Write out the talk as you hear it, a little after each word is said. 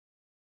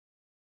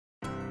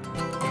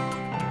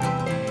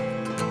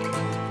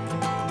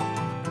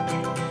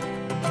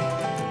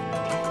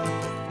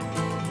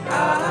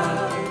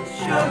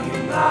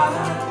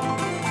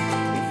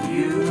mine if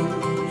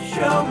you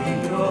show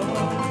me yours.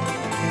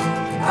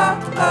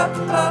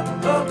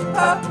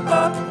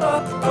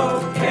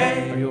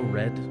 Okay. Are you a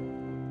red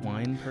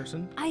wine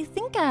person? I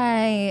think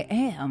I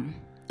am.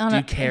 Do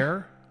you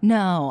care?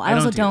 No, I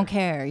also don't don't either.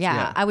 care. Yeah,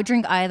 Yeah. I would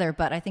drink either,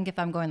 but I think if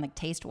I'm going like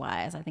taste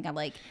wise, I think I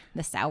like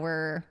the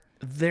sour.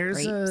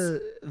 There's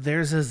grapes.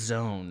 there's a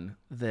zone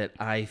that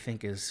I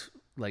think is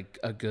like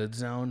a good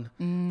zone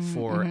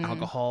for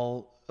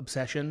alcohol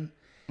obsession,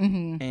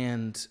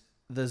 and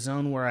the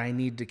zone where I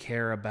need to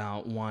care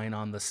about wine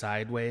on the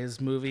sideways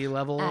movie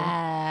level.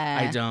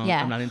 I don't.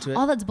 Yeah, I'm not into it.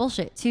 Oh, that's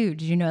bullshit too.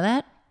 Did you know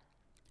that?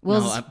 No,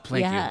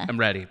 thank you. I'm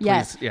ready. Please.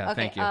 Yes. Yeah,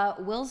 Okay, thank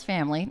you. Will's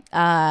family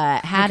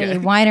had a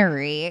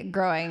winery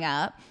growing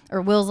up,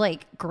 or Will's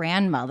like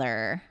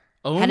grandmother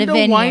had Owned a a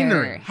vineyard.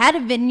 winery. Had a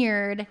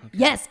vineyard.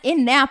 Yes,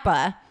 in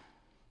Napa.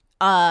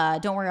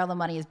 Don't worry, all the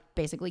money is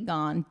basically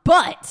gone,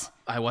 but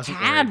I wasn't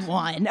had worried.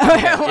 one.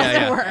 I wasn't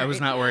Yeah. worried. I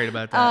was not worried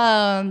about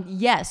that.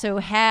 Yeah, so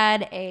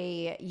had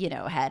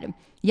yada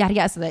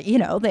yada, so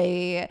that,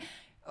 they,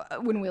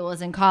 when Will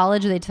was in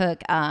college, they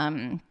took,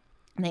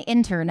 they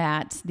interned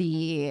at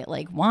the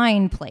like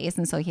wine place,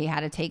 and so he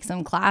had to take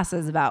some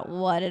classes about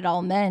what it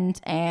all meant,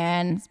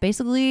 and it's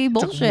basically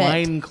bullshit.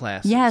 Wine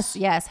classes.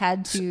 Yes,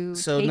 had to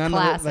So take none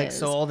classes. of it,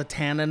 so all the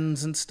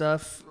tannins and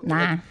stuff.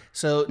 Nah.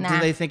 So Nah. do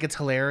they think it's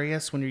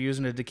hilarious when you're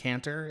using a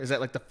decanter? Is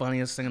that like the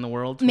funniest thing in the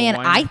world? to a Man,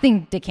 wine? I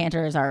think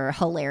decanters are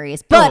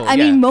hilarious, but Oh, I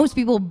yeah. mean, most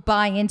people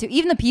buy into,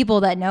 even the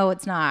people that know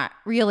it's not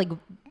real, like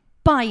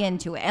buy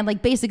into it and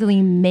like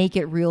basically make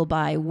it real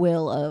by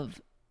will of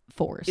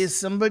force. Is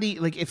somebody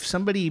like, if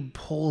somebody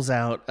pulls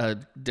out a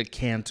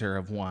decanter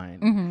of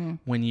wine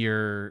when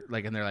you're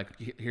like, and they're like,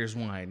 here's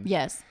wine.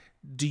 Yes.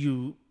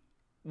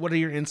 What are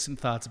your instant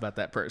thoughts about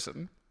that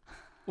person?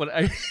 What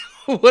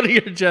are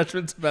your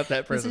judgments about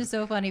that This person? is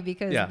so funny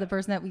because Yeah. the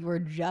person that we were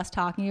just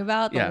talking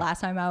about the Yeah.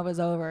 last time I was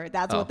over,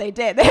 that's Oh. what they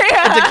did. A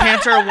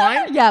decanter of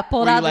wine? Yeah,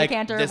 pulled Were you out the like,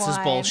 decanter this of is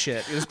wine.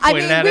 bullshit. You just I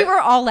pointed mean, at we it? were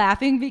all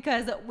laughing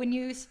because when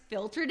you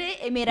filtered it,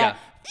 it made Yeah.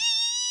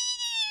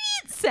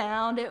 a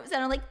sound. It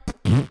sounded like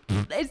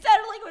it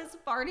sounded like it was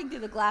farting through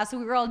the glass. So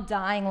we were all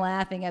dying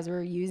laughing as we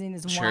were using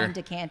this Sure. wine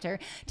decanter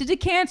to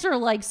decanter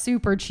like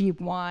super cheap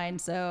wine.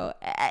 So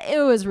it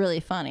was really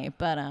funny.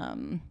 But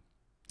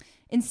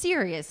in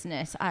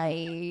seriousness,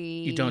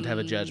 you don't have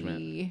a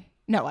judgment.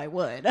 No, I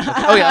would.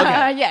 Oh,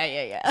 yeah,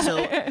 okay. yeah.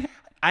 So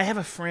I have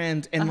a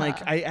friend, and Uh-huh.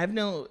 like I have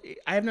no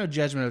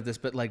judgment of this,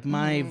 but like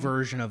my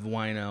version of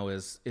wino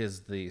is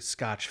the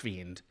Scotch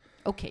Fiend.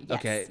 Okay. Yes,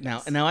 Okay,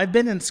 yes. now I've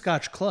been in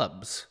Scotch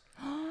clubs.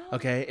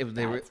 Okay, That's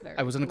very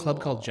I was in a club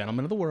called cool.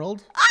 Gentlemen of the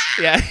World.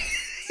 Yeah.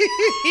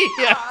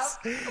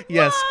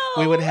 yes.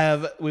 We would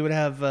have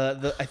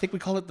the, I think we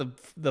call it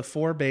the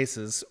four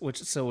bases, which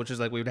is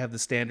like we would have the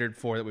standard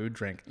four that we would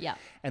drink. Yeah.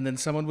 And then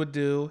someone would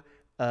do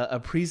a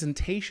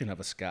presentation of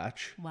a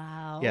Scotch.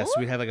 Wow. Yes,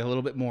 we'd have like a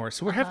little bit more.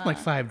 So we're having like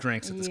 5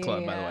 drinks at this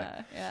club, by the way.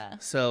 Yeah.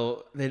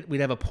 So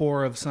we'd have a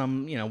pour of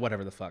some,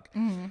 whatever the fuck.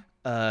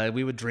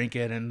 We would drink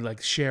it and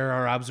like share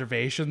our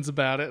observations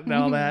about it and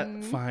all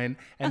that. Fine.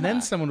 And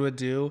then someone would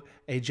do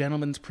a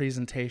gentleman's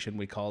presentation,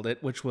 we called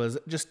it, which was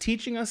just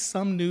teaching us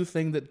some new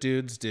thing that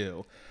dudes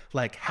do,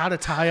 like how to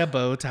tie a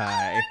bow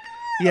tie.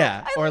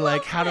 Yeah, or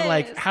like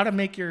love how to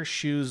make your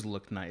shoes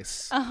look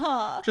nice.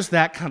 Uh-huh. Just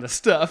that kind of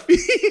stuff.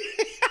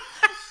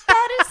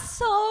 That is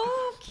so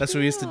cute. That's what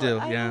we used to do.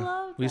 I Yeah.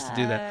 love We used to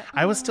do that.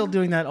 I was still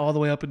doing that all the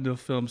way up into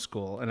film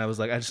school. And I was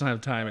like, I just don't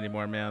have time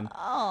anymore, man.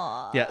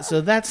 Aw, Yeah.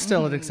 So that's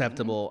still an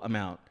acceptable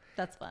amount.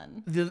 that's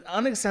fun. The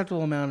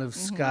unacceptable amount of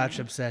Scotch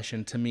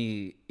obsession to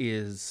me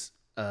is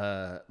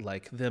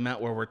like the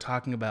amount where we're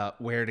talking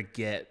about where to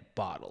get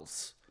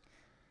bottles.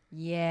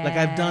 Yeah. Like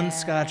I've done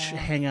Scotch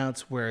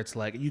hangouts where it's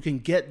like, you can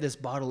get this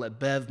bottle at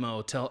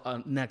Bevmo till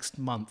next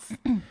month.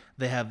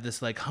 They have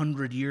this like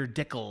 100-year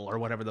Dickel or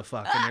whatever the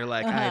fuck. And you're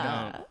like,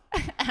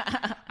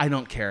 I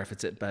don't care if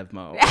it's at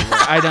Bevmo.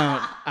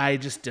 I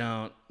just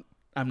don't.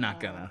 I'm not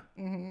gonna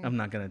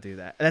do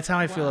that. That's how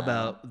I feel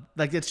about,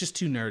 like, it's just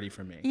too nerdy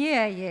for me.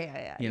 Yeah. You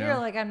You're know?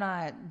 like, I'm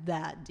not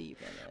that deep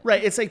in it.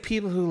 Right. It's like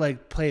people who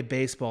like play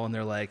baseball and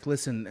they're like,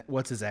 listen,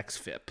 what's his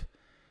XFIP?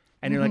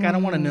 And you're like, I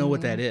don't want to know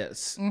what that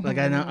is. Like,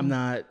 I'm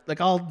not like,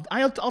 I'll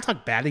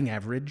talk batting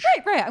average.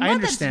 Right. I'm I glad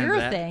understand that's your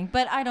that. thing,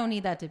 but I don't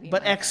need that to be.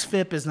 But my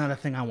XFIP is not a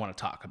thing I want to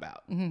talk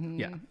about.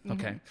 Yeah.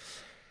 Okay.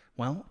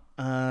 Well,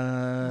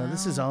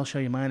 this is I'll show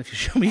you mine if you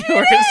show me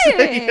yours.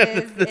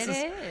 It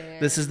is.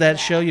 This is that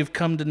show you've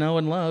come to know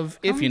and love,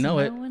 if you to know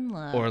it know and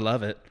love. or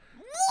love it.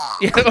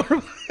 Yeah.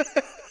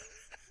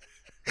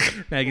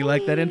 Maggie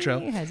liked that intro.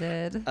 I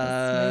did.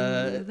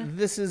 Smooth.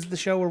 This is the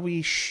show where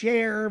we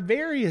share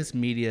various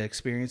media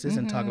experiences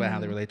and talk about how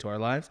they relate to our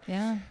lives.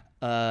 Yeah.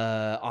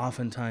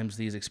 Oftentimes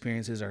these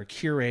experiences are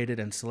curated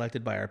and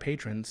selected by our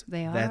patrons.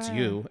 They That's are.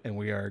 you, and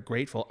we are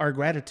grateful. Our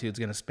gratitude's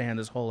going to span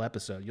this whole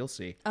episode. You'll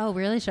see. Oh,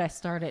 really? Should I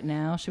start it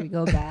now? Should we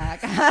go back?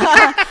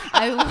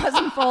 I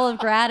wasn't full of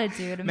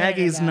gratitude. a minute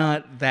Maggie's ago.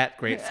 not that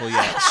grateful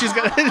yet. She's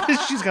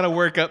got to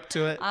work up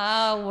to it.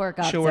 I'll work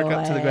up. She'll work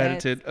up to the it.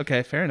 gratitude.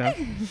 Okay, fair enough.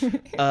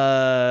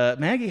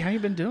 Maggie, how you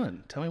been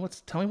doing? Tell me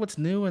what's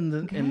new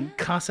in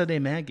Casa de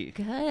Maggie.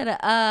 Good.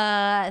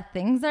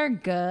 Things are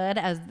good.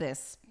 As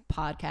this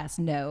podcast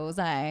knows,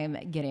 I'm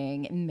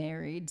getting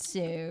married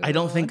soon. I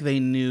don't think they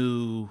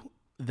knew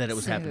that it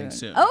was happening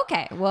soon.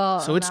 Okay.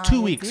 Well, So it's now 2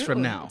 they weeks do.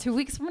 from now. 2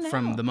 weeks from now.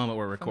 From the moment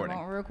we're From the recording.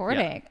 moment we're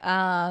recording.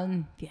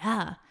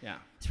 Yeah. Yeah.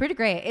 It's pretty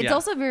great. It's Yeah.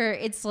 also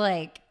it's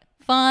like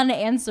fun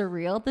and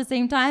surreal at the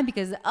same time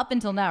because up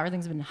until now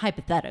everything's been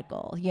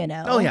hypothetical, you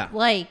know? Oh, yeah.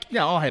 Like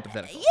Yeah, all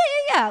hypothetical.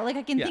 yeah. Like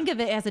I can Yeah. think of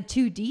it as a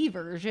 2D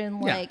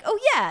version. Yeah. Like, oh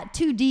yeah,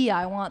 2D.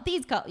 I want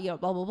these colors, blah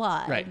blah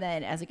blah. Right. And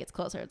then as it gets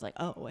closer, it's like,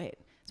 oh wait,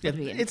 it's Yeah, supposed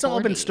to be in it's all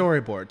been 4D.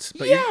 storyboards,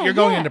 but Yeah, you're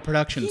going yeah. into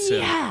production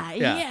soon.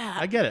 Yeah.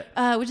 I get it.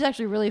 Which is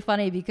actually really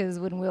funny because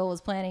when Will was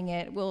planning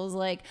it, Will was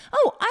like,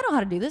 "Oh, I know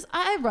how to do this.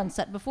 I've run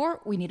set before.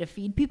 We need to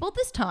feed people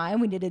this time.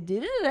 We need to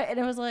do it." And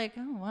it was like,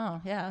 "Oh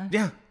wow,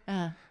 yeah,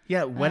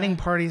 Yeah, wedding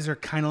parties are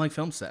kind of like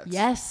film sets.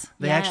 yes."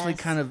 They actually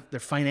yes. they're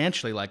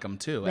financially like them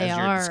too, They as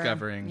you're are.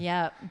 discovering.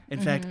 Yep. In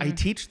fact, I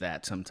teach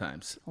that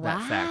sometimes. That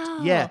Wow. fact.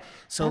 Yeah.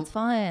 So That's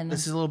fun.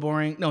 This is a little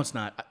boring. No, it's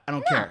not. I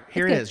don't care.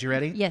 Here it's it good. is. You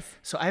ready? Yes.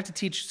 So I have to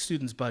teach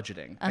students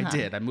budgeting. I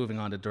did. I'm moving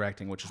on to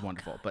directing, which is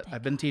wonderful. But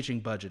I've been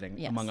teaching budgeting,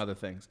 Yes. among other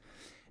things.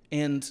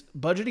 And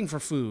budgeting for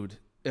food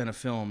in a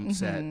film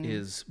set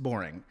is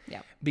boring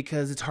Yep.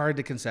 because it's hard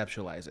to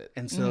conceptualize it.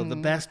 And so the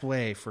best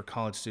way for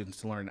college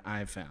students to learn,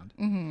 I've found,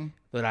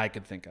 that I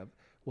could think of,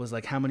 was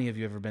like, how many of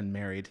you ever been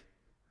married?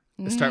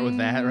 Let's start with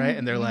that, right?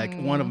 And they're like,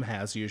 one of them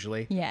has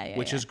usually, Yeah,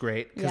 which yeah. is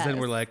great because then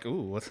Yes. we're like,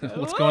 ooh, what's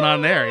going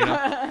on there, you know?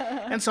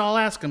 And so I'll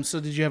ask them, so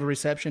did you have a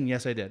reception?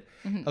 Yes, I did.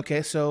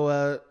 Okay,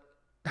 so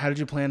how did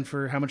you plan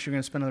for how much you're going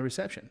to spend on the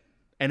reception?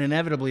 And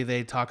inevitably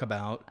they talk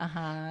about,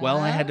 well,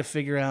 I had to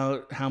figure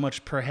out how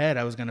much per head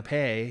I was going to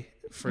pay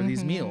for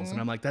these meals. And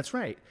I'm like, that's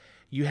right.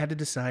 You had to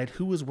decide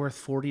who was worth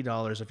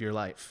 $40 of your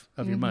life,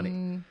 of your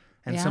money.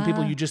 And some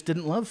people, Yeah. you just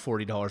didn't love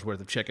 $40 worth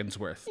of chicken's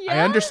worth. I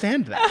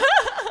understand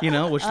that, you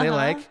know, which they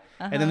like.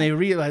 And then they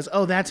realize,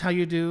 oh, that's how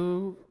you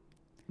do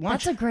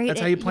lunch. That's a great-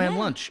 That's how you plan yeah.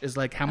 lunch, is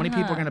like how many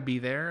people are going to be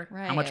there,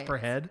 how much per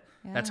Right. head.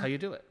 That's how you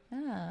do it.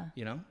 Yeah.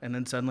 You know, and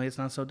then suddenly it's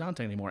not so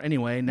daunting anymore.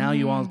 Anyway, now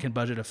you all can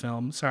budget a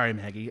film. Sorry,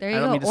 Maggie. There I you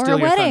don't go. mean to Or steal a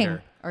your wedding.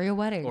 thunder. Or your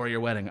wedding. Or your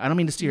wedding. I don't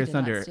mean to steal your Did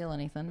not thunder. steal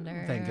any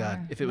thunder. Thank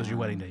God. If it was your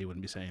wedding day, you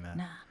wouldn't be saying that.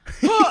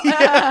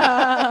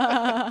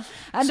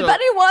 And So- if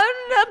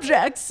anyone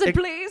objects,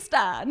 please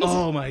stand.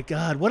 Oh my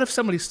God. What if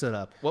somebody stood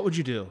up? What would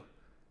you do?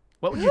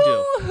 What would you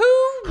do?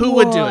 Who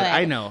would do it?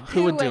 I know.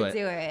 Who would do it?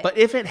 it? But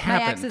if it My ex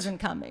happened, isn't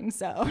coming,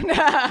 so no,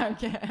 I'm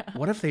kidding.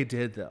 what if they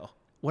did though?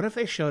 What if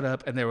they showed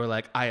up and they were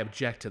like, "I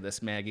object to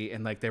this, Maggie,"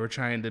 and like they were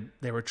trying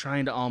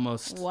to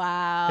almost,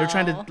 Wow. they were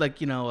trying to like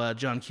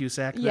John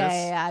Cusack. This.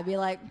 Yeah. I'd be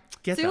like,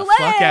 Get too the late.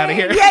 fuck outta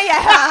here.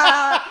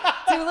 Yeah.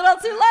 Too little,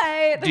 too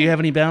late. Do you have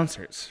any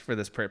bouncers for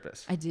this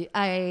purpose? I do.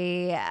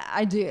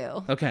 I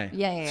do. Okay.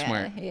 Yeah.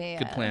 Smart. Yeah.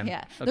 Good plan.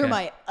 Yeah. Okay. They're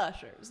my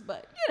ushers,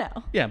 but you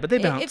know. Yeah, but they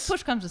bounce. If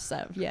push comes to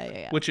shove,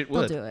 yeah. Which it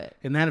They'll would. do it.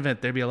 In that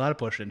event, there'd be a lot of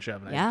pushing and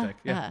shoving. I Yeah. think.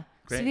 Yeah.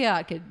 Great.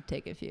 Sviat could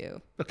take a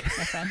few. Okay.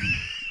 My friend.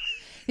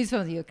 He's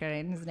from the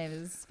Ukraine. His name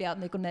is Sviat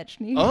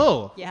Nikonechny.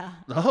 Oh. Yeah.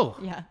 Oh.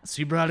 Yeah.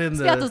 So you brought in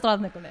the. Sviatoslav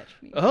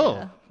Nikonechny. Oh.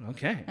 Yeah.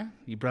 Okay.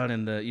 You brought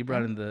in the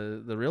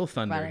real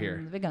thunder Brought in here.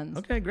 the big guns.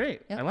 Okay,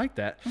 great. Yep. I like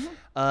that.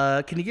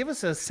 Can you give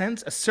us a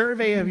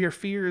survey of your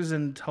fears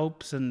and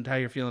hopes and how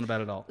you're feeling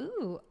about it all?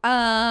 Ooh,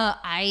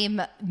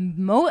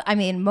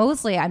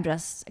 mostly I'm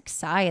just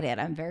excited.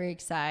 I'm very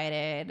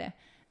excited.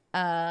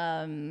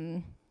 I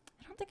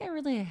don't think I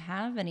really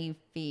have any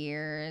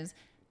fears.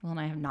 Well, and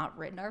I have not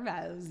written our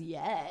vows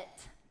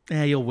yet.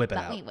 Yeah, you'll whip it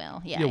But out. we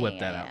will. Yeah, You'll whip yeah,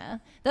 that out.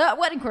 yeah. The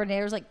wedding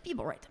coordinator was like,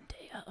 people write them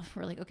day of.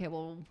 We're like, okay,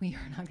 well, we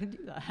are not going to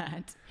do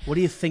that. What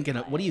are you thinking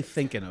of? What are you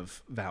thinking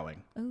of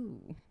vowing? Ooh.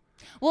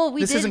 Well,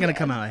 This isn't going to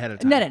come out ahead of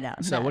time. No.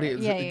 So no, what do you?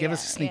 yeah, give yeah,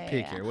 us a sneak yeah,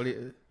 peek yeah. here. What do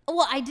you?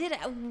 Well, I did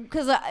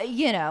because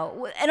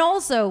and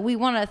also we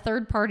want a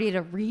third party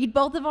to read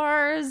both of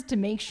ours to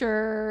make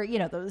sure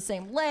they're the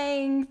same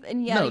length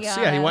and yada Notes.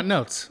 yada. Yeah, you want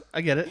notes.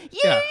 I get it.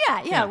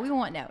 Yeah. We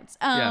want notes.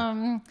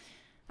 Yeah.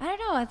 I don't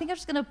know. I think I'm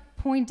just gonna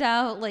point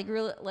out like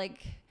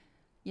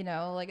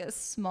a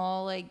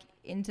small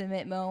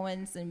intimate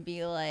moments and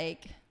be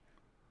like,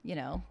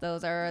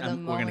 those are the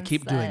moments. We're gonna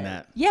keep doing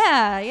that.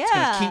 Yeah.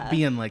 gonna keep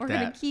being like We're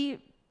that. gonna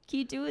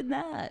keep doing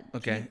that.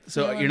 Okay. Keep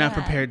So feeling you're not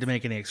that. prepared to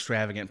make any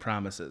extravagant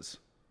promises.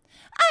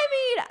 I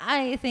mean,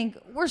 I think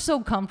we're so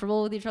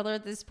comfortable with each other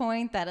at this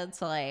point that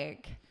it's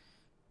like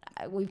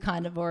we've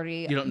kind of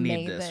already. You don't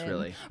need made this, them.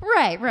 really.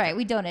 Right.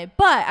 We don't need.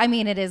 But I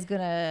mean, it is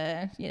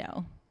gonna,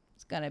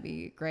 it's gonna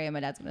be great.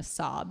 My dad's gonna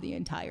sob the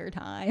entire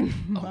time.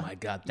 Oh my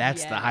God,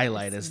 that's the Yes,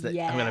 highlight. Is that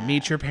I'm gonna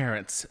meet your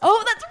parents.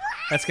 Oh, that's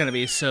right. That's gonna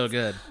be so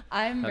good.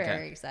 I'm Okay.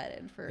 very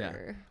excited for. Yeah.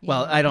 you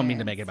Well, know, I don't mean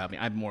to parents. make it about me.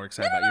 I'm more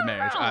excited about your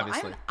marriage,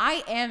 obviously.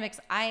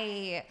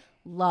 I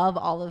love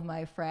all of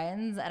my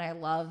friends, and I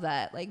love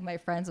that like my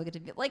friends will get to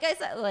be like I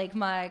said, like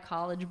my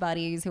college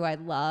buddies who I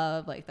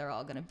love, like they're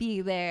all gonna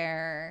be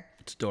there.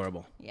 It's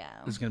adorable. Yeah.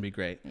 This is gonna be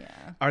great. Yeah.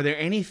 Are there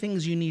any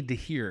things you need to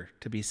hear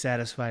to be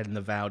satisfied in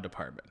the vow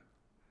department?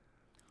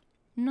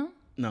 No.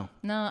 No.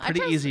 No. Pretty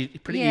I trust, easy.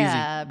 Pretty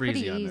yeah, easy. Breezy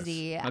pretty on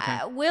easy. this. Okay.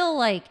 Will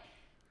like.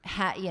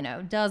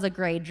 Does a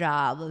great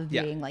job of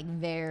Yeah. being like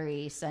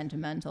very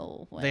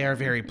sentimental. They are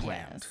very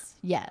planned.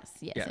 Yes,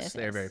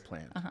 They are very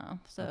planned.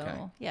 So Okay.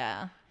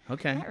 yeah,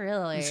 Okay. not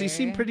really. So you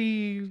seem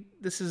pretty.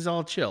 This is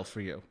all chill for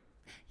you.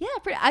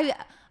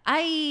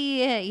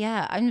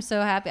 Yeah, I'm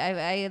so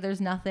happy.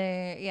 There's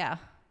nothing. Yeah.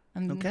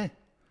 I'm Okay.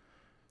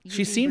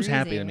 She easy seems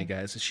happy to breezy. me,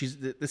 guys.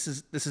 This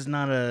is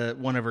not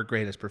one of her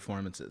greatest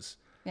performances.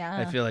 Yeah.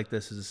 I feel like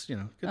this is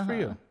good for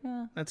you.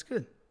 Yeah. That's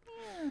good.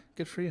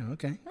 Good for you.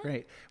 Okay,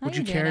 great. How Would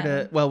you you doing, care to?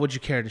 Adam? Well, would you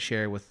care to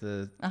share with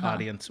the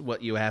audience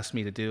what you asked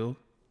me to do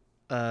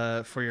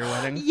for your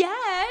wedding?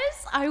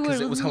 Yes, I would.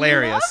 Because it was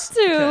hilarious.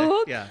 Love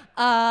to. Okay,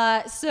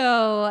 yeah.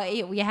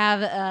 So we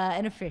have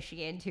an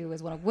officiant who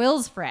is one of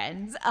Will's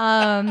friends.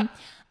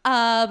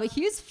 But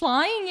he was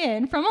flying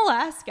in from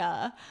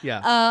Alaska.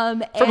 Yeah.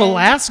 From and-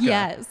 Alaska?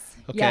 Yes.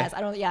 Okay. Yes. I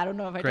don't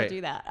know if I Great. did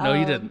do that. No,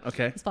 you didn't.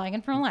 Okay. He's flying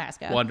in from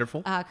Alaska.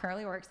 Wonderful.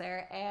 Currently works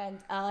there, and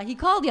he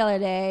called the other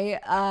day,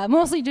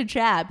 mostly to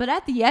chat, but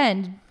at the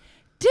end,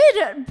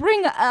 did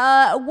bring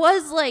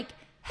was like,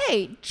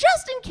 hey,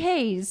 just in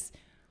case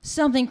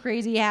something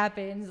crazy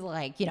happens,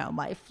 like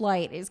my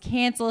flight is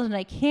canceled and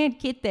I can't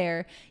get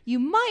there, you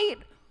might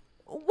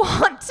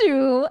want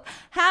to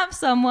have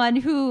someone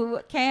who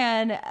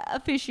can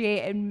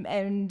officiate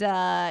and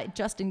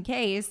just in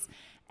case.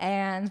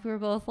 And we were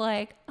both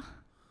like,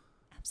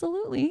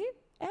 absolutely,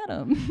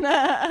 Adam.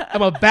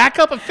 I'm a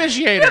backup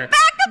officiator.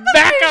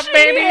 Backup,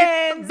 baby.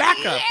 officiant.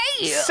 Backup.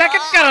 Yeah.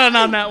 Second gun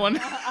on that one.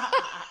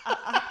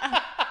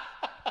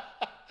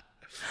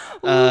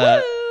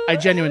 I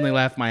genuinely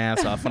laughed my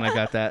ass off when I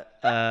got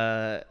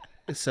that.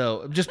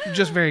 So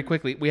just very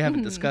quickly, we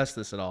haven't discussed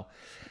this at all.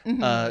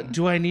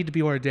 Do I need to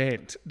be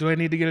ordained? Do I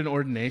need to get an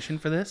ordination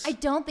for this? I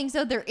don't think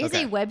so. There is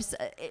Okay. a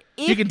website.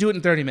 You can do it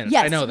in 30 minutes.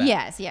 Yes, I know that.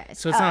 yes.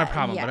 So it's not a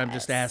problem, but I'm yes.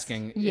 just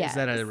asking, Yes. is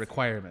that a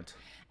requirement?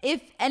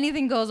 If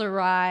anything goes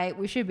awry,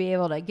 we should be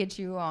able to get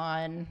you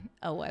on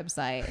a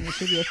website, and you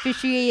should be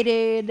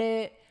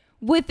officiated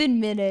within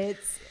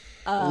minutes.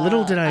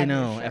 Little did I I'm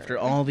know, sure. after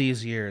all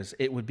these years,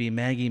 it would be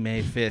Maggie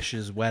Mae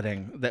Fish's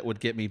wedding that would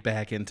get me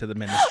back into the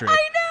ministry. I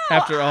know,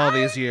 After all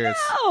these years.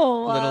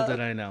 know. Little did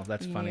I know.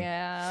 That's funny.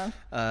 Yeah.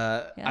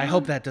 I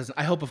hope that doesn't.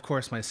 I hope, of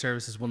course, my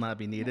services will not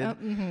be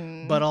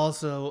needed, but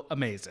also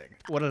amazing.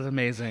 What an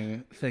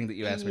amazing thing that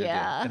you asked me to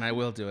Yeah. do, and I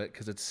will do it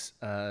because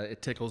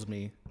it tickles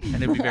me, and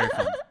it'd be very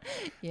fun.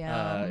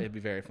 Yeah. It'd be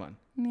very fun.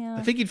 Yeah.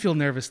 I think you'd feel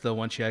nervous though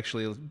once you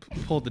actually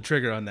pulled the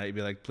trigger on that. You'd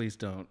be like, please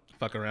don't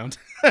fuck around.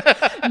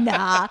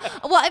 Nah.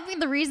 Well, I mean,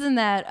 the reason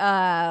that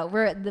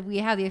we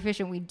have the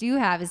officiant we do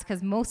have is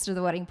because most of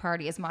the wedding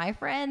party is my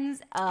friends.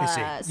 see.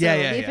 So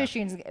Yeah. the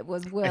officiant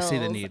was Will's. see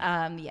the need.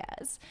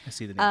 Yes. I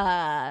see the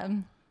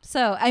need.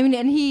 So I mean,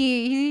 and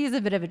he's a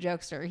bit of a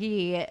jokester.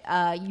 He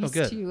used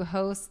good. to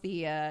host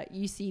the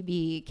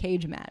UCB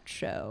cage match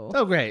show.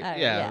 Oh, great. Uh,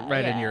 yeah,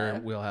 right in yeah. your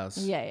wheelhouse.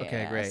 Yeah, yeah.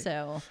 Okay, great.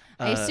 So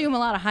I assume a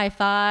lot of high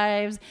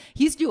fives.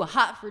 He used to do a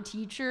hot for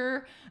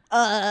teacher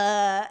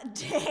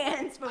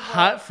dance before.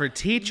 Hot for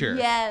teacher.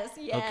 Yes.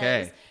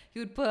 Okay. He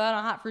would put on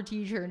a hot for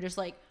teacher and just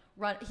like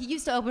run. He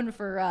used to open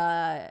for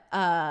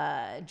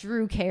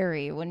Drew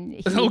Carey when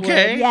he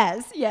Okay. would,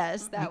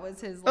 yes, that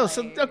was his. Oh,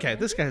 so like- okay,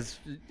 this guy's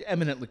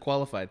eminently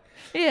qualified.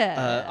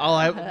 Yeah.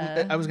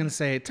 I was gonna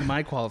say to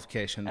my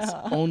qualifications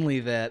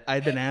only that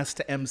I've been asked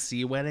to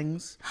MC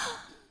weddings.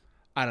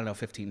 I don't know,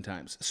 15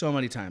 times, so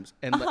many times,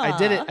 and I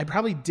did it. I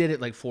probably did it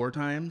like 4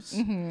 times.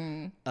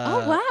 Oh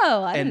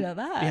wow, I didn't know and-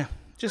 that. Yeah,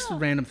 just a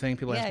random thing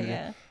people ask me to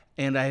yeah. do,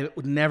 and I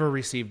never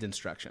received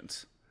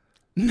instructions.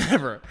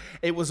 Never.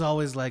 It was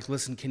always like,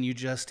 listen, can you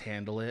just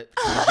handle it?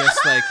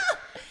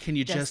 Can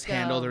you just go,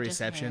 handle the just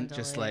reception? handle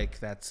Just it. like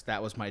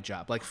that was my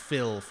job. Like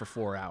fill for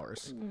 4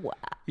 hours. Wow.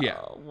 Yeah.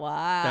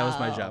 Wow. That was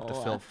my job to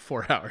fill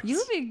for 4 hours. You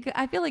would be.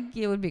 I feel like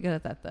you would be good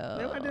at that though.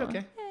 Yeah, I did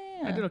okay.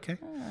 Yeah. I did okay.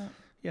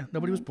 Yeah,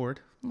 nobody was bored.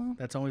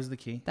 That's always the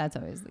key. That's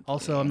always the key.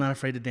 Also, I'm not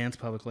afraid to dance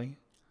publicly.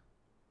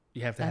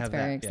 You have to That's have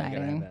very that. Yeah,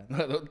 you gotta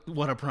have that.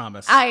 What a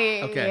promise.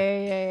 I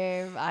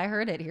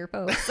heard it here,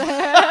 folks.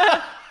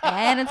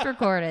 And it's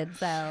recorded,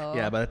 so.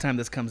 Yeah, by the time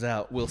this comes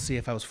out, we'll see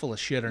if I was full of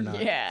shit or not.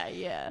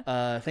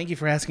 Yeah. Thank you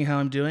for asking how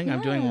I'm doing.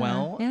 I'm doing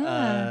well.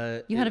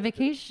 Yeah. You had a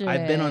vacation.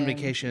 I've been on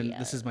vacation. Yeah.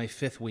 This is my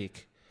 5th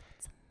week.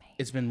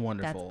 It's been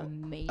wonderful. That's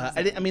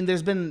amazing. I mean,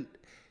 there's been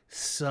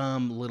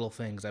some little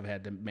things I've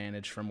had to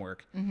manage from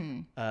work,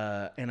 and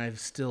I've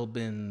still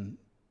been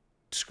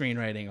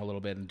screenwriting a little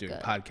bit and doing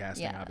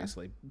podcasting, Yeah.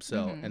 obviously.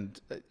 So, and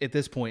at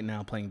this point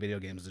now, playing video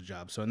games is a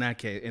job. So in that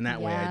case, in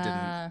that way, I Yeah.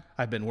 didn't.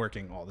 I've been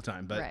working all the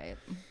time, but Right.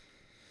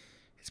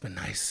 it's been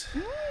nice.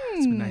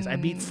 It's been nice. I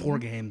beat 4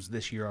 games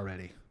this year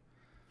already.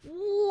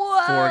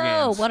 Whoa! 4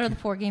 games. What are the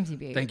 4 games you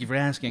beat? Thank you for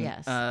asking.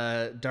 Yes.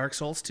 Dark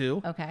Souls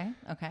 2. Okay.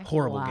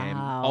 Horrible game.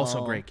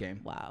 Also great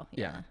game. Wow.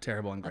 Yeah,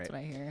 terrible and great. That's what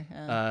I hear.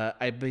 Yeah.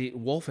 I beat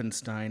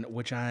Wolfenstein,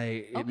 which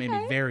it made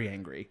me very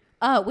angry.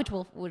 Which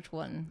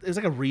one? It was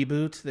like a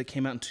reboot that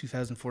came out in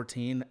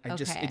 2014. It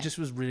Okay. just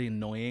was really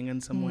annoying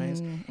in some ways.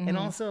 And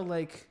also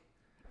like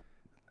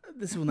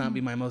this will not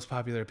be my most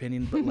popular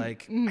opinion, but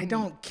like I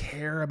don't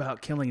care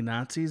about killing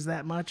Nazis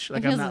that much.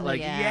 Like I'm not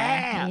like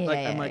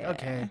I'm like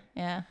okay.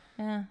 Yeah.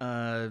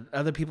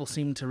 Other people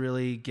seem to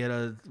really get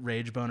a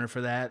rage boner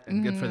for that,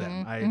 and good for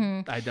them.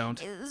 I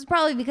don't. It's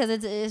probably because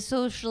it's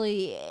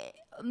socially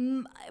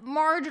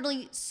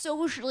marginally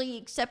socially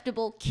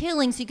acceptable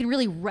killing, so you can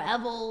really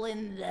revel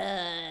in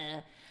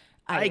the.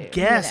 I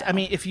guess. You know. I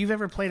mean, if you've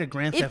ever played a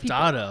Grand Theft people-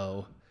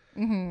 Auto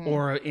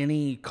or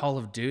any Call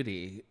of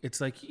Duty, it's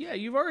like, yeah,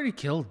 you've already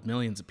killed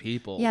millions of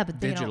people. Yeah,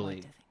 but they digitally. don't like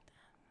to think that.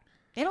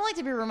 They don't like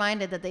to be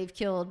reminded that they've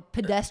killed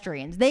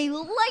pedestrians. They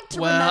like to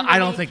Well, remember I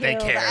don't they think they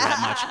killed- care that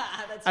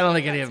much. I don't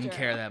think any of them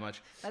care that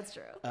much. That's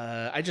true.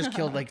 I just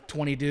killed like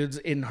 20 dudes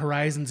in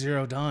Horizon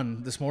Zero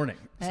Dawn this morning.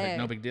 It's Hey. like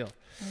no big deal.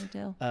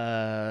 No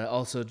deal.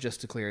 Also,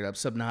 just to clear it up,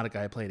 Subnautica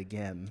I played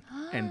again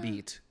and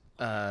beat.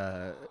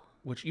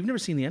 Which you've never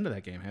seen the end of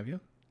that game, have you?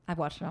 I've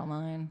watched it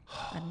online.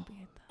 I didn't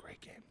beat it though.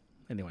 Great game.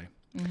 Anyway,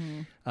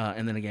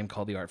 and then a game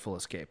called The Artful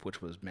Escape,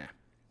 which was meh.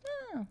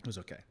 It was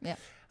okay. Yeah.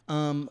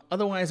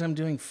 Otherwise, I'm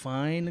doing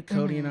fine.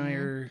 Cody and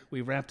I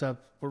we wrapped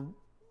up. We're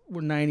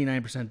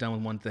 99% done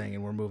with one thing,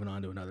 and we're moving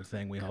on to another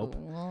thing. We hope.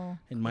 Cool.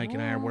 And Mike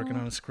and I are working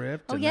on a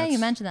script. Oh and yeah, you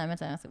that's- mentioned that. I meant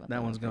to ask about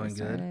that one's going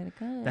before we good.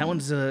 started. That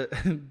one's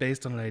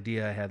based on an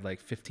idea I had like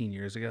 15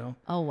 years ago.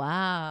 Oh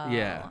wow.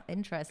 Yeah.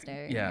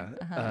 Interesting.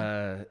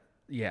 Yeah.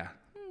 Yeah.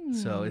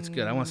 So it's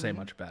good. I won't say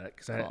much about it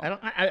because Cool.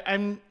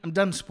 I'm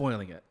done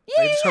spoiling it.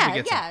 I just hope it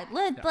gets yeah. in.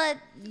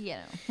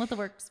 Let the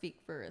work speak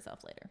for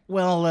itself later.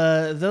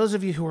 Well, those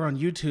of you who are on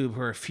YouTube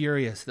who are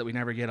furious that we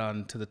never get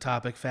on to the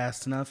topic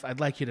fast enough, I'd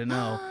like you to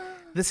know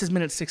this is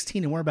minute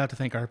 16 and we're about to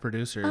thank our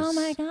producers. Oh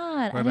my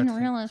god! We're I about didn't to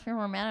realize people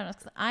were mad at us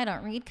because I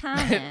don't read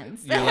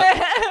comments.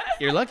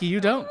 You're lucky you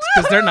don't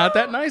because they're not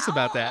that nice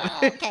about that.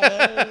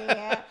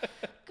 Okay.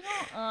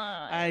 Go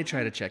on. I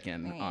try to check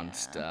in on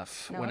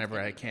stuff No, whenever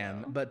it's I good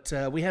can, but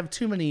we have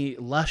too many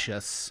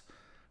luscious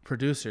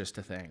producers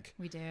to thank.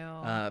 We do.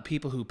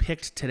 People who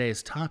picked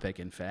today's topic,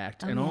 in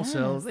fact, and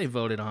also yes. they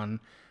voted on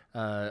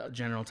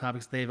general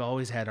topics. They've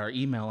always had our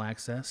email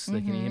access.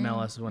 They can email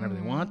us whenever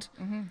they want.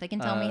 They can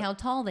tell me how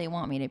tall they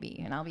want me to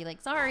be, and I'll be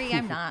like, "Sorry,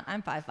 I'm not.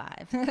 I'm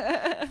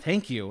 5'5".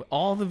 Thank you,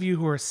 all of you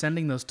who are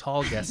sending those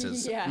tall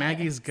guesses. Yes.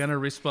 Maggie's gonna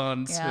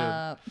respond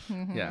Yeah.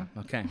 soon. Yeah.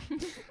 Okay.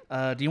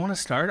 Do you want to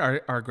start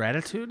our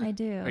gratitude? I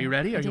do. Are you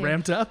ready? I Are you do.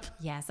 ramped up?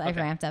 Yes, I've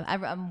ramped up.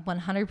 I'm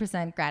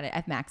 100% gratitude.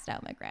 I've maxed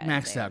out my gratitude.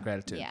 Maxed out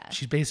gratitude. Yeah.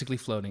 She's basically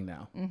floating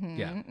now.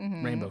 Yeah.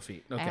 Rainbow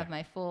feet. Okay. I have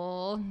my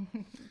full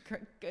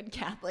good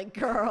Catholic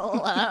girl.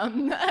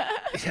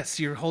 Yes,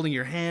 you're holding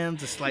your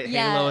hands. A slight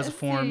halo is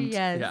formed.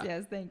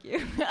 Yes, thank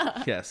you.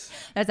 Yes.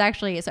 That's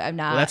actually, so I'm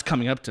not. Well, that's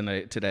coming up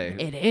today.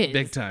 It is.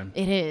 Big time.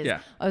 It is. Yeah.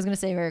 I was going to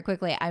say very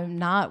quickly, I'm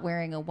not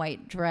wearing a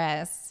white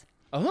dress.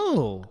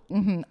 Oh,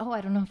 Oh,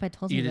 I don't know if I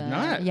told you You that. did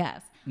not?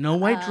 Yes. no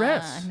white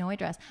dress. No white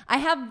dress. I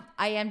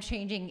am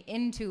changing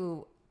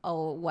into a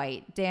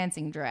white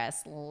dancing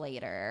dress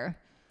later.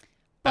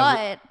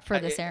 But for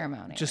the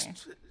ceremony.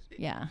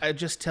 Yeah. I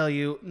just tell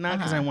you, not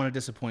because I want to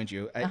disappoint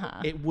you.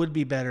 It would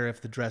be better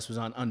if the dress was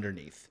on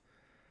underneath.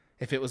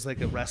 If it was like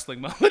a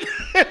wrestling moment.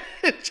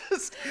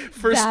 Just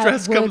first That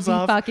dress would comes be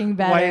off, fucking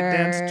better. white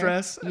dance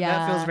dress. Yeah.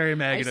 That feels very I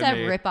Maggie used to to have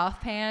me.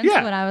 rip-off pants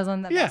Yeah. when I was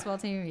on the Yeah. basketball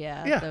team.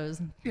 Yeah, Yeah.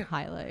 those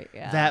highlight.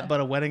 Yeah, That,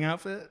 but a wedding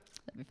outfit.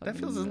 That'd be That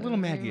feels a fucking little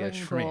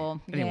Maggie-ish for me.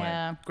 cool. Anyway,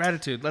 Yeah.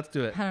 gratitude. Let's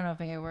do it. I don't know if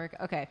it can work.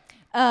 Okay.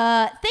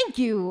 Thank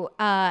you,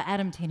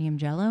 Adam Tanium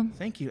Jello.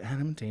 Thank you,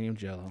 Adam Tanium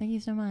Jello. Thank you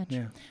so much.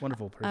 Yeah,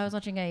 wonderful person. I was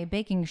watching a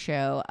baking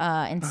show,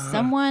 and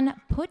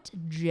someone put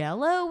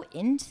Jello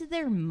into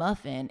their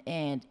muffin,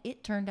 and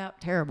it turned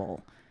out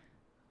terrible.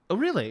 Oh,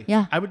 really?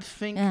 Yeah. I would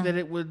think Yeah. that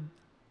it would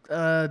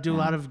do a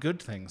lot of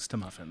good things to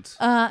muffins.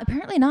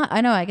 Apparently not.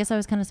 I know. I guess I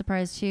was kind of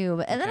surprised too.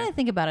 But and then I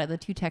think about it, the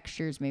two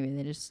textures maybe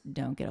they just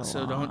don't get along.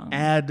 So don't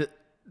add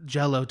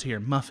Jello to your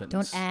muffins.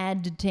 Don't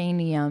add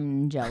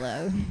titanium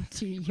Jello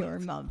to your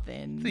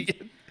muffin.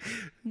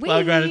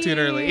 Well, gratitude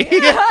early.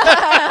 And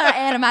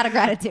I'm out of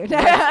gratitude.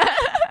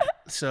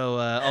 So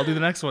I'll do the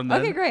next one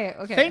then. Okay, great.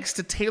 Okay. Thanks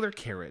to Taylor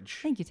Carriage.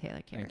 Thank you,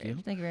 Taylor Carriage. Thank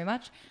you. Thank you very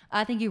much.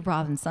 Thank you,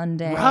 Robin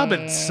Sunday.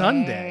 Robin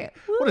Sunday.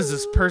 What is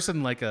this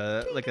person like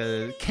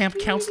a camp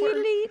counselor?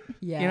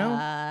 Yeah. You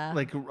know,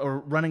 like or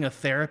running a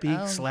therapy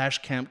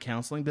 / camp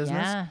counseling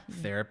business. Yeah.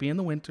 Therapy in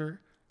the winter,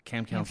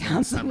 camp counseling,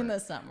 Counseling in in the the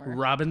summer. summer.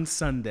 Robin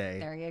Sunday.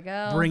 There you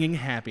go. Bringing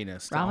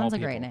happiness to all Robin's a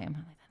people. great name. I like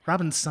that.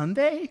 Robin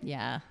Sunday?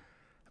 Yeah.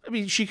 I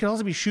mean, she could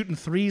also be shooting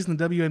threes in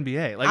the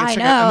WNBA. Like, it's I like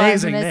know. an I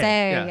was amazing gonna name.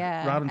 say, yeah.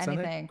 yeah. Robin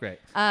Sunday? anything. Great.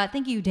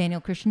 Thank you, Daniel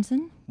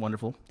Christensen.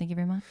 Wonderful. Thank you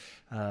very much.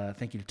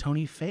 Thank you to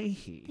Tony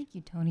Fahey. Thank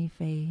you, Tony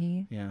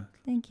Fahey. Yeah.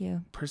 Thank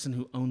you. Person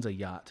who owns a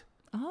yacht.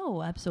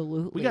 Oh,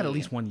 absolutely. We got at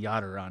least one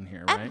yachter on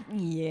here, right?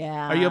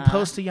 Yeah. Are you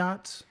opposed to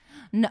yachts?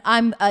 No,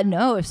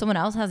 no. If someone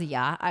else has a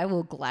yacht, I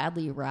will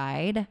gladly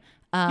ride.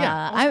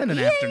 Yeah, I'll spend an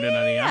afternoon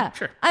on a yacht.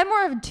 Sure. I'm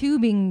more of a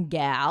tubing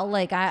gal.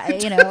 Like I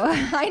know.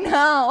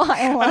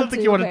 I don't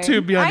think you want a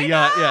tube be on a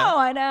yacht. Yeah.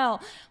 I know.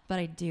 But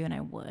I do, and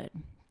I would.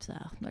 So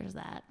there's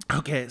that.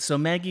 Okay, so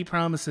Maggie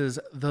promises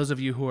those of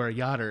you who are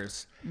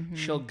yachters,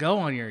 she'll go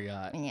on your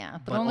yacht. Yeah,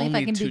 but only if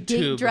I can to be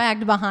tube.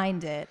 dragged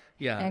behind it.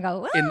 Yeah, And I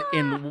go,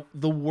 in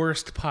the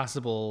worst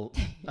possible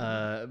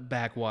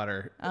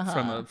backwater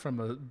from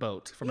a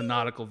boat, from a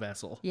nautical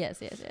vessel. Yes.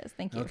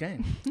 Thank you. Okay.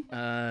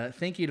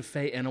 Thank you to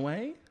Faye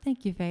Inouye.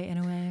 Thank you, Faye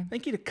Inouye.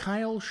 Thank you to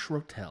Kyle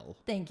Schroetel.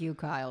 Thank you,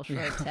 Kyle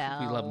Schroetel.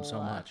 We love him so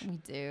much. We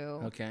do.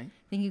 Okay.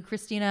 Thank you,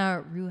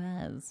 Christina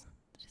Ruiz.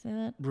 Did you say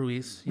that?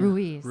 Ruiz. Yeah.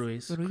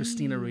 Ruiz.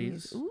 Christina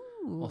Ruiz.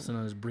 Ooh. Also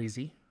known as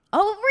Breezy.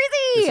 Oh, This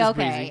Breezy. is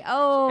Okay. Breezy,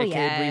 Oh, aka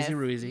yes.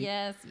 Breezy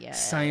Ruizy.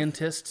 Yes.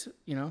 Scientist,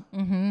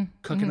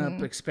 cooking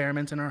up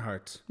experiments in our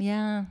hearts.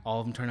 Yeah. All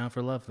of them turn out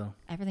for love, though.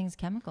 Everything's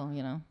chemical,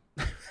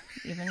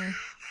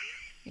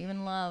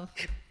 even love.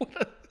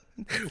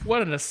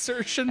 What an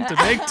assertion to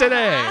make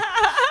today.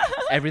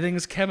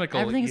 Everything's chemical.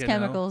 Everything's you know?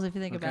 chemicals if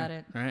you think Okay. about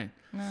it. All right.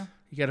 No.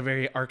 You got a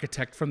very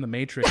architect from the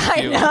Matrix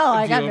I view, know,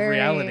 I view got of very-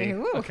 reality.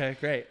 woo. Okay,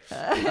 great.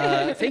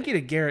 Thank you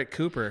to Garrett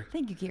Cooper.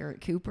 Thank you,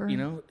 Garrett Cooper.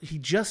 He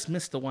just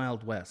missed the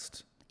Wild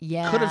West.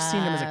 Yeah. Could have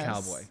seen him as a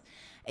cowboy.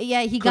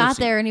 Yeah, he have got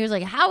seen there and he was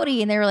like,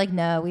 "Howdy," and they were like,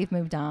 "No, we've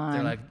moved on."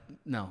 They're like,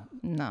 no,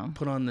 "No."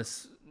 put on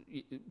this,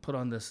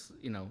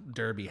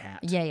 derby hat.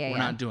 Yeah. We're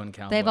not doing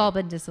cowboy. They've all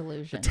been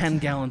disillusioned. 10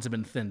 gallons have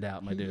been thinned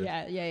out, my dude.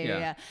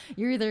 Yeah.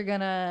 You're either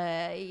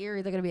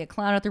gonna be a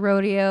clown at the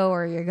rodeo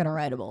or you're gonna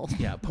ride a bull.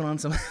 Yeah, put on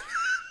some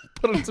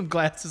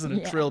glasses and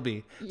a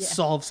trilby. Yeah.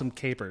 Solve some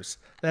capers.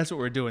 That's what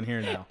we're doing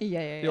here now.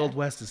 Yeah. The Old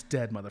West is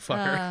dead,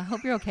 motherfucker.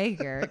 Hope you're okay,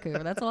 Garrett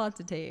Cooper. That's a lot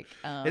to take.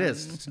 It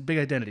is. It's a big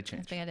identity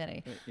change. Big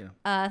identity. Okay.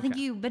 Thank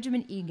you,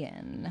 Benjamin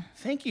Egan.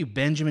 Thank you,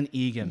 Benjamin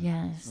Egan.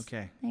 Yes.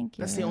 Okay. Thank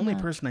you That's the very only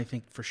much. person I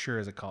think for sure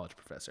is a college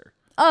professor.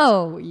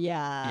 Oh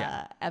yeah.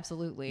 Yeah.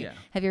 Absolutely. Yeah.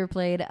 Have you ever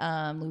played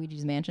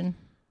Luigi's Mansion?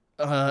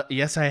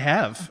 Yes, I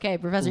have. Okay,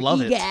 Professor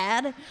Love it.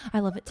 Egad. I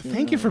love it too.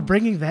 Thank you for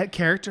bringing that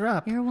character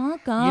up. You're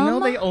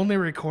welcome. They only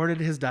recorded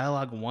his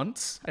dialogue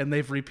once, and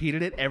they've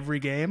repeated it every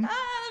game.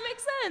 that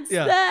makes sense.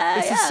 Yeah,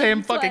 it's the same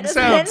that's why fucking it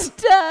doesn't, sounds.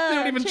 They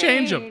don't even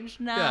change them.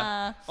 Nah.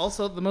 Yeah.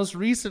 Also, the most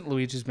recent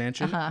Luigi's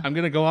Mansion. I'm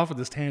gonna go off with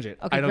this tangent.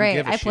 Okay, I don't great.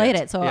 give a I played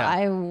shit. it, so Yeah.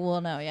 I will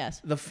know. Yes.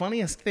 The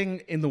funniest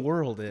thing in the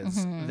world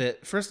is Mm-hmm.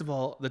 that, first of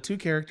all, the two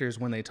characters,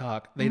 when they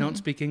talk, they don't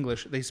speak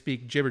English. They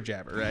speak jibber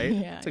jabber, right?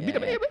 Yeah, It's like, yeah,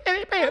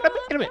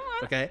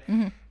 okay.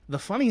 The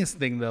funniest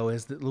thing, though,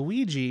 is that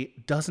Luigi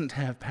doesn't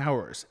have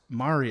powers.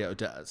 Mario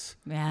does.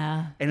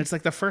 Yeah. And it's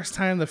like the first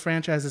time the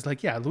franchise is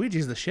like, yeah,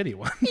 Luigi's the shitty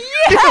one.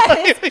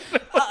 Yes.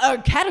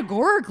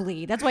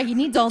 Categorically, that's why he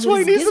needs all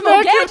why these he needs gizmo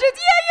smack him. gadgets.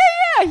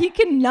 Yeah. He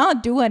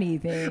cannot do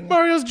anything.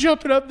 Mario's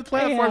jumping up the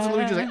platforms, and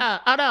Yeah. Luigi's like,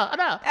 oh no.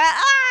 No.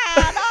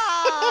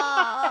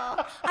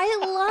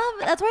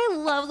 That's why I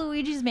love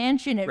Luigi's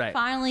Mansion. It Right.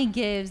 finally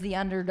gives the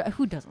underdog.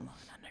 Who doesn't love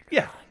an underdog?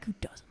 Yeah. Who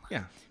doesn't love?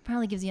 Yeah.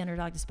 Finally gives the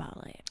underdog the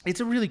spotlight. It's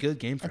a really good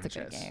game It's a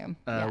franchise. good game.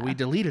 We Yeah.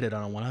 deleted it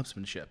on a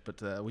one-upsmanship,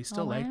 but we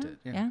still Oh, liked wow. it.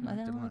 Yeah, we I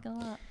did a like lot. it a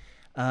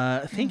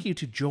lot. Thank you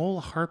to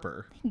Joel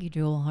Harper. Thank you,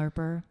 Joel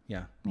Harper.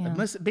 Yeah. Yeah. It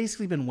must have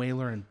basically been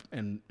Whaler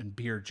and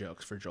beer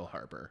jokes for Joel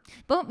Harper.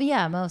 But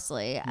yeah,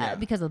 mostly Yeah.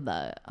 because of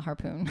the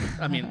harpoon.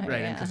 I mean, right,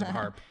 and Yeah. because of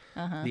Harp,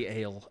 the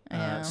ale.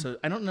 Yeah. So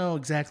I don't know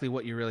exactly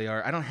what you really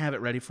are. I don't have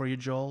it ready for you,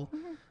 Joel,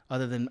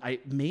 other than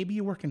maybe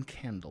you work in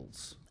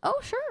candles. Oh,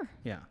 sure.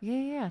 Yeah.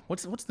 Yeah.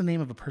 What's the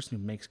name of a person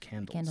who makes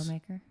candles? Candle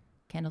maker.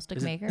 Candlestick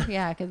Is it- maker.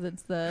 Yeah, because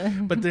it's the.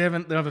 But they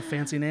don't have a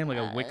fancy name like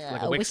a Wickster.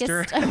 Oh,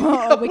 Wickest.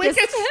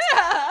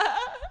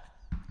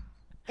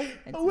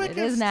 Wickest. It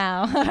is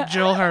now.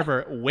 Joel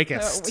Harper,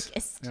 Wickest.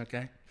 Wickest.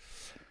 Okay.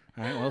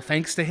 All right. Well,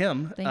 thanks to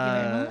him. Thank you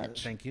very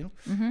much. Thank you.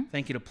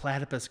 Thank you to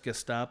Platypus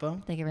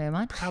Gestapo. Thank you very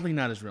much. Probably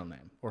not his real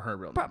name or her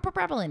real name.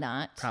 Probably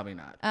not. Probably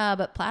not.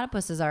 But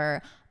platypuses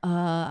are.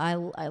 I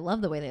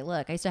love the way they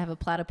look. I used to have a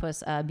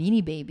platypus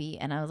Beanie Baby,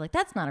 and I was like,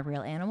 "That's not a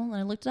real animal." And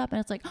I looked it up,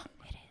 and it's like, "Oh,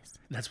 it is."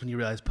 That's when you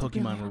realize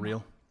Pokemon were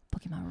real.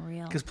 Pokemon were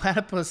real. Because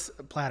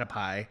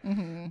platypi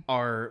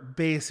are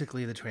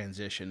basically the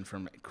transition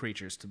from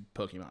creatures to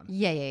Pokemon.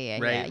 Yeah.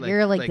 Right?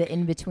 You're like like- the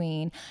in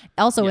between.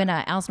 Also, in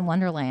Alice in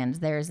Wonderland,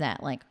 there's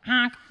that like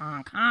honk,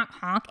 honk, honk,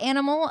 honk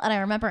animal, and I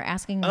remember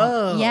asking,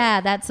 Oh.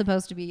 yeah, that's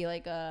supposed to be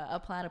like a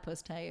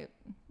platypus type.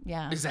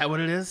 Yeah. Is that what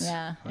it is?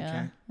 Yeah.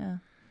 Okay. Yeah.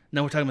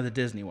 No, we're talking about the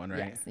Disney one,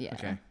 right? Yes. Yeah.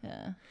 Okay.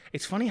 Yeah.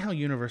 It's funny how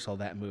universal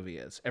that movie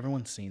is.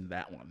 Everyone's seen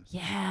that one.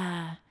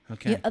 Yeah.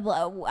 Okay.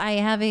 I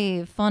have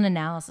a fun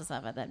analysis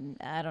of it that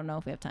I don't know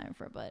if we have time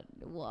for, but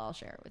I'll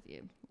share it with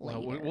you later.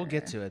 Well, we'll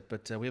get to it,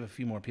 but we have a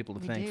few more people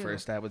to We thank do.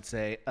 first. I would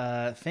say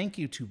thank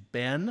you to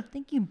Ben.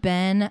 Thank you,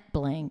 Ben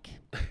Blank.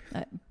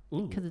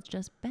 Ooh. Because it's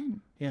just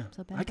Ben. Yeah.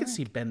 So Ben I could Blank.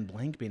 see Ben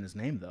Blank being his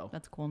name, though.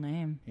 That's a cool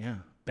name. Yeah.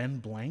 Ben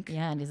Blank?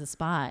 Yeah, and he's a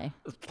spy.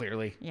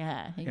 Clearly.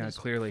 Yeah. He can just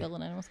clearly. fill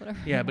it in with whatever.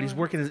 Yeah, but he's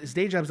working, his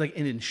day job's like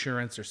in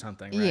insurance or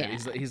something, right?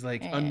 Yeah. He's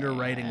like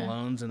underwriting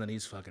loans and then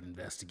he's fucking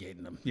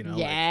investigating them, you know?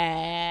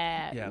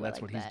 Yeah. Like, yeah, we that's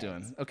like what he's that.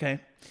 doing. Okay.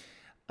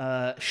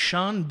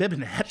 Sean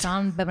Bibinet.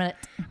 Sean Bennett.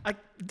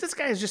 This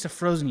guy is just a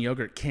frozen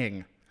yogurt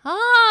king.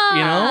 Ah,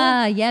 You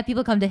know? yeah.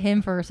 People come to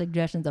him for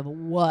suggestions of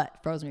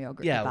what frozen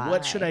yogurt. Yeah, to buy.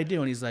 what should I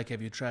do? And he's like,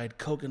 have you tried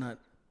coconut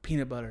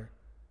peanut butter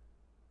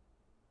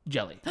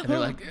jelly? And they're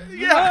like,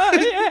 yeah.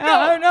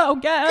 Yeah, no,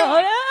 okay.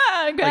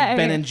 Like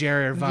Ben and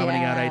Jerry are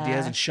vomiting out Yeah.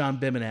 ideas, and Sean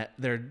Bibinet,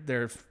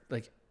 they're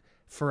like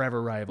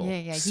forever rival, Yeah,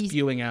 yeah, he's-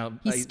 spewing out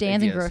He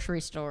stands in ideas.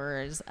 grocery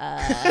stores.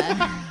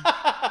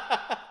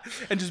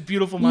 And just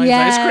beautiful minds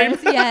ice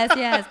cream.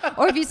 yes.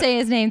 Or if you say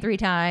his name 3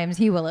 times,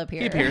 he will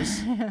appear. He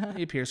appears.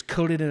 He appears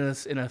coated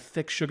in a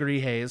thick sugary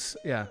haze.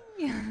 Yeah.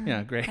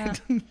 Yeah, great.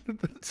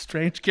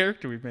 Strange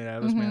character we've made out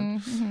of this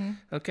man.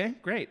 Okay,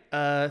 great.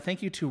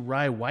 Thank you to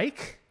Rye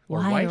Weich. Or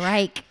Why, Weich.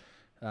 right?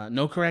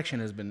 No correction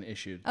has been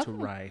issued to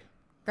Rye.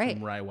 Great.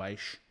 From Rye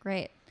Weich.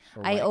 Great.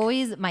 Or I like.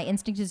 always, my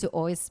instinct is to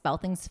always spell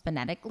things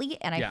phonetically.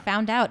 And I Yeah.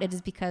 found out it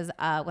is because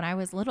when I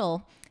was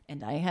little,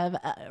 and I have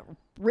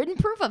written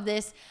proof of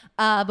this,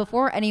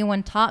 before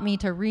anyone taught me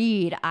to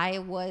read, I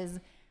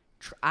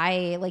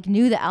like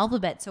knew the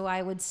alphabet. So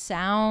I would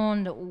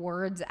sound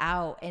words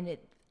out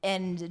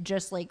and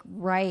just like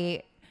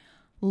write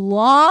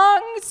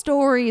long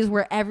stories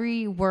where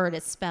every word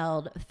is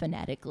spelled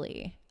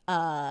phonetically.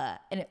 And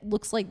it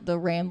looks like the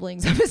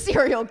ramblings of a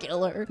serial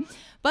killer,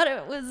 but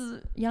it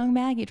was young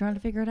Maggie trying to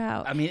figure it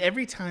out. I mean,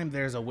 every time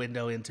there's a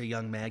window into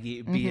young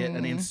Maggie, be it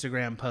an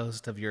Instagram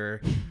post of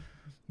your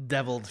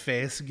deviled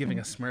face giving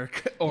a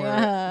smirk or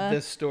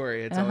this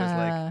story, it's always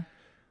like,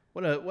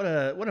 what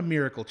a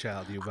miracle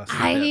child you must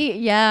have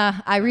been.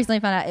 I recently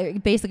found out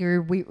it basically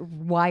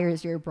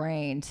rewires your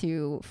brain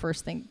to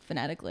first think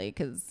phonetically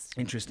because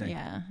Interesting.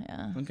 yeah.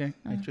 Okay,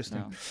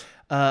 interesting.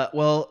 so.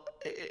 Well,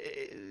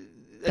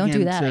 Don't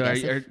do again, that, to I our-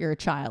 guess, our- if you're a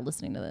child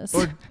listening to this.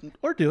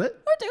 or do it.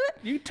 Or do it.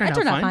 You turn I out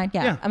turned out fine. fine.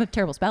 Yeah. Yeah. I'm a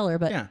terrible speller,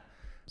 but Yeah.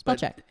 spell But,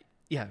 check.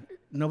 Yeah.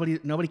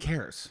 Nobody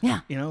cares. Yeah.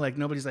 You know, like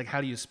nobody's like,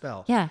 how do you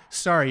spell? Yeah.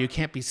 Sorry, you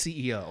can't be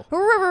CEO.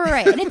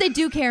 Right. And if they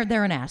do care,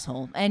 they're an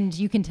asshole. And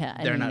you can tell.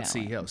 They're you not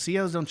know it. CEO.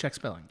 CEOs don't check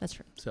spelling. That's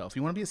true. So if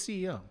you want to be a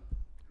CEO,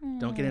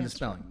 don't get into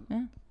spelling.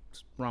 Yeah.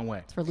 It's the wrong way.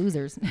 It's for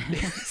losers.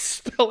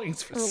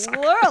 Spelling's for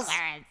suckers.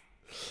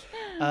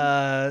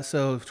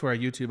 So to our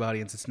YouTube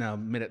audience, it's now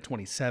minute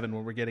 27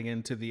 when we're getting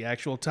into the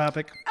actual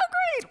topic. Oh,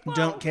 great. Well,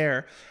 Don't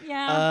care.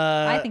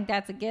 Yeah. I think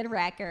that's a good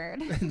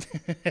record.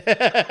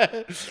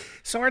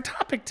 So our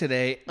topic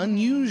today,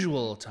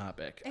 unusual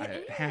topic,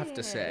 I have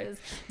to say.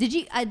 Did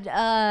you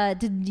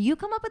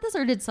come up with this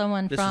or did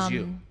someone This from is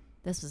you.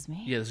 This was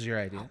me. Yeah, this is your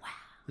idea.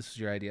 This is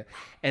your idea.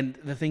 And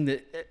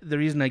the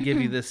reason I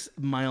give you this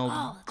mild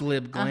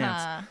glib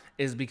glance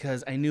is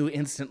because I knew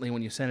instantly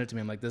when you sent it to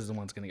me, I'm like, this is the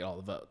one that's going to get all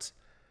the votes.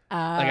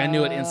 Like I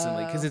knew it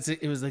instantly because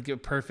it was like a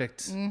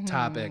perfect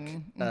topic.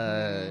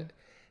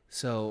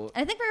 So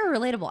I think very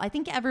relatable. I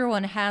think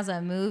everyone has a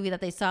movie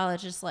that they saw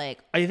that's just like,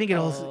 I think it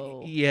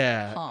also,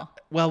 yeah. Huh.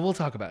 Well, we'll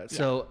talk about it.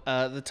 So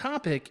the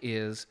topic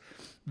is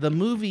the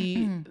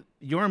movie,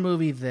 your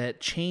movie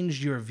that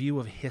changed your view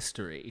of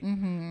history.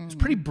 It's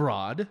pretty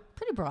broad.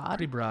 pretty broad.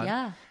 Pretty broad.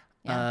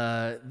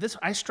 Yeah. This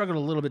I struggled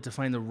a little bit to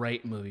find the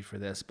right movie for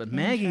this, but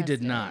Maggie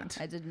did not.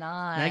 I did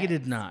not. Maggie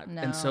did not.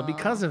 And so No.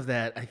 because of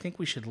that, I think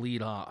we should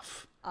lead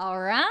off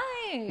All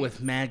right. with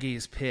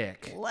Maggie's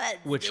pick,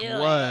 Let's which do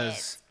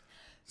was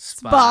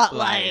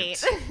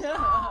Spotlight.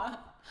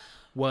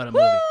 What a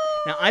movie.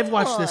 Now, I've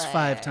watched this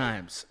 5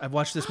 times. I've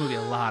watched this movie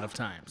a lot of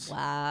times.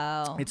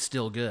 Wow. It's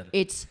still good.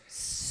 It's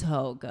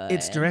so good.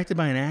 It's directed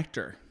by an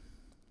actor.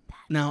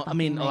 Now, I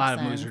mean, a makes lot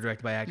of movies sense. are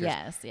directed by actors.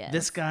 Yes, yes.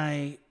 This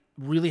guy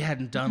really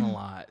hadn't done a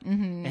lot,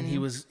 and he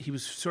was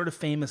sort of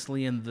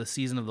famously in the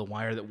season of The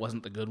Wire that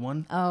wasn't the good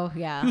one. Oh,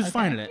 yeah. He was okay.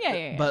 fine in it,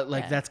 Yeah. but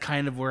like that's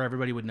kind of where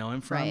everybody would know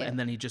him from. Right. And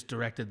then he just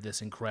directed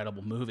this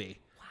incredible movie,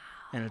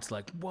 and it's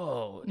like,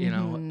 whoa, you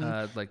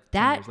know, like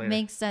 10 years That later.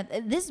 makes sense.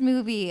 This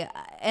movie,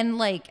 and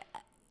like,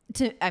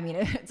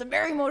 it's a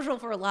very emotional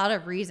for a lot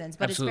of reasons,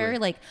 but Absolutely. it's very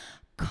like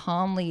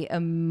calmly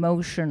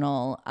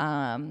emotional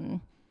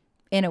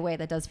in a way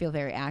that does feel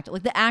very active.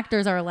 Like the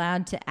actors are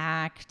allowed to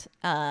act.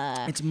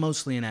 It's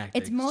mostly an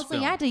acting. It's mostly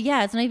film. acting.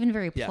 Yeah, it's not even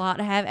very plot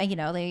heavy. You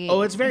know, they.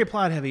 Oh, it's very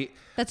plot heavy.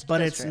 That's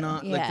it's true.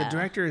 not like the Yeah.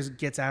 director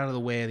gets out of the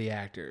way of the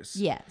actors.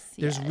 Yes.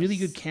 There's really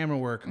yes. good camera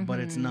work, but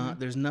it's not.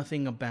 There's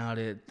nothing about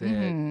it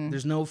that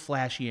there's no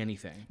flashy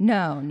anything.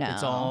 No.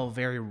 It's all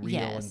very real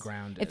Yes. and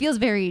grounded. It feels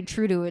very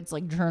true to its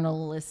like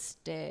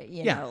journalistic,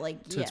 you know,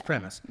 like to its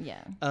premise.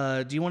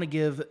 Yeah. Do you want to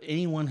give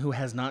anyone who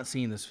has not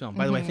seen this film?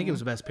 By the way, I think it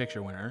was a Best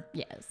Picture winner.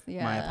 Yes.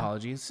 Yeah. My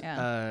apologies.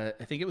 Yeah.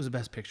 I think it was a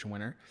Best Picture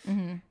winner.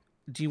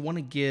 Do you want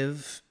to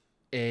give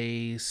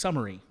a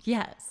summary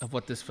Yes. of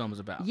what this film is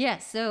about.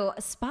 Yes, so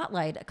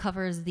Spotlight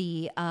covers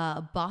the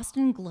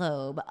Boston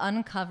Globe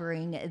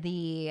uncovering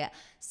the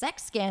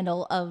sex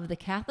scandal of the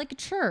Catholic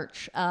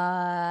Church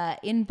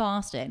in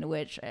Boston,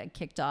 which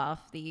kicked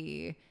off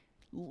the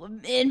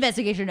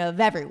investigation of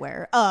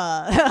everywhere.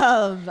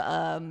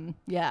 Yeah,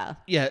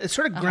 it's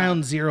sort of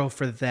ground zero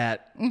for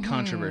that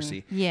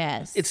controversy.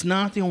 yes. It's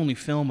not the only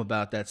film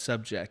about that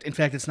subject. In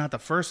fact, it's not the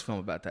first film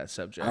about that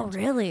subject. Oh,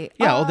 really?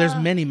 Yeah, well, there's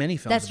many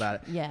films that's- about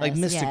it. yes, like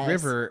Mystic yes.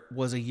 River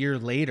was a year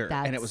later,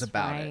 and it was That's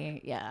about it.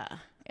 right. Yeah.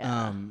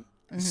 Yeah.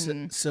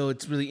 So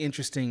it's really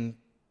interesting.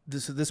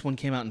 This one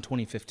came out in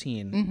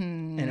 2015,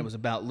 and it was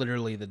about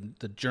literally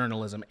the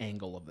journalism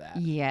angle of that.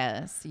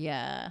 Yes.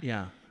 Yeah.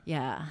 Yeah.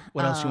 Yeah.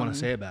 What else you want to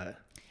say about it?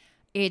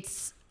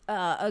 It's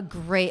a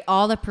great.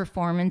 All the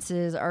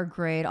performances are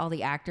great. All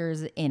the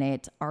actors in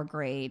it are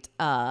great.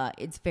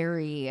 It's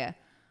very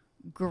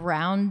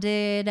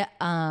grounded.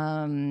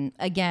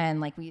 Again,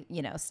 like we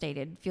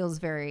stated, feels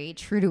very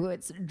true to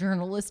its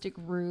journalistic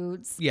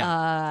roots.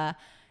 Yeah.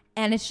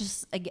 And it's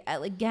just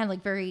again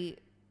like very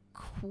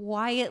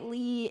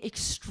quietly,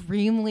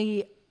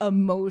 extremely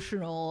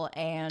emotional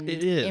and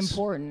It is.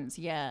 important.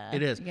 Yeah.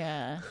 It is.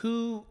 Yeah.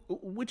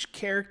 Which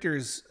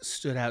characters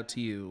stood out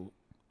to you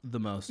the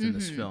most in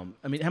this film?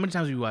 I mean, how many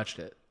times have you watched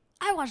it?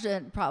 I watched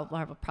it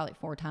probably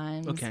 4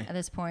 times Okay. at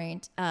this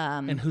point.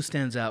 And who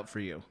stands out for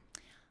you?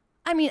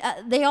 I mean,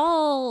 they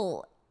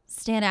all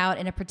stand out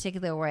in a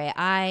particular way.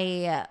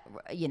 I,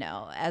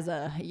 as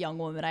a young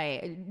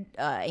woman,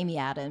 Amy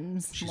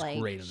Adams, She's great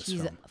in this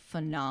she's film.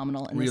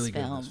 phenomenal in Really this good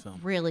in film. this film.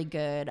 Really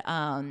good.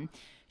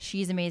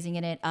 She's amazing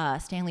in it.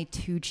 Stanley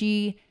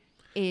Tucci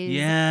is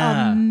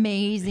Yeah.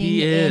 amazing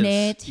He in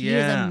is. it. He is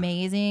Yeah.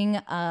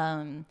 amazing.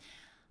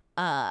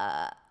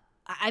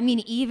 I mean,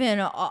 even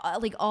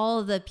like all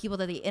of the people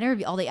that they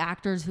interview, all the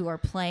actors who are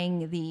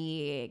playing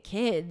the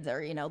kids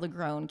or the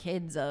grown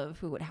kids of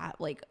who would have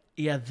like.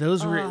 Yeah,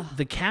 those were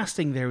the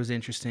casting there was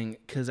interesting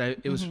because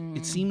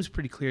it seems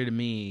pretty clear to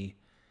me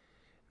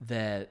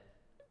that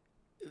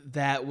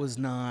was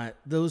not,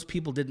 those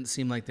people didn't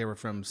seem like they were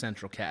from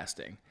central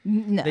casting.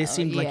 No, They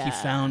seemed like you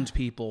yeah. found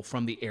people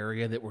from the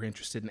area that were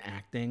interested in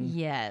acting.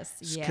 Yes,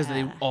 yeah. Because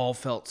they all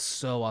felt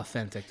so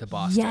authentic to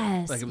Boston.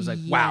 Yes, Like it was like,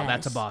 wow,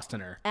 that's a yes.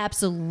 Bostoner.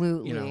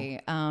 Absolutely.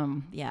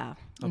 Yeah.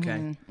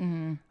 Okay.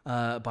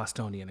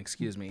 Bostonian,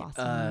 excuse me.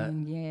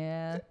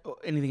 Yeah.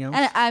 Anything else?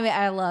 And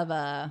I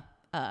love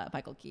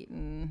Michael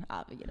Keaton.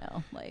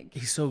 Like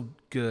He's so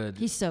good.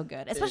 he's so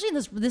good, especially in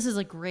this. This is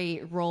a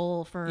great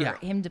role for Yeah.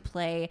 him to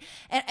play,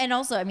 and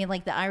also, I mean,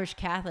 like the Irish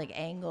Catholic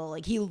angle.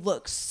 Like he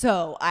looks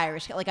so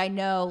Irish. Like I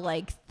know,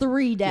 like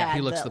 3 dads.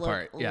 he looks that the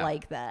part, look yeah.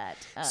 like that.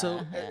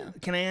 So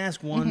can I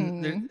ask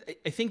one?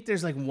 I think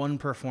there's like one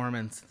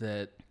performance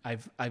that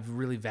I've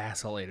really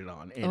vacillated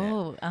on in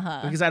it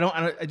because I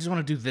just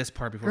want to do this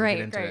part before we get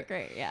into it.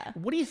 Great. Yeah.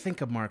 What do you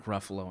think of Mark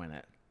Ruffalo in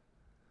it?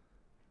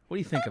 What do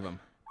you think of him?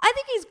 I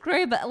think he's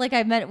great, but like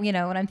I meant, when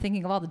I'm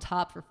thinking of all the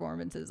top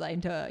performances,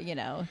 Now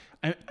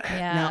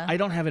I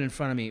don't have it in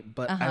front of me,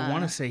 but I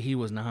want to say he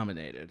was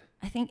nominated.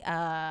 I think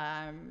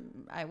I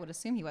would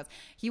assume he was.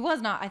 He was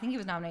not. I think he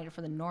was nominated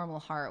for the Normal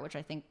Heart, which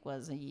I think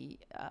was maybe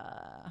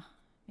a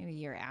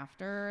year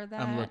after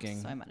that. I'm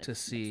looking so I might have to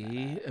mixed that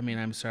see. up. I mean,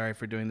 I'm sorry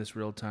for doing this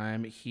real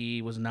time.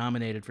 He was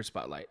nominated for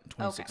Spotlight in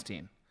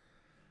 2016.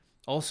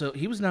 Also,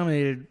 he was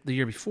nominated the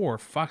year before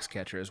for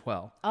Foxcatcher as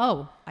well.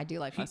 Oh, I do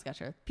like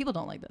Foxcatcher. People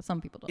don't like that.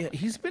 Some people don't. Yeah, Like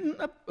he's been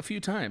up a few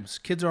times.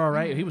 Kids Are All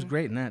Right. He was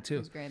great in that too.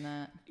 He's great in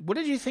that. What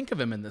did you think of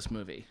him in this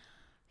movie?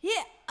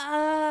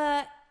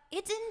 Yeah,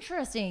 it's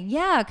interesting.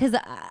 Yeah, because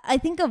I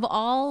think of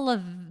all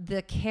of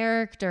the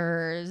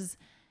characters.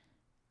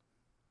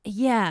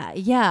 Yeah.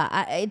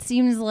 It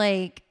seems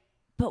like,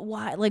 but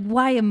why? Like,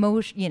 why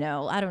emotion?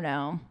 I don't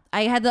know.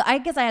 I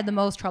guess I had the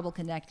most trouble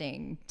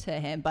connecting to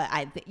him, but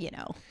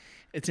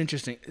It's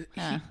interesting.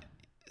 Yeah.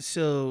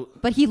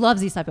 But he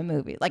loves these type of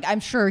movies. Like, I'm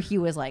sure he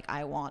was like,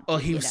 I want. Oh,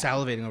 he was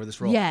salivating over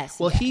this role. Yes,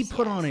 Well, he yes,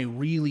 put yes. on a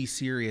really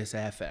serious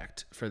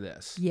affect for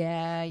this.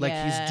 Yeah. Like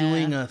yeah. he's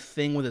doing a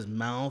thing with his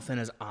mouth and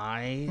his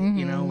eye, and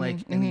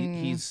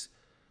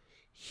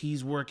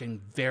he's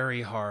working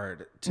very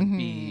hard to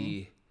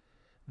be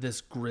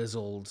this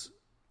grizzled,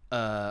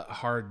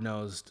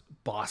 hard-nosed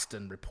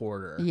Boston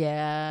reporter.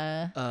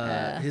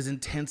 Yeah. His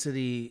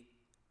intensity,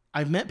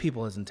 I've met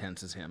people as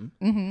intense as him.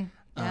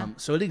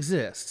 So it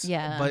exists.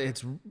 Yeah. But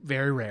it's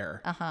very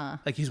rare.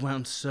 Like he's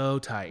wound so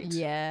tight.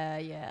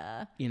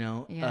 Yeah.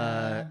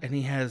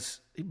 And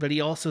but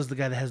he also is the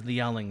guy that has the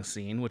yelling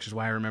scene, which is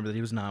why I remember that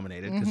he was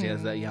nominated because he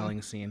has that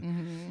yelling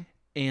scene.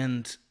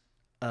 And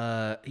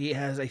he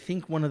has, I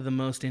think, one of the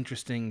most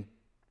interesting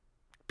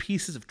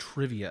pieces of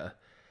trivia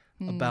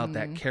about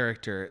that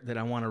character that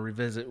I want to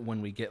revisit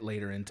when we get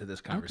later into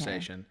this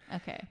conversation.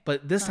 Okay.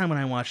 But this time when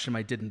I watched him,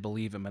 I didn't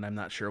believe him, and I'm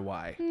not sure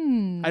why.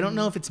 I don't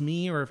know if it's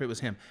me or if it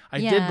was him. I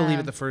did believe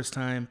it the first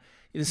time.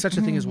 There's such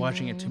a thing as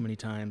watching it too many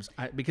times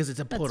because it's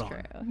a put on. True.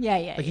 Yeah.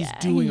 Like he's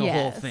doing a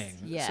whole Yes, thing.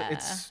 Yeah. So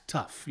it's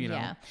tough,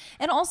 Yeah.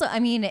 And also, I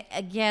mean,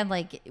 again,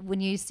 like when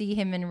you see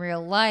him in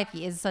real life,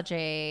 he is such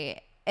a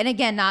And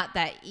again, not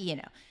that,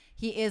 he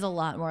is a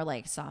lot more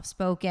like soft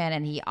spoken,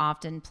 and he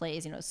often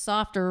plays,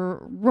 softer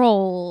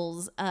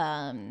roles.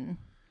 And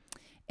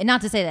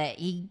not to say that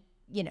he,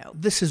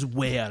 This is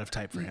way out of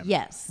type for him.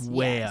 Yes.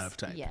 Way out of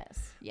type. Yes.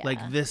 Yeah.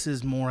 Like, this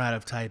is more out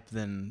of type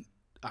than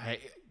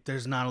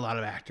there's not a lot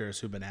of actors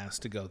who've been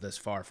asked to go this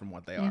far from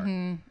what they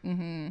are.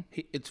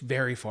 It's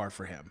very far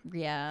for him.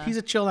 Yeah. He's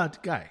a chill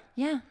out guy.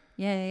 Yeah.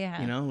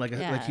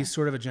 Like he's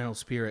sort of a gentle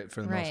spirit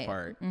for the most Right.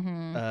 part.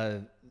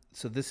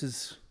 So this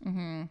is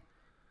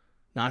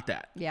not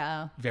that.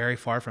 Yeah. Very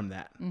far from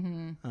that.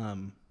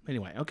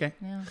 Anyway, okay.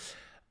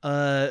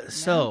 Yeah.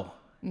 So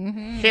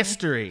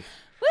history.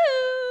 Woo!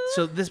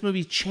 So this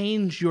movie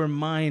changed your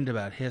mind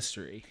about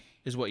history,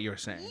 is what you're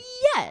saying.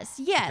 Yes.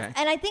 Okay.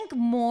 And I think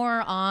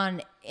more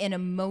on an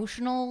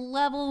emotional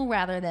level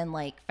rather than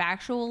like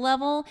factual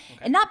level.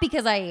 And not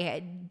because I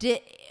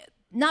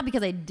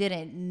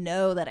didn't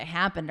know that it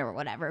happened or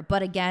whatever,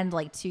 but again,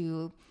 like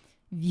to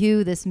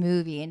view this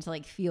movie and to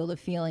like feel the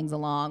feelings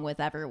along with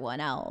everyone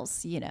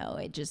else,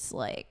 it just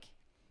like,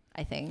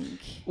 I think.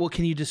 Well,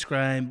 can you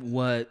describe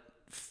what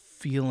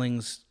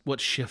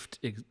shift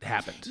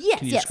happened? Yes,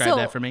 Can you describe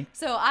that for me?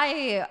 So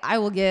I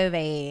will give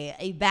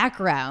a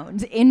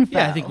background info.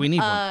 Yeah, I think we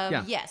need one.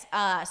 Yeah. Yes.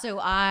 So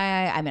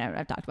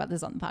I've talked about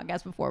this on the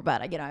podcast before,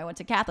 but I went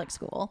to Catholic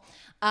school,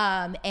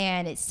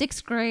 and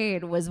sixth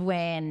grade was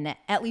when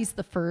at least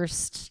the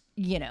first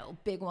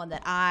big one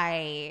that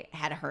I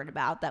had heard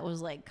about that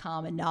was like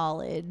common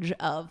knowledge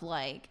of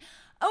like,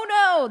 oh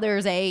no,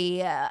 there's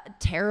a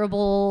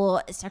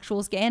terrible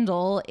sexual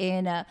scandal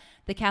in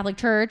the Catholic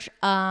Church.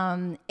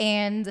 And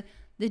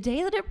the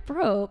day that it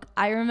broke,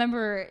 I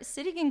remember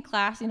sitting in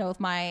class, with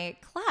my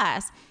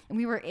class, and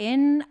we were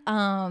in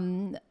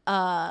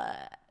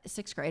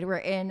sixth grade. We're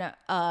in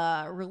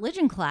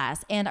religion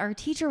class, and our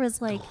teacher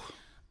was like,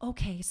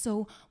 okay,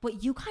 so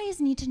what you guys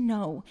need to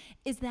know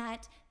is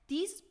that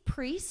these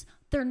priests,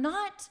 they're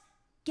not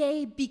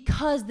gay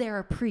because they're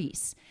a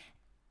priest.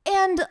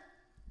 And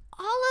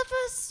all of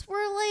us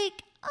were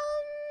like,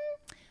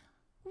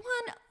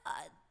 one,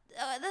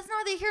 that's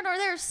neither here nor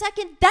there.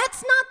 Second,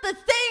 that's not the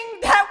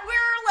thing that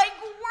we're like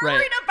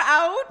worried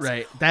about.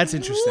 Right. That's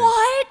interesting.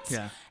 What?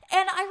 Yeah.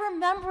 And I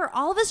remember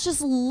all of us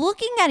just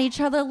looking at each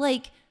other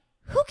like,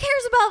 who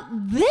cares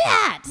about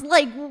that?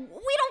 Like, we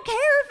don't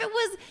care if it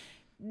was,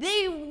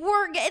 they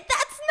were gay.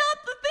 That's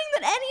not the thing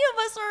that any of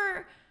us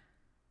are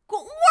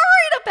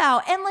worried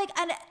about. And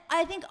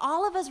I think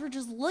all of us were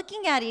just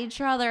looking at each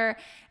other,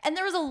 and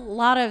there was a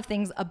lot of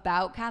things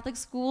about Catholic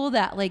school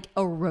that like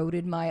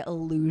eroded my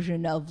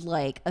illusion of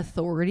like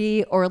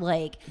authority or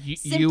like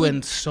you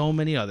and so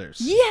many others.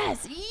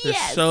 Yes. There's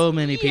so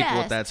many people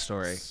with that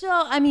story. So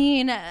I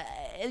mean,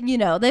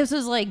 this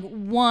was like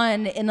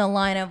one in the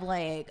line of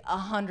like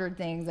 100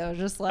 things. I was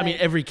just like, I mean,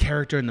 every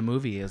character in the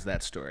movie is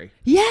that story.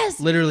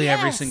 Yes, Literally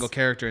every yes. single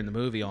character in the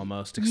movie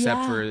almost,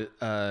 except for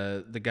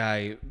the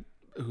guy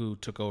who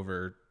took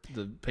over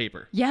the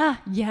paper. Yeah.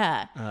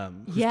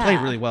 Who's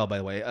played really well, by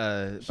the way,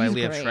 by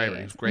Liev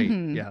Schreiber. He's great.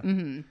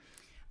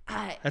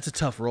 That's a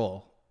tough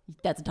role.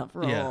 That's a tough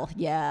role.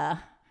 Yeah.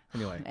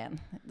 Anyway. Man,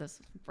 that's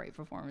great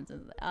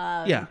performances.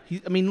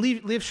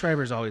 Liev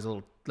Schreiber is always a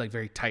little like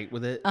very tight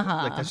with it.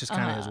 Like that's just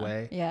kind of his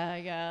way.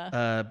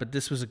 Yeah. But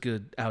this was a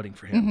good outing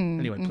for him.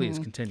 Anyway, please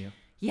continue.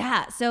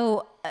 Yeah.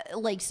 So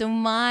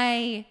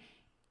my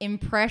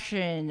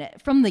impression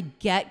from the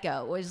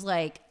get-go was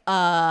like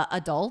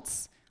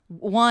adults,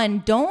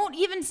 one, don't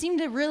even seem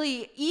to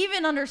really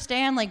even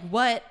understand like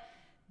what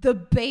the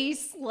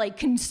base like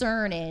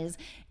concern is,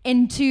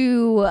 and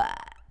two,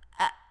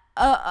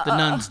 the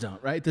nuns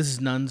don't, right? This is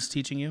nuns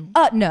teaching you?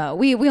 No,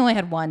 we only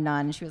had one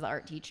nun. She was the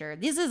art teacher.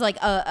 This is like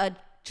a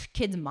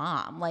kid's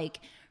mom. Like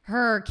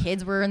her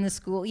kids were in the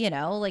school,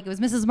 like it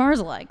was Mrs.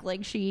 Marzalek.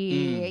 Like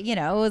she, it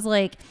was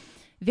like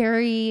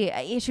very,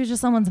 she was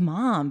just someone's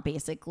mom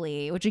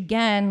basically, which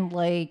again,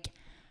 like,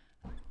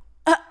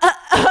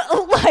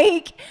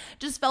 like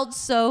just felt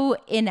so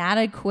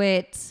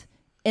inadequate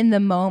in the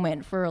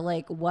moment for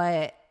like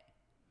what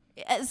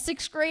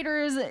sixth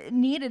graders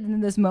needed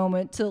in this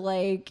moment to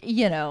like,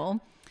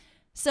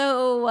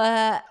 So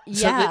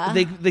So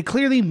they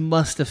clearly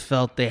must have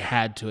felt they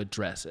had to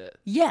address it.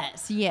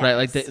 Yes. Right,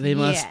 like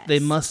they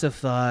must have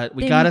thought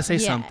we gotta say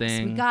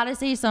something. We gotta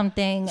say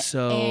something.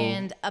 So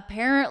and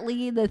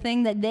apparently the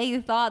thing that they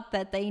thought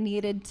that they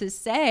needed to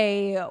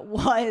say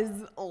was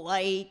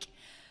like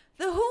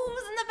the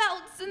who's and the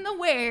bouts and the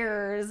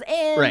wheres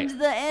and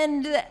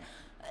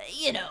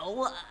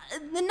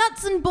the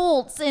nuts and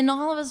bolts, and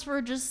all of us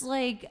were just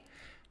like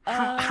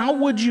how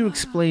would you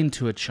explain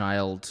to a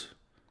child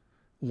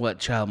what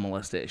child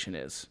molestation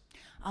is?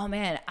 Oh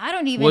man, I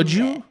don't even. Would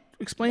you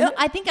explain it?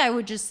 I think I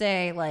would just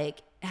say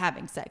like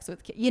having sex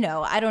with kids.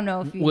 I don't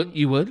know if you.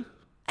 You would?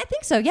 I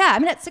think so. Yeah. I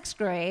mean, at sixth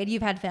grade,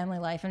 you've had family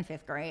life in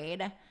fifth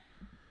grade.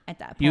 At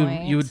that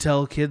point, you would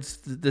tell kids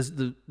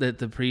that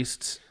the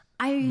priests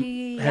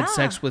had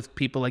sex with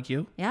people like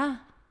you? Yeah.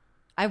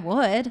 I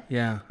would.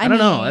 Yeah. I don't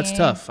know. That's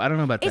tough. I don't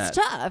know about that. It's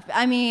tough.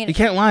 I mean, You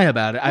can't lie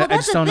about it. well, I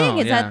that's just don't the thing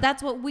know. is Yeah. that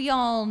that's what we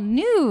all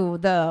knew,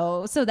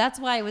 though. So that's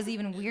why it was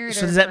even weirder.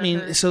 So does that for mean?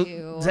 her So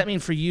to- does that mean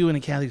for you in a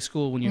Catholic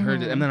school when you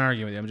heard it? I'm not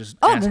arguing with you. I'm just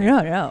Oh asking.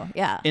 no,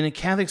 yeah. In a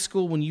Catholic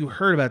school, when you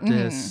heard about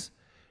this,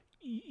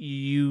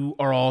 you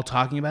are all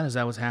talking about it? Is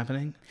that what's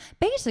happening?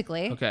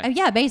 Basically. Okay.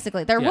 Yeah,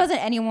 basically. There Yeah.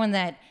 wasn't anyone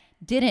that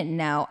didn't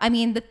know. I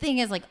mean, the thing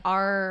is, like,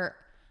 and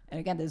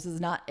again, this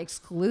is not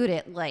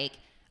excluded, like,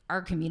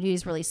 our community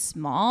is really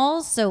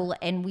small. So,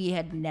 and we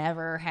had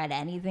never had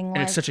anything like that.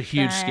 And it's such a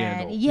huge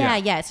scandal. Yeah,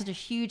 it's such a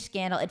huge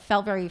scandal. It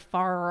felt very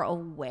far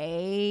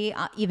away,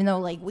 even though,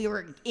 like, we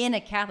were in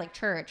a Catholic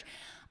church.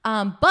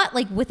 But,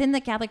 like, within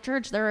the Catholic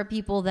Church, there are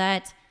people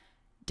that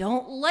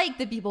don't like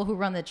the people who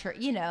run the church.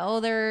 You know,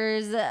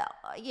 there's,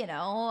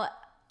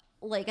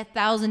 like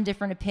 1,000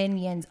 different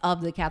opinions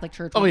of the Catholic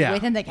Church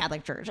within the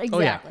Catholic Church.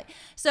 Exactly.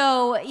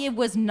 So it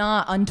was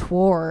not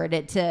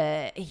untoward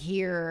to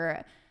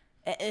hear,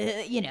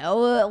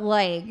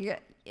 like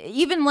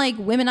even like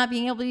women not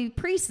being able to be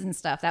priests and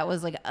stuff. That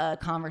was like a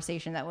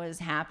conversation that was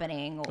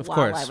happening while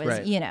I was,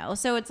 right.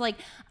 So it's like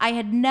I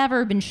had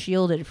never been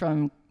shielded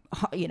from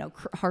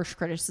harsh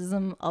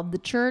criticism of the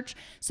church.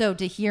 So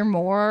to hear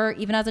more,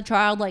 even as a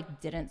child,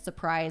 like didn't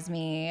surprise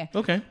me.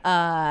 Okay.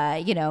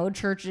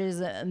 Church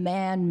is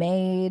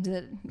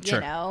man-made,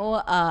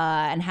 Sure.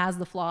 And has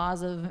the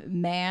flaws of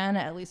man,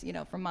 at least,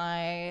 from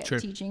my Sure.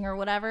 teaching or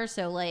whatever.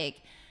 So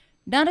like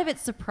none of it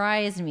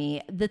surprised me.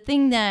 The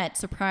thing that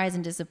surprised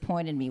and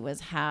disappointed me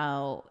was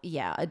how,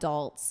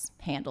 adults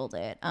handled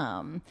it.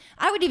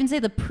 I would even say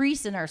the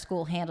priests in our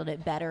school handled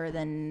it better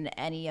than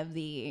any of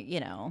the,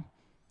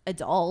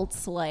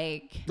 adults,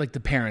 like the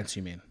parents,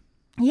 you mean?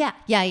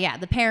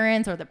 the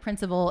parents or the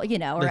principal, or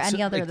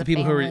any other like of the the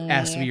people family. who are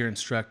asked to be your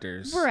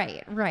instructors.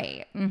 Right.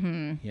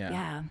 Mm-hmm.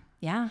 Yeah.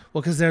 Yeah.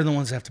 Well, because they're the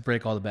ones that have to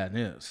break all the bad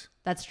news.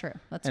 That's true.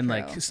 That's And true.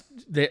 like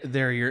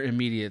they're your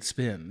immediate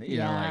spin,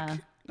 Yeah.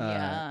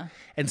 Yeah.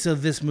 And so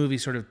this movie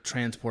sort of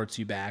transports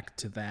you back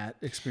to that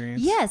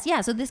experience. Yes. Yeah.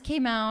 So this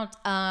came out,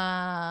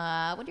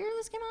 what year did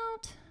this come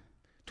out?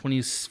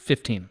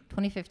 2015.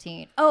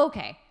 2015. Oh,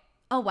 okay.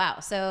 Oh, wow.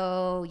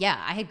 So,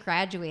 I had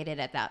graduated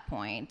at that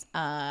point.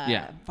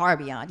 Far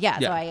beyond. Yeah.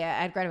 Yeah. So I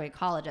had graduated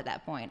college at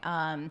that point.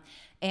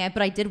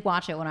 But I did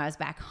watch it when I was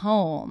back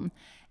home.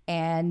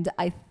 And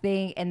I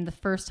think, the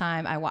first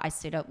time I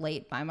stayed up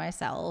late by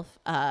myself,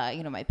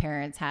 my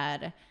parents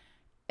had,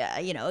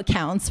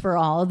 accounts for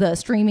all the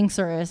streaming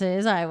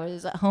services. I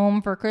was at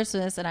home for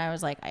Christmas and I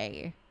was like,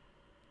 I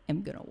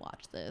am going to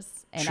watch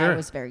this. And Sure. I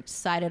was very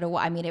excited to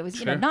watch. I mean, it was,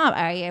 Sure.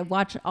 I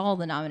watched all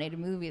the nominated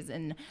movies,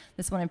 and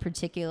this one in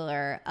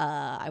particular,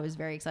 I was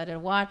very excited to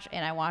watch,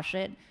 and I watched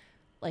it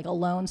like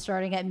alone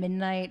starting at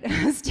midnight,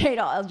 stayed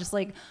all just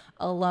like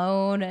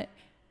alone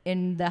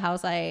in the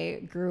house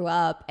I grew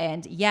up.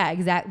 And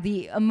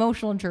the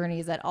emotional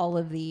journeys that all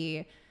of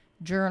the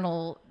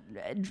journalists.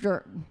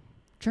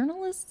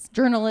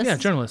 Yeah,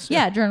 journalists.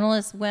 Yeah,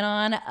 journalists went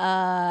on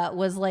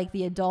was like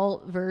the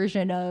adult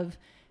version of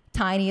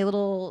tiny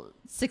little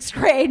 6th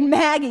grade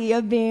Maggie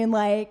of being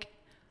like,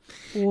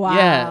 wow.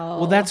 Yeah.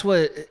 Well, that's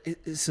what.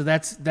 So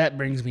that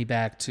brings me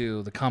back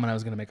to the comment I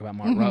was going to make about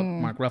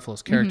Mark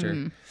Ruffalo's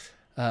character,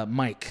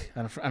 Mike.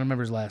 I don't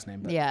remember his last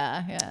name. But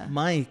Yeah.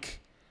 Mike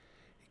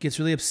gets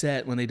really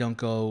upset when they don't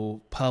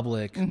go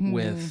public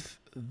with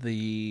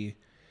the.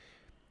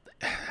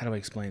 How do I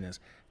explain this?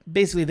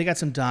 Basically, they got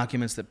some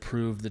documents that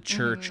prove the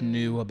church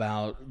knew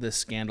about this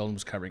scandal and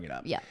was covering it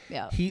up. Yeah.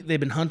 They've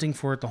been hunting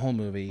for it the whole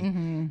movie,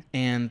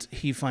 and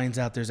he finds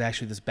out there's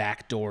actually this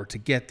back door to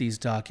get these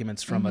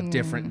documents from a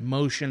different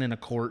motion in a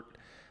court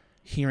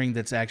hearing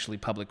that's actually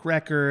public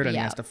record, and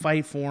he has to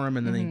fight for them,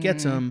 and then he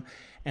gets them,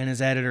 and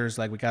his editor's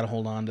like, we got to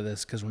hold on to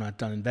this because we're not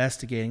done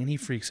investigating, and he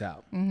freaks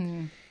out.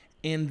 And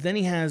then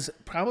he has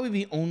probably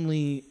the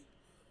only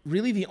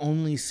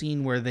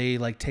scene where they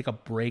like take a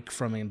break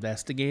from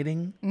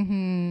investigating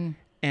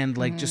and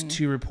like just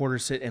two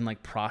reporters sit and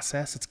like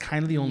process. It's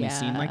kind of the only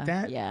scene like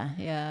that.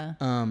 Yeah.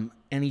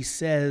 And he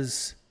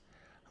says,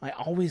 I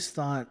always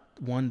thought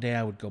one day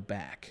I would go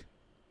back,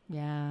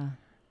 Yeah.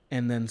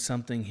 and then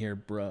something here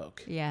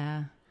broke.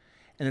 Yeah.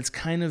 And it's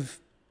kind of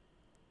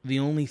the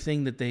only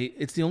thing that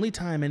it's the only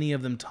time any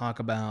of them talk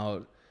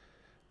about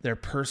their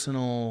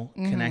personal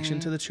connection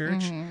to the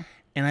church.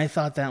 And I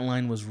thought that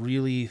line was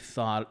really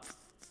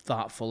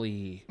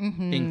thoughtfully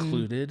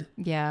included.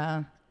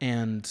 Yeah.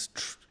 And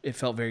it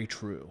felt very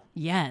true.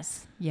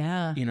 Yes.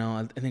 Yeah.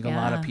 I think a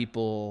lot of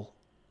people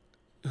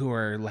who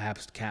are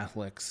lapsed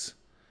Catholics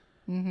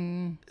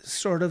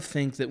sort of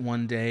think that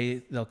one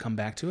day they'll come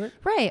back to it.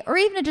 Right. Or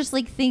even to just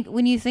like think,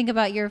 when you think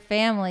about your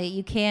family,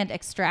 you can't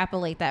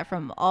extrapolate that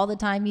from all the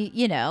time.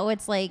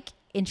 It's like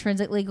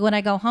intrinsically when I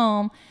go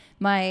home,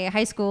 my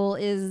high school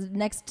is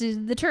next to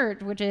the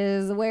church, which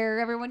is where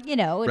everyone,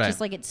 it's Right. just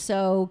like it's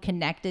so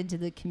connected to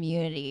the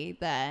community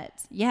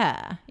that,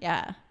 Yeah,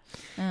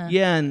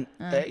 and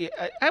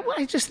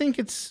I just think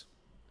it's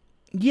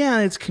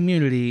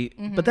community,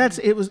 but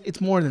it's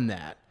more than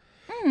that.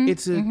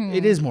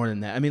 It is more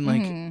than that. I mean,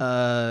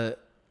 like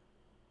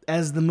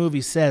as the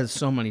movie says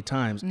so many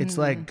times, it's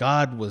like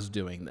God was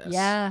doing this.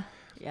 Yeah.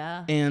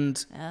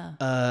 And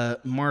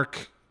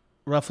Mark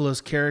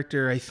Ruffalo's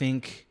character, I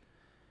think,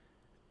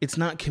 it's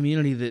not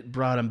Community that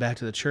brought him back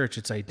to the church.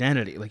 It's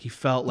identity. Like he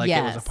felt like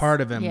it was a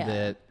part of him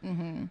that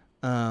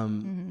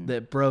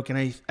that broke.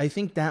 And I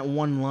think that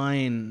one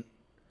line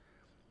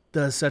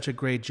does such a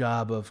great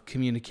job of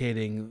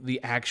communicating the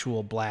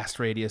actual blast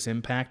radius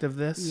impact of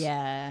this.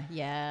 Yeah.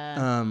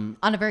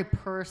 On a very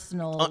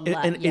personal level.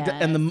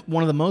 And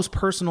one of the most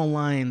personal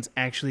lines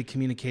actually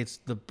communicates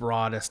the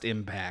broadest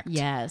impact.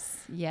 Yes.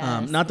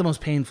 Not the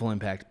most painful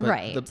impact, but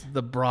Right.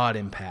 the broad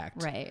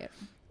impact. Right.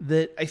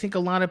 That I think a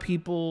lot of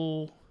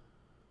people,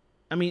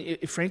 I mean,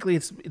 frankly,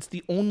 it's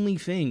the only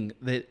thing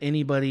that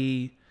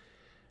anybody,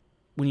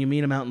 when you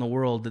meet them out in the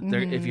world, that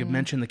if you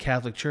mention the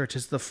Catholic Church,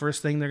 it's the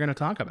first thing they're going to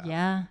talk about.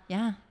 Yeah.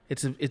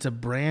 It's a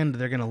brand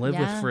they're going to live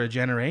with for a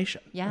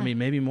generation. Yeah. I mean,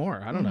 maybe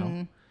more. I don't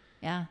know.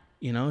 Yeah.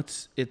 You know,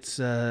 it's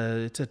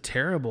a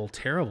terrible,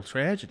 terrible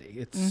tragedy.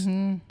 It's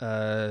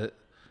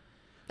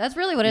That's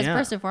really what it is, Yeah.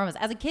 first and foremost.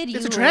 As a kid,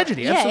 It's a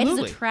tragedy, Yeah,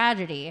 absolutely. it is a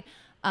tragedy.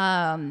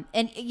 And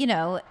you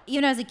know,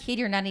 even as a kid,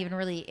 you're not even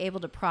really able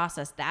to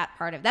process that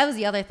part of. That was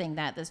the other thing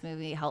that this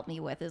movie helped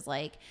me with, is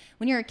like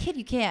when you're a kid,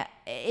 you can't.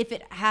 If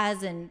that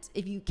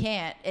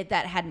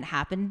hadn't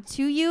happened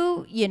to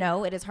you, you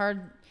know, it is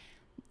hard.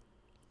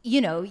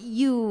 You know,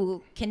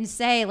 you can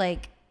say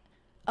like,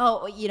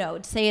 oh, you know,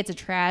 say it's a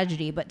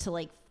tragedy, but to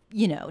like,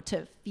 you know,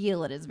 to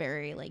feel it is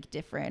very like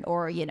different,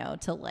 or, you know,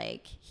 to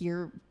like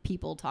hear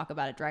people talk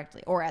about it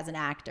directly, or as an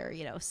actor,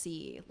 you know,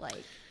 see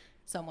like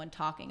someone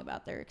talking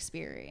about their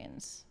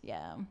experience.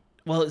 Yeah.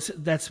 Well,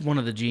 that's one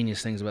of the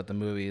genius things about the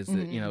movie is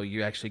that, you know,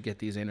 you actually get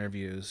these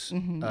interviews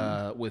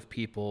with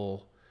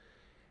people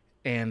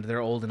and they're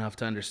old enough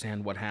to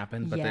understand what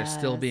happened, but they're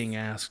still being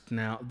asked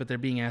now, but they're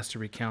being asked to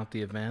recount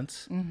the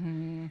events.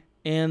 And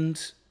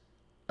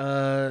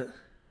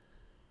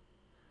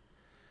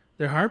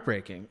they're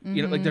heartbreaking.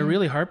 You know, like they're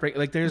really heartbreaking.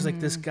 Like there's like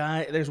this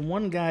guy, there's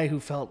one guy who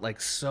felt like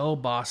so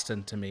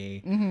Boston to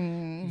me.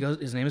 He goes,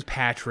 his name is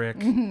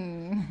Patrick,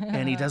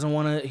 and he doesn't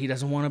want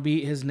to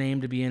be his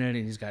name to be in it,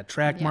 and he's got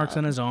track marks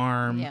on his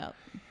arm. Yeah.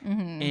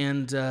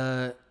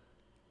 And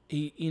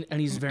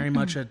he's very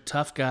much a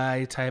tough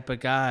guy type of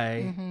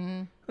guy.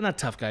 Well, not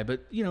tough guy,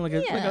 but you know, like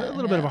a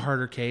little bit of a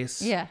harder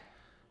case. Yeah.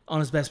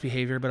 On his best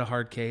behavior, but a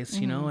hard case,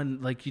 you know,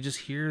 and like you just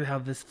hear how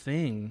this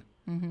thing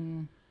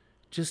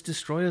just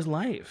destroyed his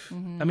life.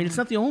 I mean, it's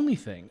not the only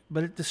thing,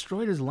 but it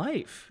destroyed his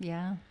life.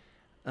 Yeah.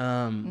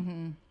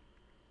 Yeah,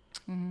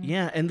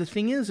 and the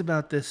thing is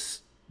about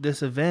this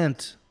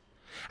event,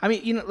 I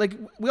mean, you know, like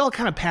we all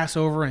kind of pass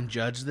over and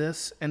judge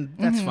this, and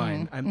that's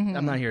fine.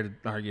 I'm not here to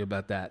argue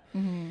about that.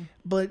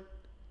 But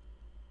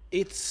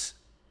it's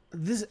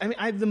this. I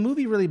mean, the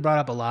movie really brought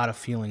up a lot of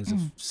feelings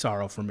of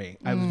sorrow for me.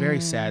 I was very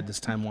sad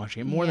this time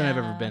watching it, more than I've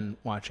ever been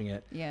watching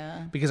it.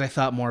 Yeah. Because I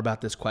thought more about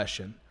this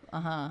question.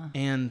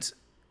 And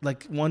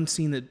like one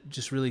scene that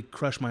just really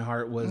crushed my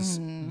heart was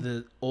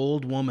the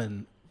old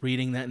woman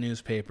reading that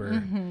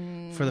newspaper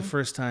for the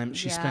first time.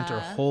 She spent her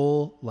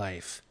whole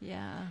life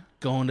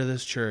going to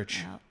this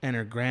church, and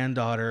her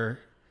granddaughter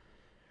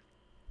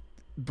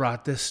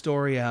brought this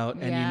story out,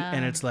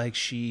 and it's like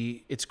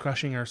it's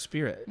crushing her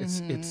spirit.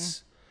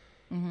 It's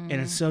and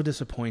it's so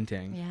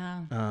disappointing.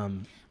 Yeah.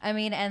 I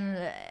mean,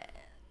 and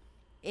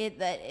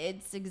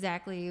it's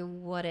exactly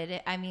what it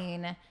is. I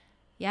mean,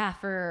 yeah,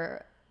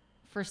 for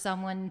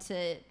someone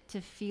to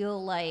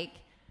feel like,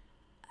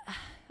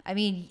 I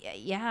mean,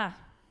 yeah,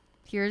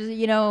 here's,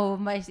 you know,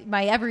 my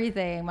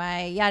everything,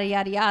 my yada,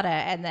 yada, yada.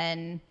 And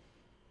then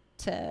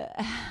to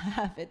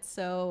have it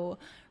so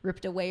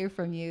ripped away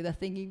from you, the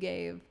thing you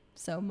gave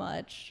so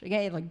much.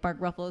 Again, like Mark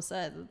Ruffalo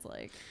says, it's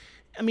like,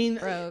 I mean,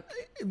 broke.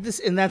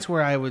 That's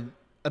where I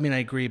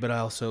agree, but I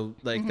also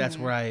like, that's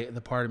where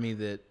the part of me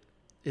that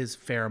is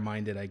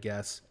fair-minded, I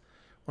guess,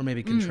 or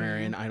maybe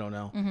contrarian, I don't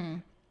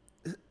know,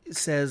 it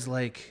says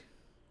like,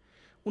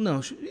 well,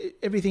 no,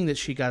 everything that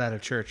she got out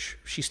of church,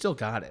 she still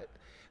got it.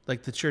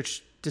 Like the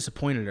church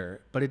disappointed her,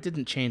 but it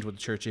didn't change what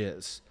the church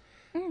is.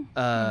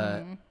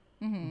 But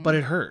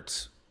it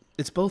hurts.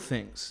 It's both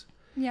things.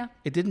 Yeah.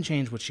 It didn't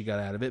change what she got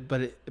out of it,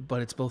 but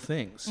it's both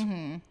things.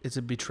 It's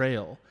a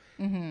betrayal.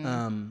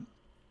 Yeah,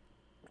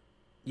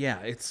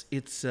 it's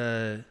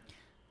Yeah.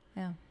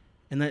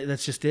 and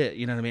that's just it.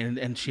 You know what I mean?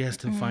 And she has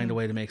to find a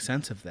way to make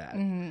sense of that.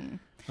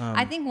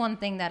 I think one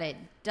thing that it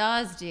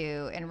does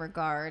do in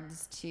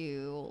regards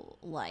to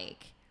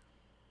like,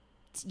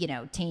 you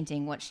know,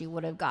 tainting what she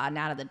would have gotten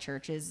out of the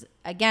church is,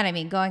 again, I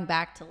mean, going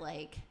back to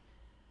like,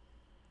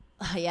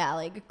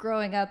 like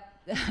growing up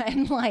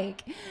and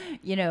like,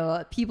 you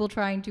know, people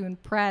trying to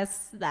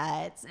impress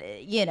that,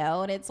 you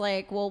know, and it's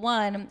like, well,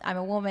 one, I'm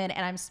a woman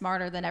and I'm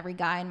smarter than every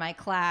guy in my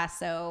class.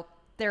 So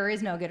there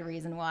is no good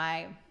reason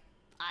why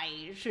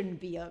I shouldn't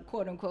be a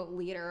quote unquote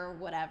leader or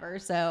whatever.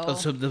 So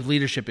the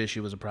leadership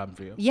issue was a problem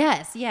for you.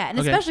 Yes. Yeah. And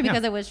Okay, especially yeah.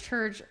 because it was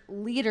church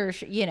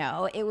leadership, you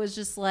know, it was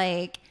just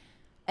like,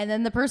 and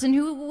then the person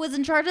who was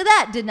in charge of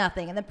that did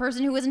nothing. And the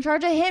person who was in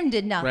charge of him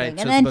did nothing. Right, so And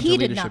it's a then bunch he of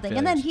did leadership nothing.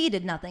 And then failures. he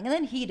did nothing. And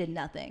then he did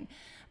nothing.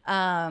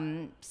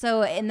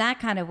 So in that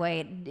kind of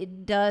way,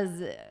 it does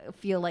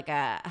feel like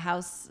a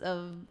house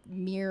of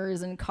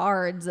mirrors and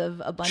cards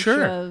of a bunch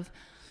Sure. of,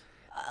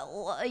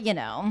 you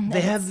know.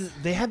 They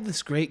had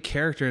this great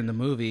character in the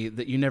movie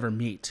that you never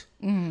meet,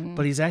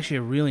 but he's actually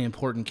a really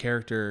important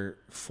character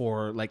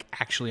for like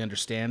actually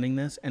understanding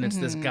this. And it's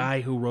this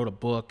guy who wrote a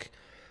book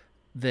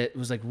that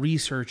was like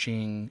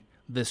researching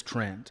this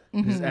trend.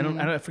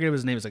 I forget what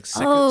his name is, like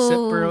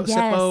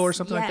Sippo or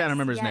something like that. I don't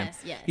remember his name.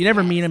 You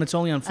never meet him; it's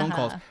only on phone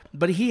calls.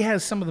 But he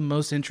has some of the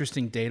most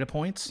interesting data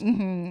points.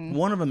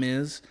 One of them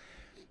is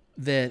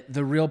that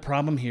the real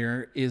problem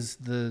here is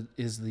the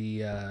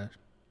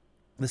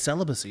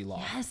celibacy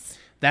law. Yes.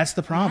 That's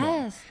the problem.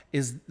 Yes.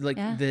 Is like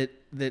that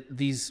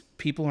these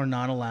people are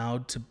not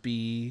allowed to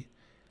be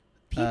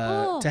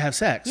People. to have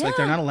sex. Like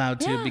they're Yeah. not allowed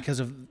to Yeah. because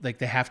of like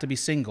they have to be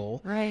single.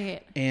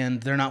 Right.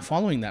 And they're not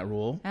following that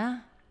rule Yeah.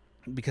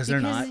 because they're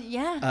not.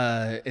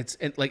 Yeah. It's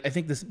like I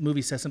think this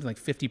movie says something like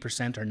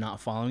 50% are not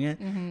following it,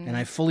 and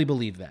I fully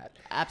believe that.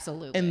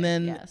 Absolutely. And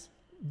then yes.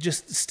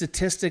 just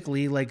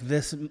statistically, like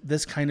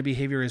this kind of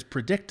behavior is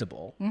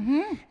predictable,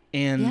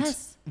 and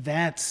Yes.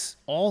 that's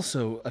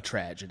also a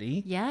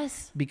tragedy.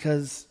 Yes.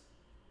 Because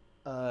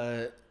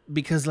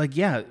like,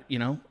 yeah, you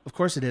know, of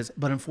course it is.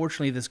 But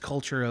unfortunately, this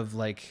culture of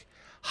like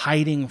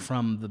hiding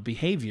from the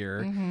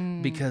behavior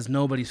because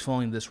nobody's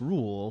following this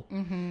rule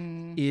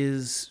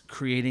is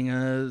creating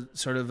a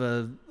sort of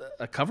a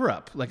cover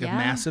up, like a Yeah.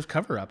 massive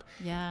cover up.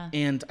 Yeah.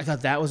 And I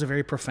thought that was a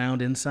very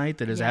profound insight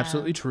that is Yeah.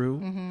 absolutely true.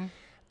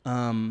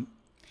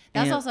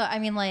 That's and- also, I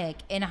mean, like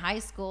in high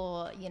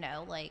school, you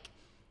know, like,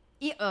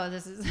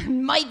 this is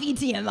might be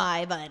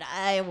TMI, but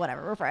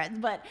whatever, we're friends.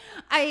 But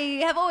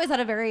I have always had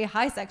a very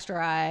high sex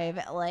drive,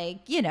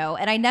 like, you know,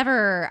 and I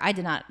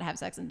did not have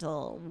sex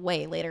until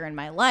way later in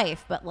my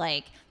life, but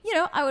like, you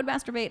know, I would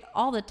masturbate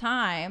all the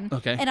time.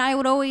 Okay. And I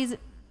would always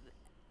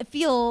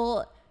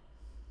feel,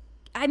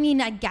 I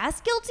mean, I guess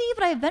guilty,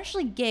 but I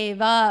eventually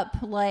gave up,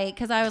 like,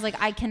 because I was like,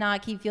 I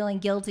cannot keep feeling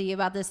guilty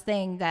about this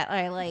thing that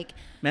I like.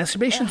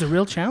 Masturbation's a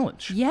real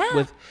challenge. Yeah.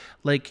 With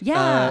like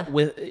Yeah.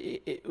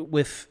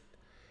 With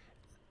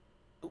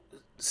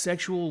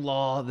sexual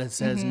law that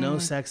says no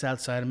sex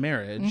outside of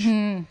marriage,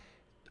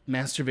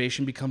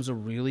 masturbation becomes a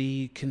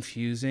really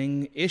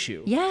confusing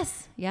issue.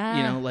 Yes. Yeah.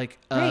 You know, like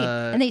Right.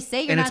 And they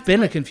say you're and not it's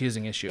been a supposed-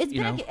 confusing issue. It's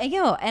you been, know,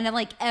 you know, and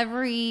like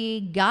every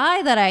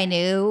guy that I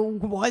knew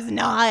was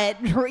not,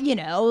 you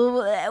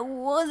know,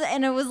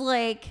 and it was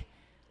like,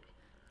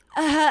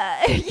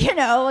 you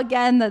know,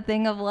 again, the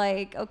thing of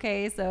like,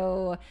 okay,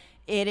 so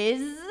it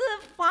is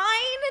fine.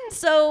 And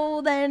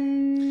so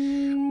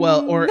then.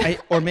 well,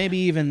 or maybe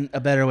even a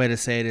better way to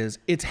say it is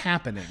it's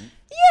happening.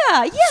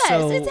 Yeah. Yes.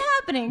 So, it's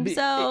happening.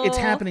 So. it's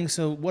happening.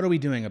 So what are we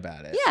doing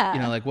about it? Yeah. You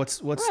know, like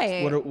what's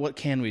Right. what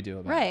can we do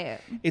about it? Right.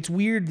 It's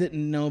weird that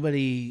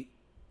nobody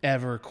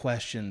ever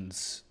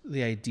questions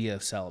the idea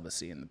of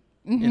celibacy in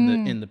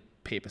the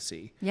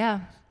papacy,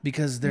 Yeah.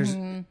 because there's,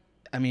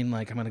 I mean,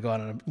 like I'm going to go out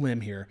on a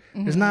limb here.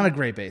 There's not a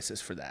great basis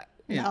for that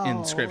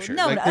in scripture.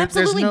 No, Like,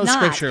 absolutely there's no not.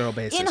 scriptural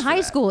basis In for high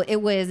that. school, it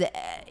was,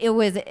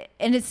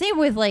 and it's same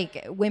with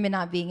like women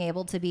not being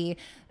able to be.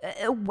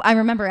 I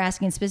remember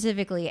asking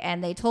specifically,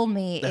 and they told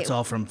me That's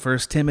all from 1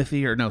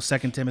 Timothy and 2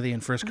 Timothy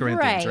and 1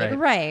 Corinthians, right?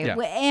 Right. Yeah.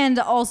 And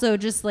also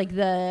just like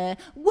the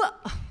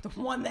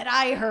one that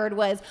I heard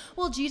was,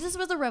 well, Jesus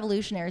was a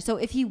revolutionary, so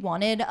if he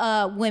wanted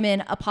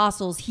women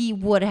apostles, he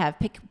would have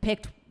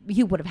picked.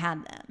 He would have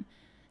had them.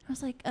 I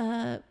was like,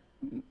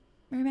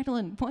 Mary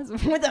Magdalene was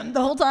with them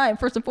the whole time,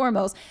 first and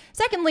foremost.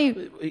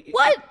 Secondly,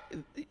 what?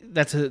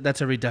 That's a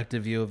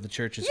reductive view of the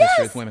church's Yes!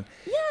 history with women.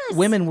 Yes.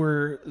 Women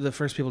were the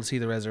first people to see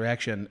the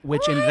resurrection,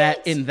 which Right.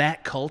 in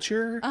that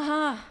culture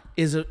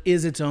is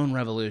its own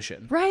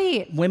revolution.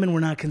 Right. Women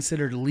were not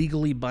considered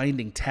legally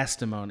binding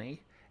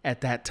testimony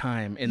at that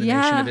time in the nation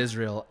Yeah. of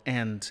Israel,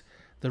 and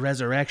the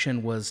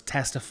resurrection was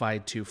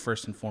testified to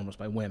first and foremost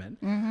by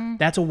women.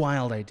 That's a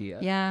wild idea.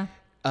 Yeah.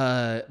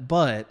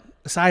 But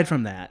aside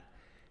from that,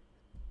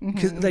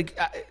 because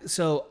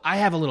so I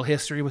have a little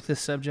history with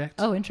this subject.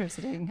 Oh,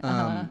 interesting.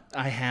 I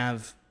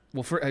have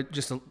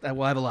I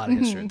have a lot of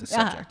history with this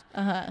subject.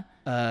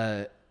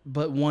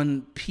 But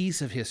one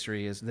piece of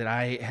history is that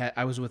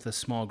I was with a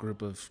small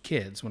group of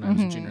kids when I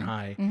was in junior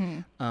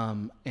high,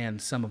 and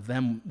some of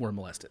them were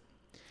molested,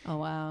 Oh,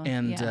 wow.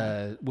 and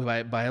yeah.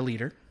 by a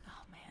leader, Oh,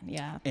 man.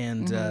 Yeah.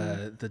 and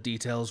the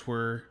details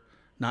were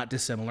not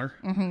dissimilar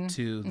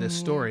to this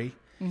story,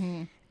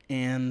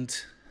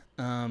 and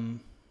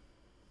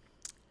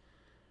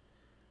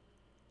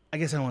I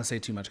guess I don't want to say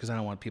too much because I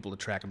don't want people to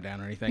track them down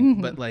or anything.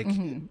 But like,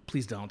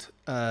 please don't.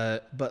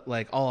 But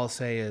like, all I'll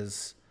say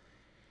is,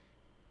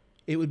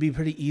 it would be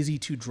pretty easy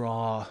to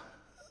draw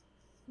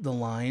the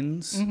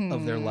lines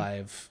of their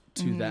life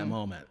to that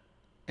moment,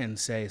 and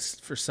say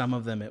for some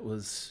of them it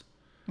was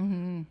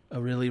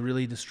a really,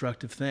 really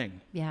destructive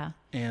thing, Yeah.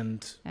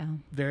 and Yeah.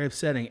 very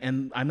upsetting.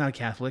 And I'm not a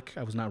Catholic.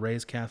 I was not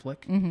raised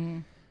Catholic.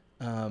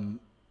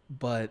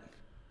 But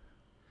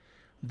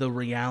the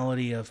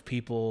reality of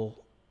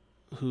people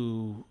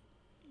who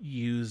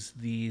use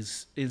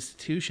these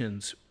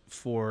institutions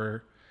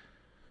for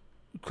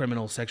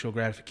criminal sexual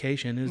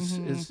gratification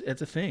is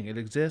it's a thing. It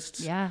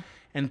exists. Yeah.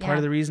 And part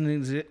of the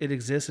reason it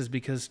exists is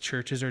because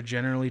churches are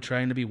generally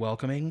trying to be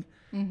welcoming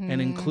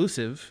and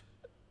inclusive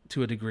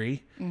to a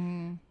degree.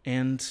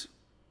 And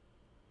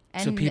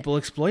so people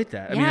exploit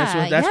that. I mean,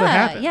 that's what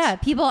happens. Yeah,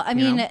 people, I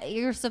mean, know?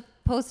 you're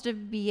supposed to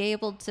be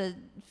able to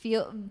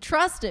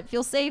trust it,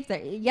 feel safe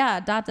there.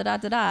 Yeah,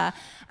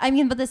 I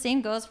mean, but the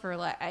same goes for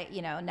like,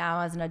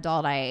 now as an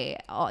adult, I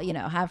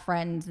have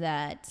friends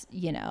that,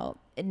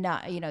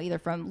 not, either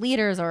from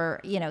leaders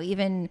or,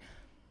 even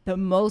the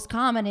most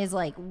common is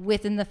like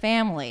within the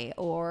family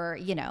or,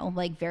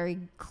 like very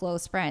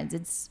close friends.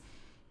 It's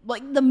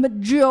like the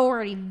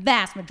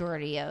vast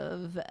majority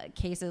of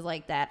cases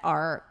like that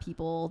are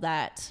people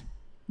that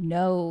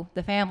know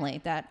the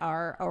family, that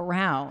are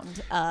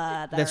around,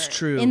 That's are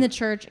true. in the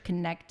church,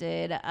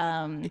 connected.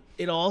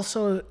 It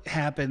also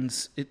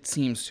happens, it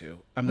seems to,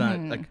 I'm not,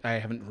 I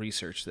haven't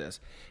researched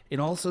this. It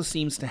also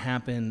seems to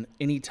happen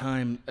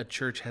anytime a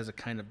church has a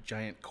kind of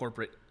giant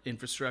corporate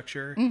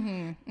infrastructure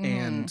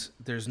and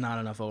there's not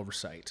enough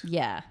oversight.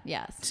 Yeah,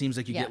 yes. It seems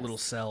like you get little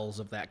cells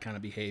of that kind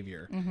of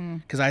behavior.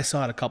 Because I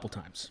saw it a couple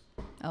times.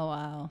 Oh,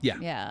 wow. Yeah.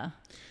 Yeah.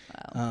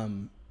 Wow.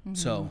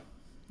 So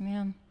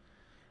Yeah.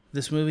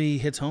 this movie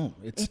hits home.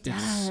 It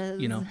does.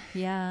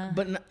 Yeah.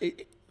 But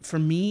for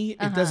me,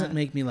 it doesn't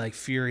make me like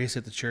furious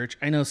at the church.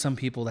 I know some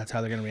people, that's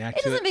how they're going to react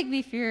It to it. doesn't make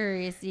me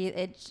furious.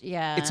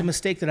 It's a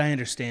mistake that I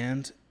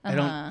understand. I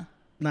don't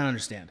not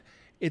understand.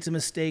 It's a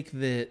mistake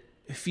that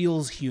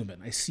feels human.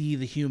 I see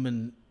the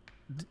human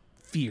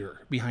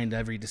fear behind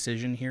every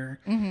decision here.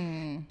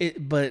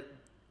 But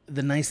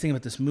the nice thing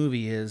about this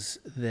movie is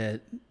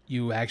that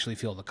you actually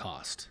feel the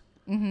cost.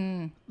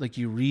 Like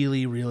you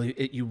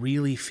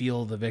really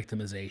feel the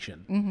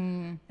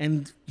victimization.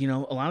 And a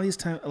lot of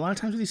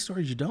times with these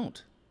stories you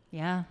don't.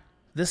 Yeah.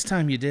 This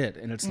time you did,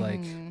 and it's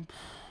like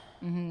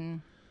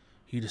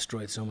you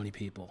destroyed so many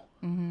people.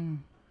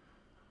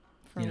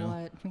 For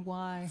what?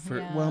 Why?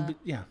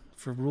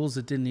 For rules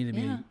that didn't need to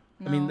be. Yeah,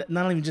 I mean,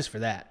 not even just for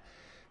that,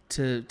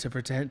 to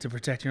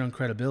protect your own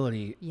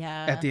credibility.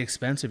 Yeah. At the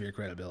expense of your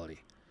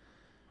credibility.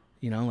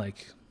 Yeah,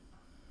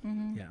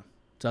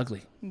 it's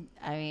ugly.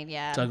 I mean,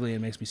 yeah. It's ugly. It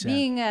makes me sad.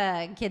 Being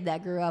a kid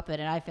that grew up in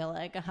it, I feel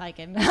like I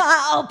can.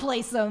 I'll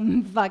play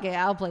some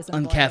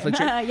on Catholic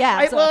church.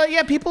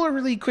 Yeah. People are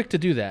really quick to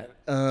do that.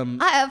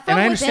 From and I within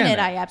understand it, that.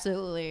 I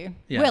absolutely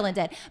Yeah. will and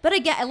did. But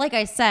again, like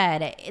I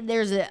said,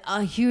 there's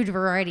a huge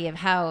variety of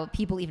how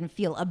people even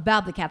feel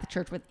about the Catholic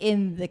Church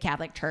within the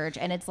Catholic Church,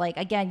 and it's like,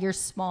 again, your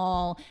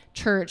small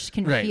church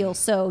can Right. feel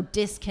so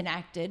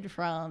disconnected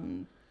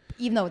from,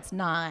 even though it's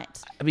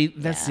not. I mean,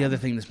 that's the other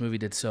thing this movie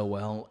did so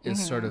well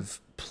is sort of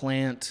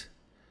plant.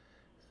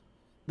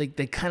 Like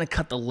they kind of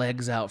cut the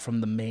legs out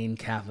from the main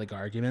Catholic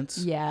arguments.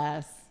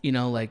 Yes.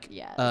 Yes,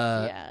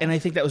 yeah. And I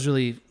think that was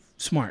really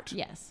smart.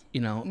 Yes.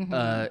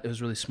 It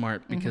was really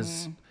smart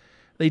because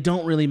they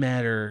don't really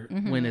matter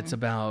when it's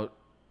about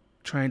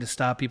trying to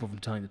stop people from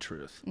telling the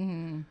truth.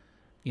 They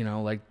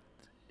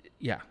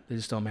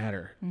just don't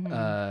matter.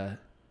 It's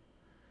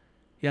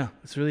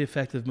a really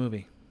effective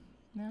movie.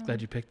 No.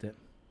 Glad you picked it.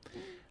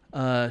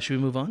 Should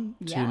we move on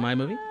to my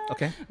movie?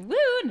 Okay. Woo,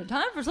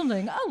 time for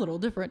something a little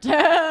different.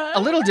 A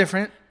little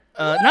different.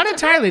 Not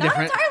entirely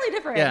different. Not entirely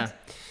different. Yeah.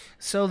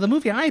 So the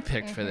movie I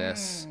picked for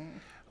this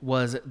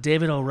was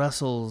David O.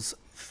 Russell's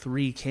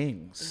Three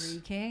Kings.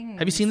 Three Kings.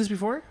 Have you seen this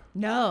before?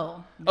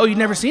 No. Oh, you've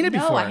never seen it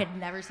before? No, I had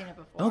never seen it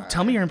before. Oh,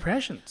 tell me your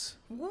impressions.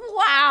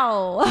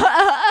 Wow.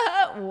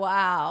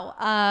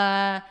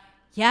 Wow.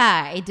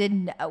 Yeah, it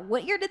didn't.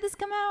 What year did this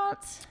come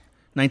out?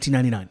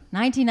 1999.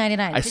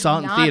 1999. I saw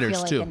it in theaters,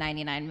 feel too. like a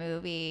 99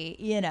 movie,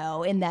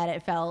 in that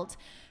it felt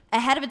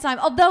ahead of its time.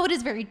 Although it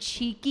is very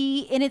cheeky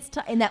in its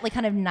in that like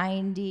kind of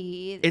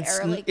 90s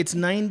era. It's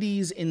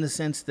 90s in the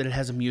sense that it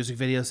has a music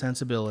video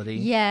sensibility.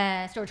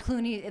 Yes, George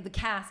Clooney. The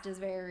cast is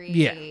very.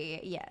 Yeah.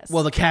 Yes.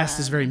 Well, the cast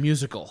is very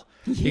musical.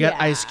 You got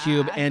Ice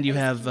Cube and you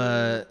have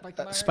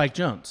Mark. Spike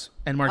Jonze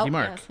and Marky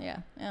Mark.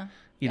 Yes,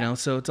 yeah.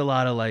 So it's a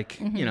lot of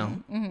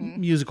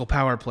musical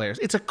power players.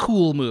 It's a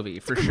cool movie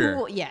for sure.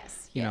 Cool, yes.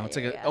 It's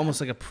almost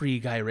like a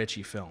pre-Guy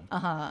Ritchie film.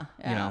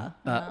 Yeah.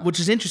 Which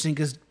is interesting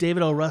because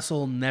David O.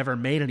 Russell never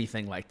made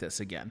anything like this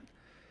again.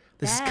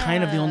 This is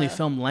kind of the only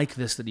film like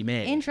this that he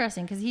made.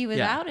 Interesting, because he was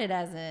Yeah. outed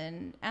as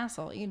an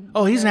asshole.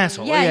 He's an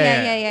asshole.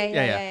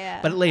 Yeah.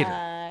 But later.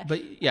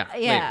 Later.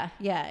 Yeah.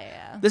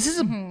 This is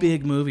a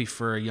big movie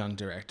for a young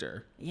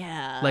director.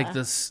 Yeah. Like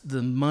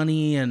the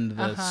money and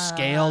the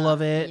scale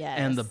of it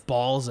and the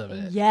balls of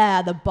it.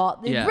 Yeah, the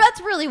ball. Yeah.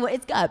 That's really what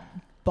it's got.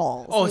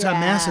 Balls. Oh, it's got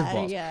massive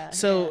balls. Yeah.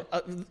 So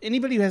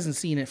anybody who hasn't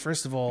seen it,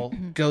 first of all,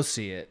 go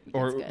see it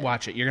or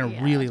watch it. You're going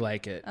to really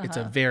like it. It's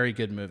a very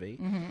good movie.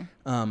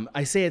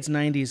 I say it's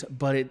 90s,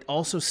 but it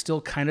also still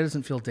kind of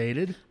doesn't feel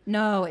dated.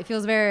 No, it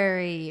feels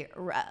very...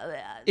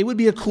 It would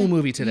be a cool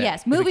movie today.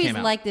 Yes, if it movies came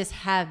out. like this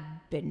have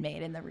been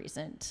made in the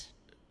recent...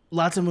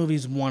 Lots of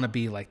movies want to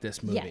be like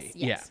this movie.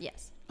 Yes.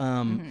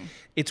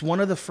 It's one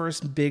of the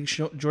first big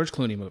George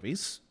Clooney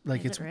movies.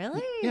 Like Is it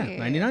really? Yeah,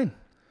 99.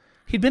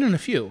 He'd been in a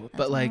few,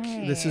 but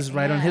this is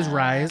right on his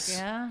rise.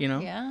 Yeah. You know.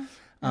 Yeah.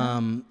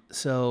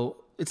 So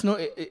it's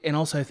and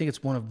also I think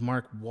it's one of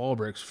Mark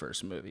Wahlberg's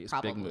first movies,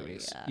 big Probably,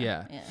 movies.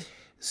 yeah.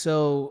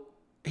 So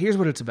here's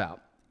what it's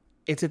about.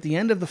 It's at the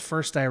end of the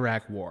first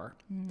Iraq War,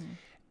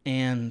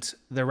 and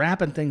they're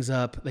wrapping things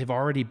up. They've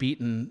already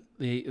beaten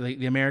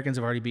the Americans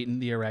have already beaten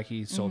the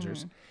Iraqi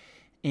soldiers,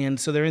 and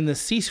so they're in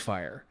this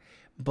ceasefire.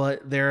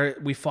 But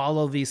we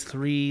follow these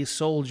 3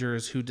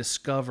 soldiers who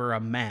discover a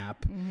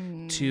map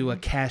to a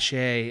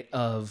cache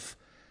of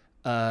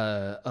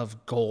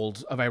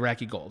gold, of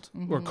Iraqi gold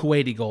or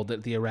Kuwaiti gold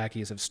that the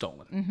Iraqis have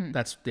stolen.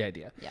 That's the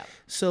idea. Yep.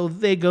 So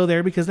they go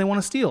there because they want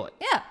to steal it.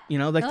 Yeah. You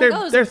know, like They're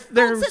they're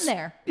sitting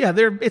there. Yeah,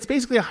 it's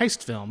basically a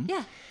heist film.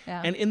 Yeah.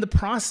 Yeah. And in the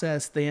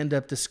process, they end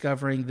up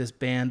discovering this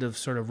band of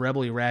sort of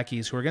rebel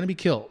Iraqis who are going to be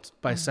killed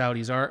by by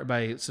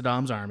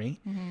Saddam's army,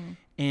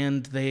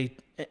 and they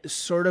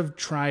sort of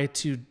try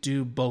to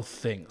do both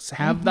things: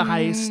 have the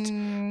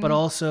heist, but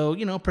also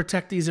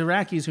protect these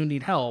Iraqis who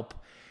need help.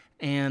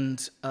 And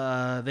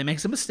they make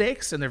some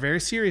mistakes, and they're very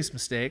serious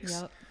mistakes.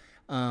 Yep.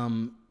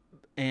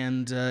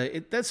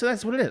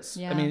 That's what it is.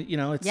 Yeah. I mean,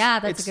 it's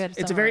that's a good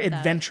It's a very summary of that.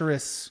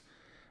 adventurous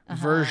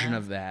version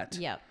of that.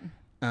 Yep.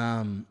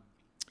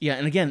 Yeah,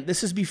 and again,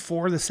 this is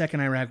before the Second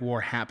Iraq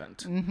War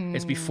happened.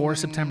 It's before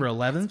September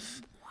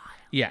 11th.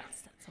 Yeah.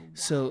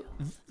 So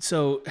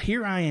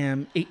here I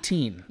am,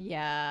 18.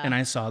 Yeah. And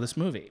I saw this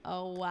movie.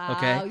 Oh wow.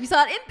 Okay. You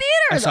saw it in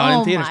theaters. I saw it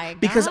in theaters my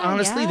because God,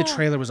 honestly, the yeah.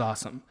 trailer was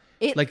awesome.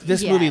 It-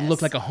 This movie yes.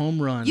 looked like a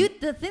home run.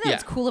 The thing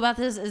that's cool about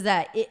this is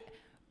that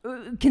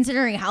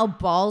considering how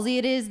ballsy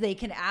it is, they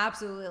can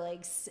absolutely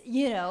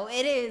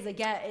it is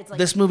again. It's like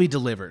This movie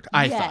delivered.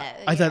 I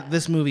Yeah, thought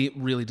this movie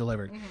really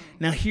delivered.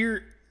 Now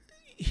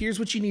here's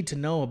what you need to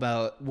know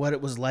about what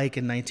it was like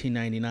in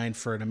 1999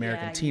 for an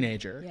American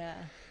teenager. Yeah.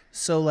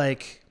 So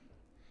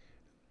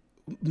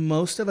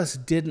most of us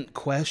didn't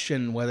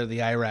question whether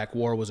the Iraq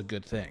War was a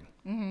good thing.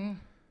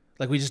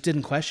 Like we just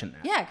didn't question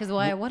that. Yeah, because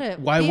why would it?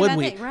 Why be a would bad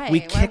we? thing? Right. We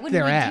Why kicked wouldn't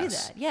their we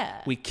ass. Do that?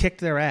 Yeah. We kicked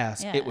their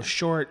ass. Yeah. It was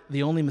short.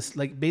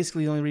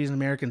 Basically the only reason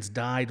Americans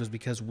died was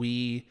because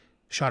we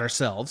shot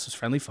ourselves. It was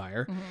friendly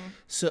fire.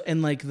 So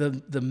and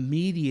the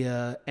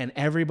media and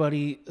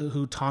everybody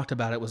who talked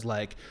about it was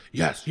like,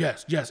 yes.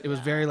 It was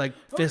very like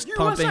fist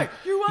pumping.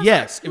 USA,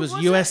 yes, it was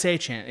USA. USA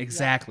chant.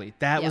 Exactly.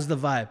 That was Yep.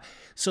 the vibe.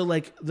 So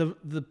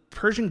the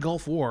Persian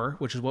Gulf War,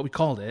 which is what we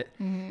called it,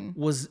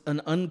 was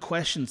an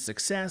unquestioned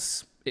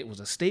success. It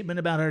was a statement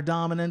about our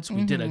dominance.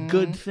 We did a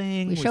good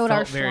thing. we showed felt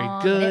our very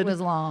schlong, good. and it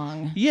was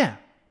long. Yeah.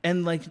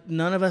 And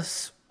none of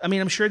us, I mean,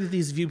 I'm sure that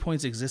these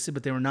viewpoints existed,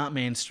 but they were not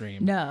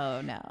mainstream.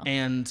 No.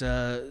 And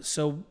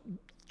so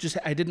just,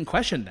 I didn't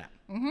question that.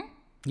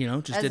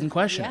 Didn't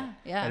question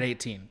it at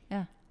 18.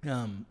 Yeah.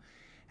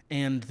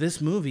 And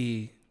this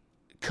movie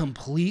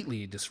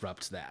completely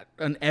disrupts that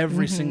in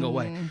every single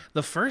way.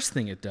 The first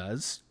thing it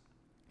does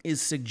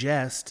is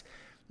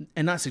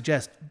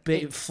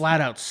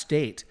flat out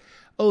state,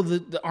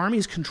 the army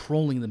is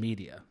controlling the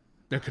media.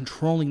 They're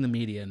controlling the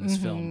media in this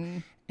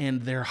film,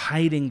 and they're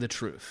hiding the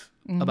truth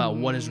about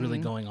what is really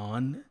going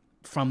on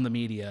from the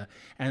media,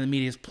 and the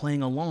media is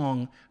playing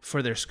along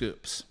for their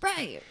scoops.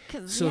 Right.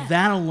 So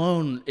that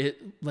alone,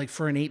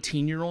 for an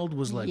 18-year-old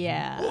was like,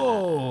 Yeah.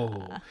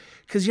 whoa.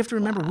 Because you have to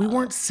remember, we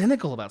weren't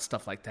cynical about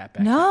stuff like that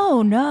back then.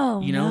 No.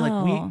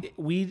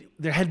 We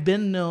there had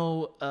been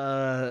no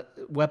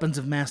weapons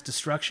of mass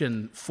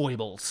destruction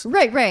foibles.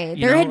 Right.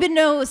 There had been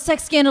no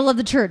sex scandal of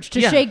the church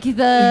to shake the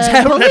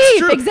Exactly, belief. that's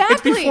true.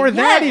 Exactly. It's before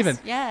that Yes. even.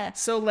 Yeah.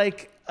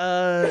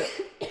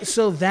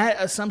 So that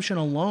assumption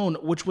alone,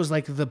 which was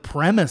like the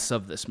premise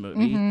of this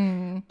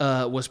movie,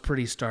 was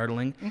pretty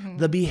startling.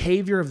 The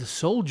behavior of the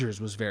soldiers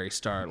was very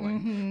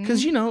startling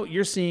because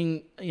you're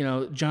seeing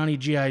Johnny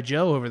G.I.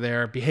 Joe over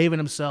there behaving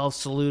himself,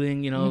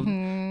 saluting,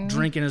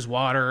 drinking his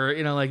water,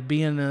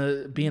 being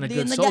a Being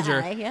good the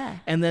soldier. guy, yeah.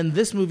 And then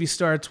this movie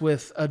starts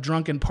with a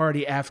drunken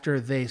party after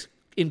they,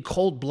 in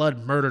cold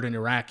blood, murdered an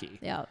Iraqi.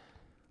 Yeah.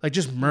 Like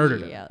just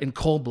murdered him Yeah. in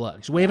cold blood.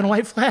 He's waving a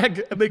white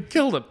flag and they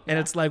killed him. And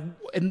it's like,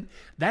 and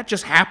that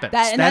just happens.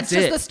 That's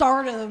just it. the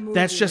start of the movie.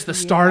 That's just the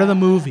start of the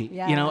movie,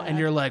 Yeah. and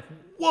you're like,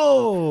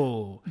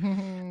 whoa.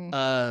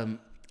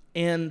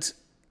 And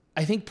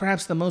I think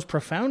perhaps the most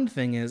profound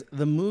thing is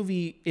the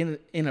movie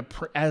on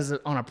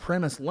a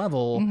premise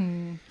level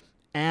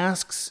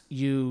asks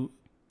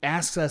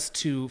us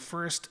to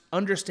first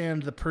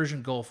understand the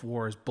Persian Gulf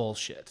War is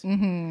bullshit.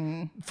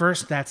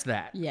 First, that's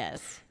that.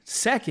 Yes.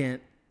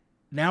 Second,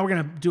 now we're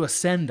going to do a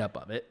send up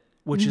of it,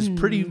 which is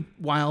pretty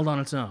wild on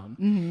its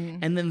own.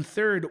 And then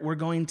third, we're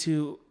going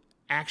to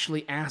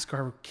actually ask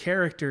our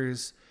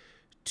characters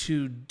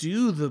to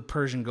do the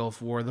Persian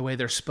Gulf War the way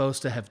they're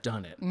supposed to have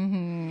done it.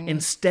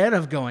 Instead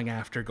of going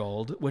after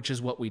gold, which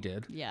is what we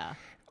did. Yeah.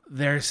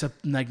 There's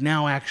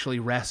now actually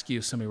rescue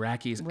some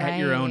Iraqis at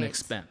your own Right.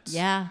 expense.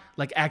 Yeah.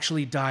 Like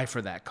actually die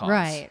for that cause.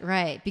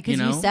 Right. Because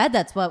You you know? said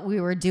that's what we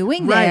were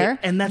doing Right, there.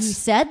 and that's- you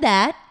said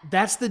that.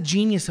 That's the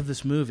genius of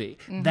this movie.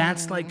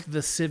 That's like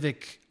the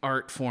civic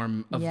art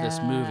form of this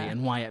Yeah. movie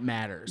and why it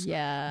matters.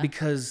 Yeah.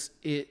 Because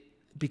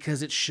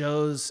it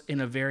shows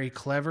in a very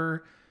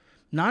clever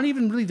not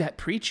even really that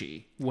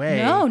preachy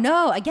way.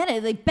 No. Again,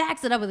 it like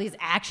backs it up with these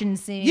action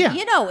scenes. Yeah.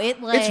 You know,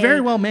 it like It's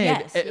very well made,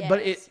 yes, but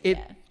it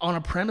yeah. on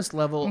a premise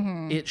level,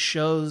 it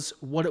shows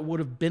what it would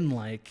have been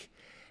like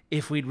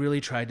if we'd really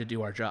tried to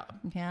do our job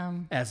Yeah.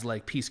 as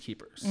like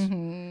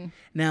peacekeepers.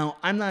 Now,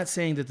 I'm not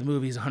saying that the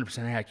movie is 100%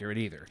 accurate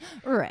either,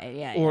 Right.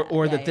 Yeah.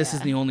 or yeah, that this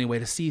is the only way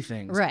to see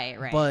things. Right.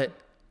 But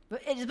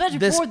But especially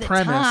this for the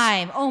premise-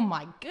 time. Oh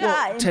my god.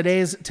 well,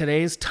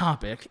 today's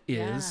topic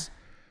is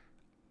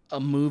a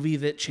movie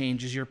that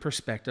changes your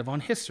perspective on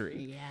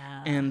history.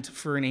 Yeah. And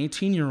for an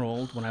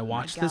 18-year-old, when I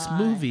watched this God.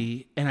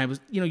 movie, and I was,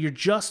 you're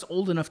just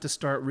old enough to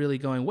start really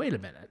going, wait a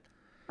minute.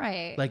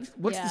 Right. Like,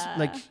 what's this? Yeah.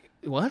 Like,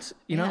 what?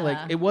 Yeah. Like,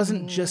 it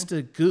wasn't just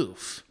a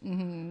goof.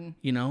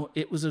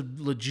 It was a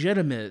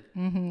legitimate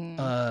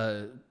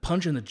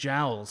punch in the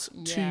jowls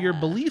to your Yeah.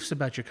 beliefs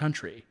about your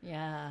country.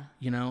 Yeah.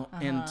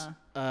 And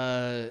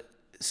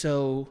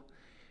so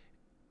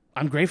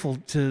I'm grateful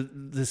to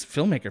this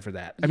filmmaker for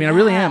that. I mean, I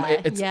really am.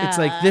 It's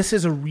like, this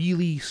is a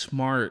really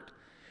smart,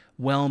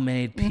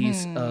 well-made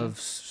piece of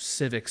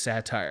civic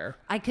satire.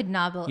 I could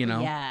not believe. You know?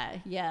 Yeah.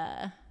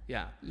 Yeah.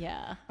 Yeah.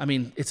 Yeah. I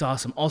mean, it's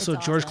awesome. Also,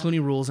 It's George awesome.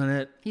 Clooney rules in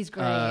it. He's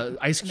great.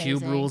 Ice Cube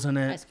Amazing. rules in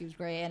it. Ice Cube's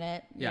great in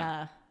it.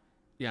 Yeah.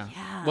 Yeah.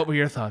 Yeah. What were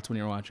your thoughts when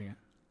you were watching it?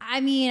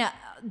 I mean,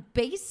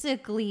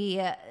 basically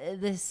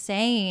the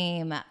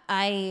same.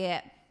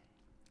 I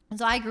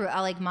grew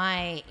like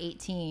my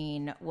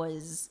 18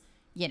 was,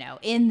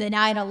 in the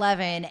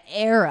 9/11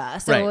 era.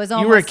 So Right. it was You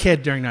almost, were a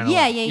kid during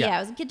 9/11. Yeah. I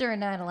was a kid during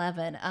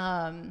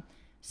 9/11.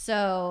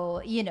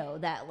 So,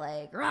 that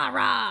like rah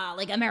rah,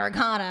 like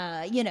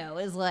Americana,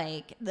 is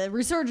like the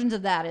resurgence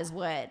of that is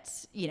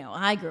what,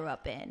 I grew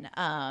up in.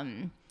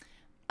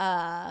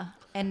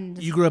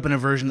 And You grew up in a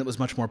version that was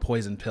much more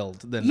poison pilled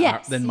than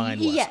Yes. than mine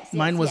was. Yes,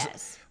 Mine was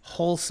yes.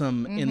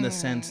 wholesome in the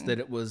sense that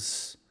it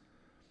was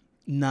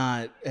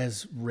not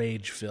as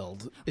rage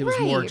filled. It was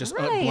more just a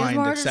It was blind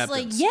more just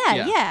acceptance.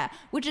 yeah.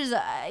 Which is,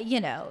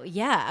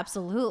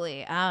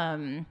 absolutely.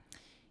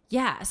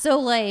 So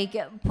like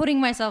putting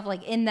myself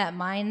like in that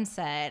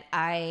mindset,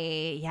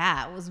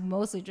 it was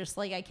mostly just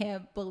like, I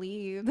can't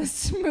believe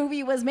this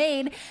movie was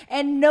made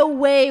and no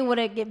way would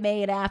it get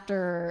made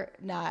after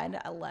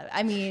 9/11.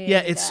 I mean,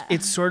 Yeah,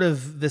 it's sort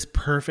of this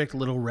perfect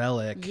little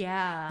relic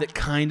yeah. that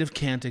kind of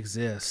can't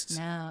exist.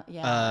 No,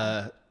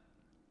 yeah.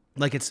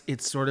 Like it's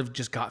sort of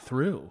just got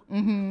through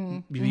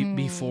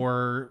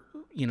before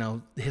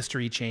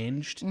history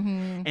changed,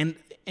 and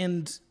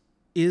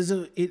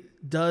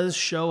it does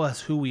show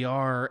us who we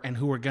are and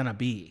who we're gonna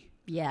be.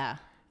 Yeah.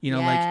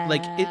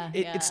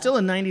 It's still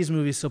a 90s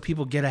movie, so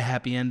people get a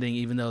happy ending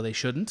even though they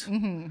shouldn't.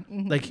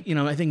 Like,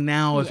 I think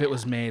now if it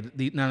was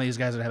made, none of these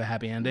guys would have a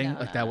happy ending.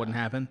 That wouldn't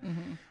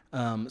happen.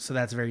 So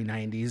that's very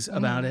 90s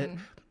about it.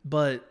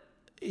 But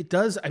it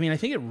does, I mean, I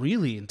think it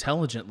really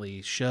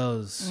intelligently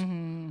shows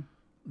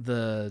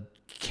the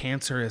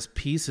cancerous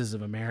pieces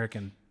of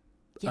American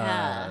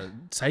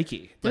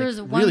psyche. There's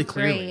like, one really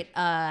clearly.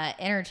 great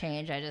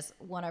interchange I just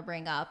want to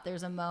bring up.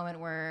 There's a moment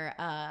where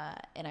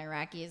an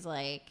Iraqi's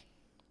like,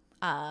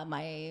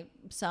 my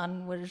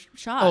son was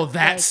shot. Oh,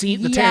 that like,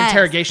 scene, the yes,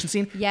 interrogation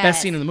scene, yes.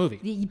 best scene in the movie.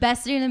 The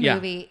best scene in the Yeah,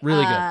 movie.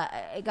 really good.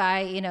 A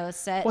guy,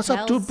 said, What's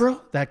up, dude, bro?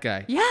 That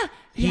guy.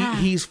 Yeah.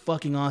 He's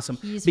fucking awesome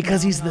He's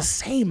because he's phenomenal. the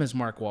same as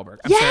Mark Wahlberg.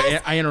 I'm Yes. sorry,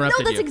 I interrupted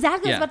you. No, that's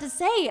exactly Yeah. what I was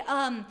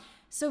about to say.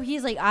 So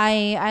he's like,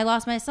 I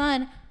lost my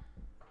son.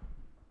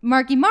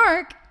 Marky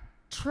Mark,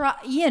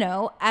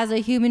 as a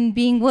human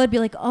being would be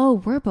like, oh,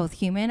 we're both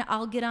human.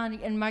 I'll get on.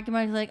 And Marky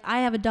Mark's like, I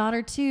have a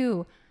daughter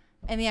too.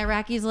 And the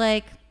Iraqi's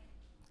like,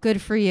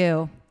 good for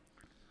you.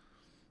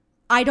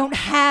 I don't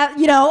have,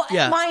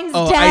 Yeah. mine's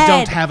Oh, dead. I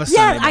don't have a son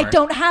Yes, anymore. I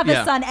don't have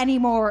Yeah. a son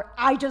anymore.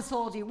 I just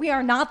told you, we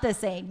are not the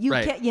same. You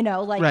Right.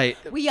 can't, Right.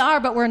 we are,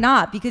 but we're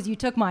not because you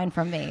took mine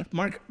from me.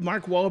 Mark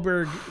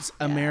Wahlberg's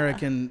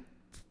American,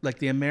 like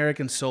the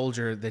American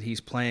soldier that he's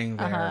playing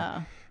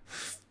there.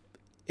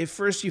 At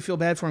first, you feel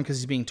bad for him because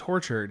he's being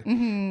tortured,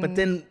 but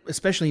then,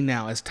 especially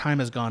now, as time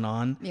has gone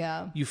on,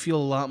 Yeah. you feel a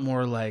lot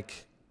more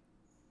like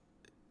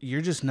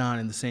you're just not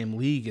in the same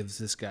league as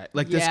this guy.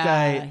 Like this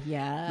guy,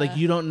 Yeah. like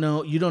you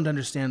don't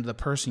understand the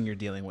person you're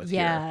dealing with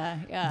Yeah.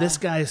 here. Yeah. This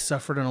guy has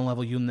suffered on a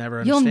level you'll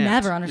never You'll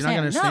understand. never understand.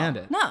 You're not going to understand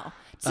it. No.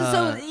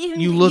 So even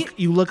You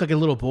look like a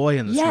little boy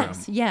in this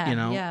Yes, room. yeah, You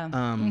know?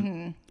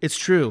 yeah. It's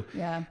true.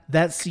 Yeah.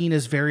 That scene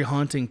is very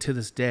haunting to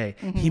this day.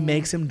 He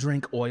makes him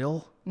drink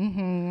oil,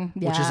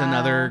 which is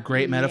another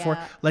great metaphor.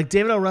 Yeah. Like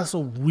David O.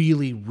 Russell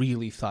really,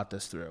 really thought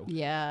this through.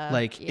 Yeah.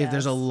 Like if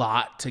there's a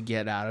lot to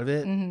get out of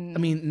it. I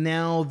mean,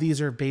 now these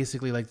are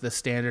basically like the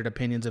standard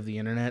opinions of the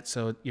internet,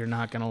 so you're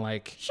not gonna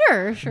like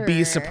Sure.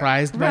 be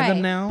surprised by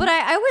them now. But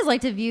I always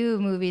like to view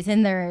movies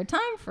in their time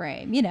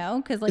frame,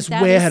 because like It's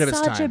that way is ahead of its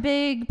such a time.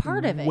 big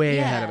part of it. Way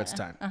Yeah. ahead of its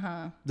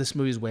time. This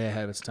movie's way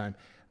ahead of its time.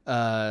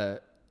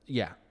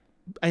 Yeah.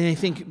 And I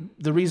think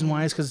the reason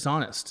why is because it's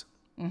honest.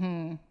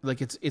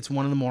 Like it's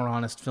one of the more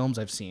honest films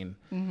I've seen.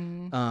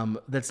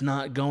 That's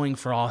not going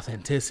for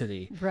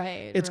authenticity.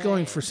 Right. It's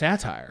going for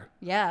satire.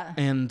 Yeah.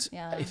 And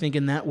Yeah. I think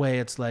in that way,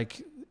 it's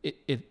like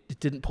it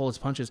didn't pull its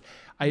punches.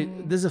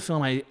 This is a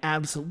film I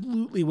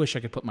absolutely wish I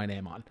could put my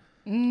name on.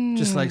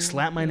 Just like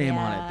slap my name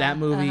on it. That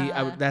movie,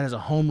 that has a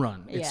home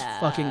run. It's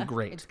fucking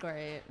great. It's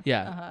great.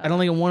 Yeah. I don't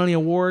think it won any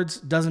awards.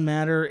 Doesn't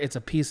matter. It's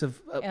a piece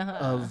of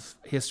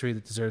history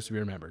that deserves to be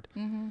remembered.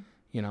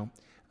 You know,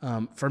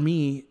 for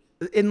me,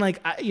 and like,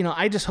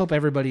 I just hope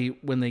everybody,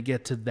 when they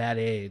get to that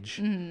age,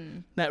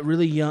 that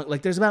really young,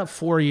 like there's about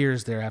 4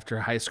 years there after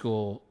high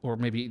school, or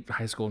maybe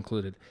high school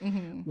included,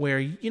 where,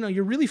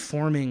 you're really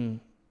forming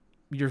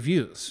your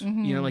views.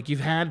 Like you've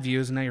had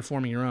views and now you're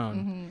forming your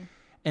own.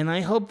 And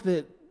I hope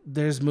that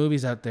there's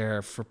movies out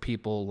there for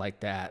people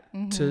like that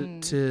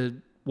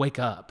to wake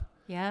up.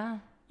 Yeah.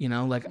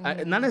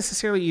 Not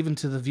necessarily even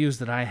to the views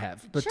that I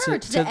have, but to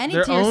their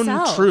own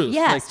yourself. truth.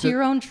 Yes, like to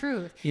your own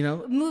truth.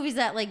 Movies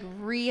that like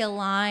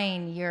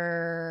realign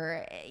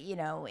your,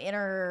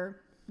 inner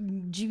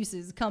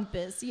juices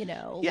compass,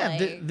 Yeah,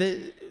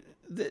 like...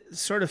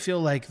 sort of feel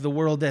like the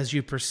world as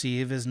you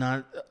perceive is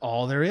not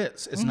all there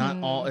is. It's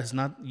not all. It's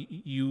not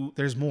you.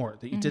 There's more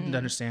that you didn't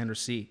understand or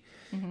see.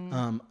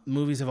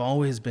 Movies have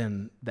always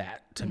been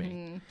that to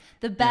me.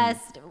 The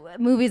best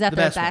movies at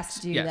their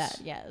best do yes.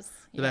 that. Yes,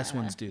 the best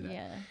ones do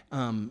that.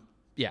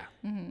 Yeah.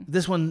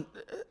 This one,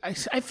 I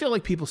feel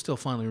like people still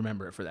fondly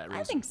remember it for that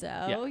reason. I think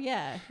so.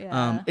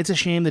 Yeah. It's a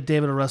shame that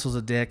David O. Russell's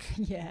a dick.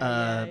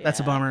 That's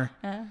a bummer.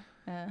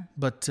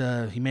 But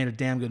he made a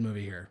damn good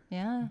movie here.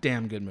 Yeah.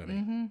 Damn good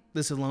movie.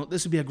 This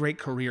would be a great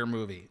career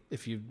movie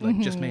if you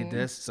just made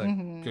this. It's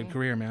like good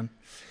career, man.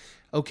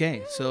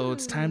 Okay, so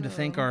it's time to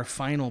thank our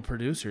final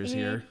producers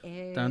here,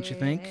 don't you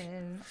think?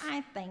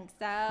 I think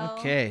so.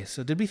 Okay,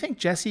 so did we thank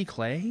Jesse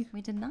Clay?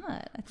 We did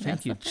not. I think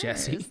Thank you,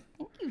 Jesse.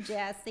 Thank you,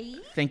 Jesse.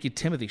 Thank you,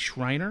 Timothy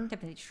Schreiner.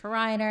 Timothy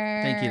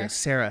Schreiner. Thank you to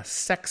Sarah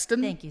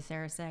Sexton. Thank you,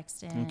 Sarah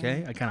Sexton.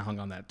 Okay, I kind of hung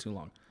on that too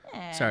long.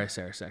 Sorry,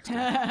 Sarah Sexton.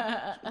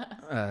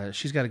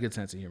 She's got a good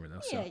sense of humor,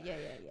 though. So. Yeah.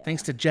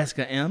 Thanks to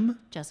Jessica M.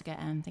 Jessica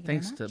M.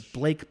 Thanks to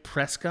Blake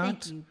Prescott.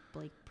 Thank you,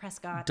 Blake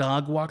Prescott.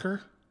 Dog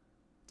Walker.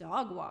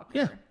 Dog Walker.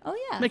 Yeah. Oh,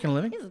 yeah. Making a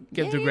living.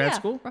 Getting through grad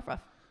school. Rough.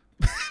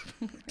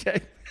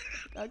 Okay.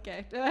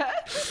 Okay.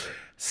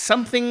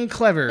 Something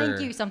Clever.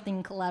 Thank you,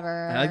 Something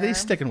Clever. I like that he's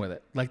sticking with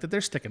it. Like that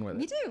they're sticking with it.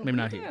 Me too. Maybe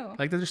not me he. too.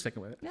 Like that they're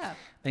sticking with it. Yeah.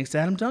 Thanks to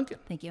Adam Duncan.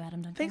 Thank you,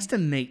 Adam Duncan. Thanks to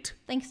Nate.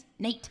 Thanks,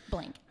 Nate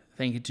Blank.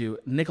 Thank you to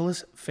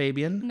Nicholas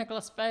Fabian.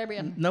 Nicholas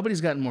Fabian.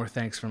 Nobody's gotten more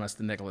thanks from us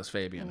than Nicholas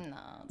Fabian. No.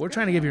 We're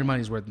trying to give you your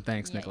money's worth in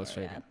thanks, Yeah, Nicholas yeah,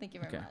 Fabian. yeah. Thank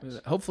you very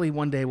much. Hopefully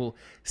one day we'll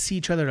see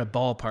each other at a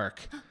ballpark.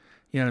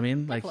 You know what I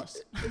mean?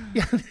 Nicholas.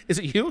 Yeah, is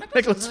it you,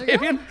 Nicholas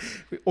Fabian?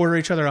 We order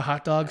each other a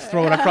hot dog,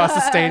 throw it across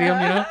the stadium.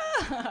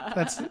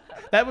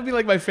 That would be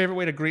like my favorite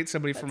way to greet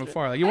somebody from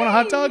afar. Like, you want a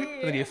hot dog?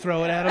 And then you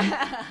throw it at them.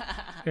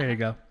 There you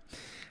go.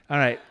 All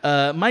right,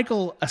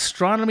 Michael,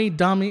 Astronomy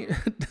Domini.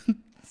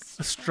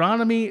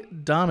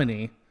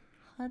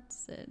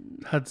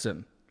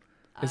 Hudson.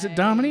 Is it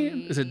Domini?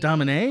 Is it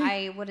Domine?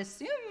 I would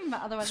assume,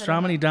 otherwise.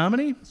 Astronomy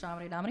Domini.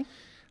 Astronomy Domini.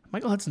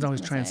 Michael Hudson's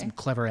always trying some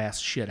clever ass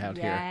shit out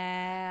here.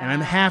 And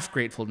I'm half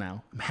grateful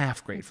now. I'm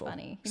half grateful. That's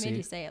funny. He made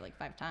you say it like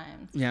 5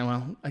 times. Yeah,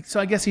 well, so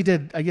I guess he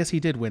did. I guess he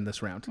did win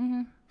this round.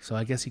 So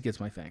I guess he gets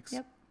my thanks.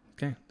 Yep.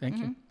 Okay, thank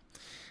you.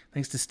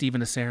 Thanks to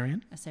Stephen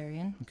Asarian.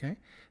 Okay.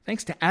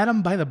 Thanks to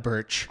Adam by the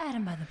Birch.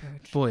 Adam by the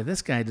Birch. Boy,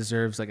 this guy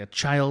deserves like a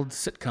child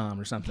sitcom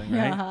or something,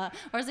 right? Or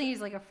I was thinking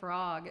he's like a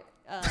frog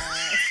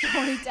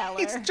storyteller.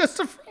 He's just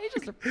a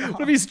frog.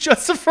 What if he's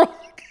just a frog?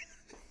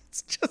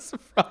 It's just a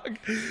frog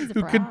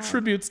who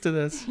contributes to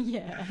this.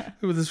 Yeah.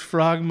 With his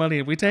frog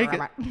money. We take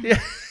it. Yeah.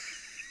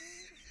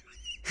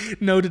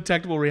 No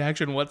detectable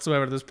reaction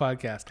whatsoever to this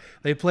podcast.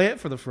 They play it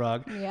for the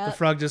frog. Yep. The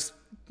frog just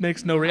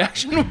makes no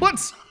reaction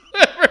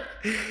whatsoever.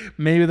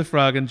 Maybe the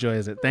frog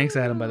enjoys it. Thanks,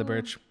 Adam by the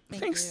Birch.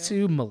 Thanks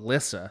to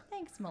Melissa.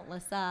 Thanks,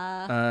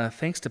 Melissa.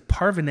 Thanks to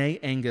Parvene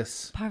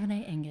Angus.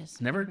 Parvene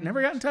Angus. Never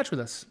got in touch with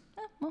us.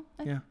 Oh, well,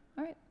 Yeah.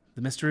 All right.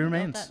 The mystery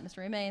remains.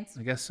 Mystery remains.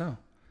 I guess so.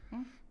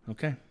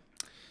 Okay.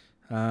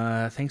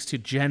 Thanks to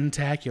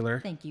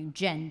Gentacular. Thank you,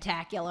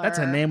 Gentacular. That's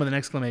a name with an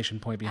exclamation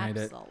point behind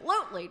it.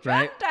 Absolutely,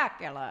 Right?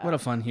 Gentacular. What a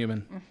fun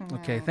human.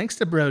 Okay, thanks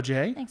to Bro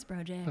J. Thanks,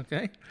 Bro J.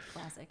 Okay.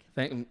 Classic.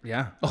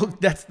 Yeah. Oh,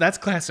 that's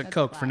classic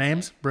Coke for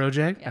names. Bro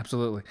J. Yep.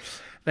 Absolutely.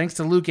 Thanks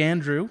to Luke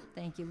Andrew.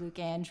 Thank you, Luke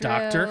Andrew.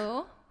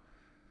 Doctor.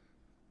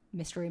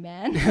 Mystery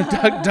man.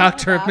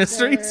 Doctor of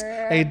mysteries.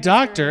 A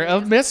doctor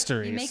of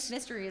mysteries. He makes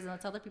mysteries and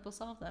lets other people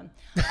solve them.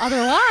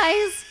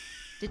 Otherwise,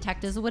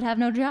 detectives would have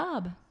no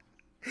job.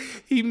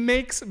 He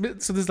makes, so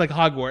this is like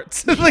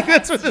Hogwarts. Like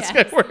that's what this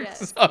guy works.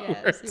 Yes,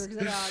 Hogwarts. yes, he works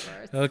at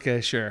Hogwarts.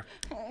 Okay, sure.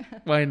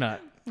 Why not?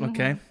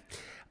 Okay.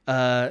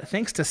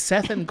 Thanks to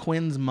Seth and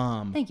Quinn's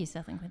mom. Thank you,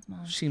 Seth and Quinn's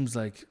mom. Seems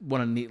like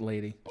what a neat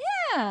lady.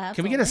 Yeah.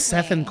 Can we get a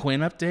Seth and Quinn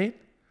update?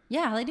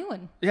 Yeah, how they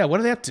doing? Yeah, what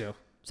are they up to?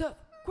 Seth,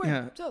 Quinn,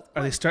 Yeah.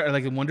 Seth, Are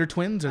they like Wonder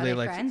Twins? Or Are they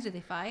like friends? Do they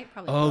fight?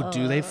 Probably. Oh,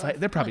 do they fight?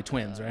 They're probably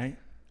twins, right?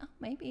 Oh,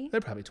 maybe.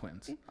 They're probably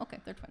twins. Okay,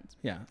 they're twins.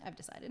 Yeah. I've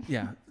decided.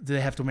 Yeah. Do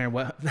they have to wear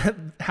what?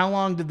 How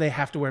long did they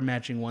have to wear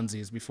matching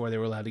onesies before they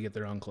were allowed to get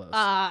their own clothes?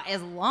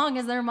 As long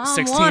as their mom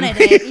 16? wanted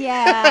it.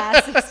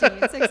 Yeah,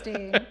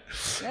 16.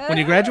 When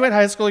you graduate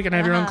high school, you can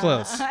have your own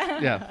clothes.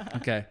 Yeah.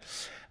 Okay.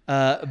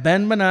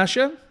 Ben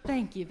Menashe.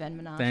 Thank you,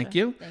 Ben Menashe. Thank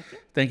you. Thank you.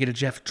 Thank you to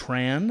Jeff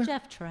Tran.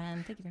 Jeff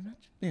Tran, thank you very much.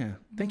 Yeah.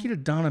 Thank you to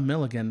Donna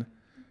Milligan.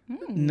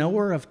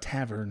 Knower of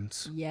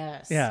taverns.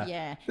 Yes. Yeah.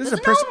 Yeah. This is Doesn't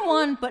a person- own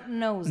one, but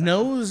knows them.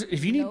 Knows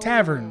if you need Knows.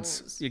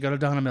 taverns, you go to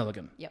Donna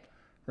Milligan. Yep.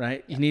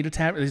 Right? You need a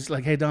tavern. He's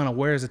like, hey, Donna,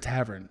 where is a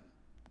tavern?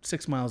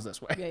 6 miles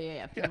this way.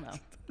 Yeah. He'll know.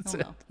 that's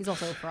He'll it. know. He's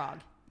also a frog.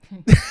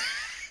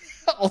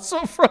 Also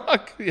a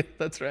frog. Yeah,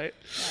 that's right.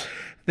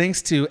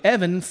 Thanks to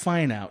Evan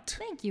Fineout.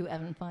 Thank you,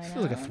 Evan Fine.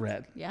 Feels like a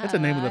thread. Yeah, That's the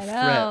name of the I thread.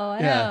 know, I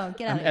yeah. know.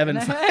 Get out I'm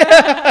of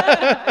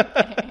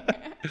Evan.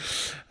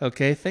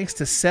 Okay. Thanks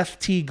to Seth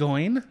T.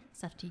 Goyne.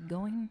 Safety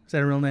going. Is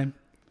that a real name?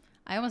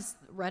 I almost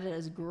read it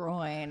as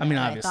groin. I mean, and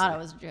obviously. I thought it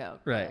was a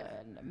joke. Right.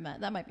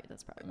 but That might be.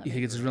 That's probably. You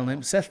think it's his real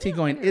name? Seth T.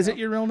 Goyne. Is it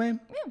your real name?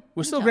 Yeah.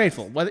 We're still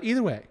grateful. Whether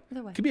either way.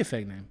 Either way. Could be a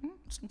fake name.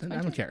 I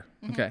don't care.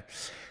 Okay.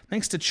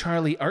 Thanks to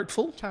Charlie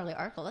Artful. Charlie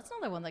Arkle. That's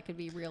another one that could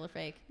be real or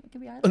fake. It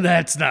could be either.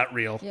 That's not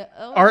real. Yeah.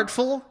 Oh.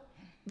 Artful?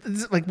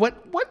 Is it like what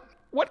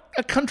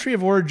a country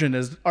of origin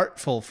is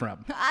artful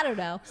from? I don't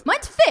know.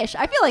 Mine's fish.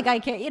 I feel like I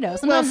can't.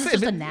 Sometimes it's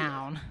just a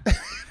noun.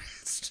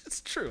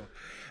 It's true.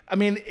 I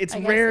mean, it's I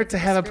guess rare it's to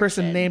a have a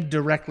person description. named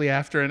directly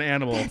after an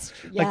animal. That's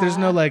true. Like there's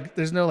no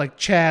Yeah.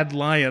 Chad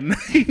Lion.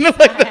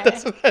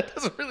 That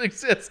doesn't really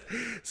exist.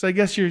 So I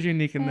guess you're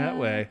unique in that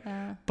way.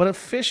 But a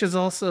fish is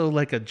also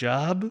like a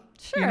job.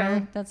 Sure. You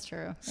know? That's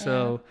true.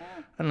 So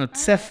I don't know.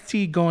 Seth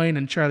T. Goyne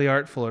and Charlie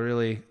Artful are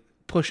really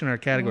pushing our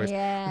categories.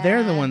 Yeah.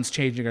 They're the ones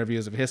changing our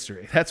views of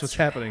history. That's what's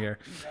happening here.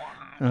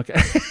 Okay.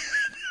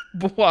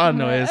 Blah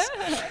noise.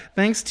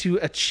 Thanks to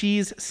a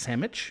cheese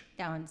sandwich.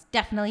 That one's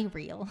definitely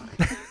real.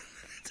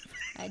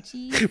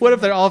 What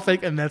if they're all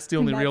fake and that's the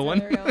only That's real the one?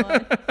 real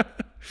one.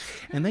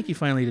 And thank you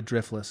finally to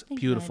Driftless. you,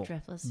 Beautiful.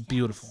 Driftless, yes.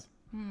 Beautiful.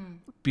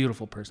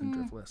 Beautiful person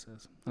Driftless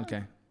is.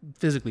 Okay.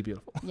 Physically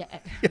beautiful. Yeah.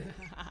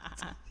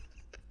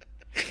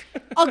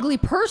 Ugly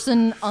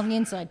person on the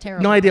inside,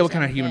 terrible. No idea what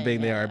person. kind of human Yeah,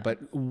 being they yeah. are, but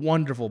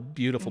wonderful,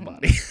 beautiful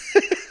body.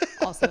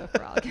 Also a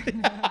frog.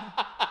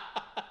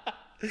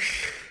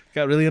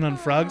 Got really in on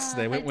frogs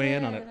today. Went way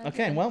in on it.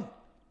 Okay, well,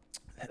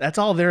 that's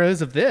all there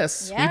is of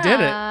this. Yeah, We did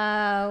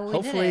it. We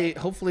Hopefully, did it.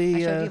 hopefully. I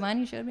showed you mine.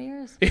 You showed me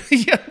yours.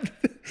 Yeah.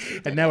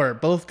 And now we're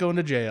both going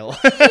to jail.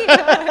 We're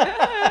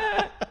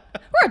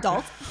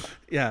adults.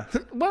 Yeah.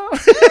 Well,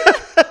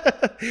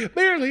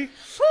 barely.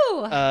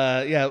 Whew.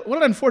 Yeah. What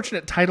an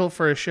unfortunate title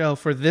for a show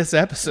for this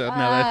episode.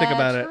 Now that I think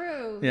about it.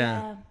 True.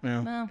 Yeah.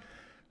 Well, Well,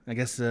 I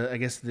guess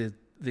the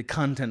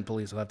content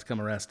police will have to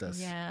come arrest us.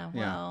 yeah.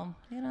 Well,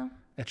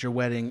 At your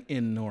wedding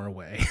in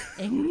Norway.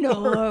 in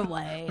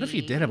Norway. What if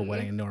you did have a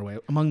wedding in Norway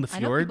among the I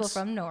know people fjords?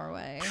 from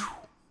Norway.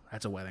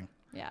 That's a wedding.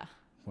 Yeah.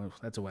 Well,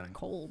 that's a wedding.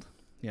 Cold.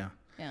 Yeah.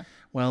 Yeah.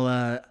 Well,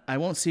 I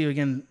won't see you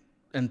again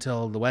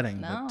until the wedding,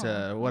 No,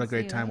 but what we'll a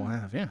great see you time we'll then.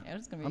 have. Yeah. Yeah,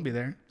 it's gonna I'll be be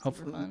there. super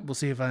Hopefully, fun. we'll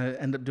see if I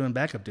end up doing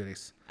backup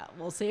duties.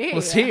 We'll see.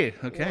 We'll see.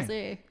 Okay. We'll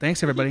see.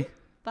 Thanks, everybody.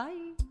 Bye.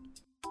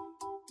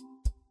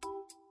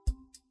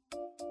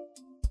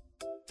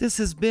 This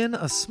has been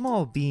a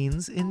Small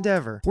Beans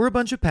endeavor. We're a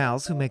bunch of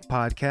pals who make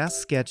podcasts,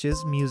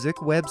 sketches,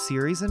 music, web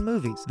series, and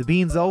movies. The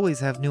Beans always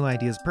have new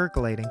ideas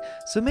percolating,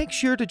 so make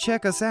sure to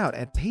check us out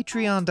at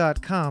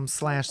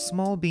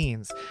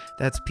patreon.com/smallbeans.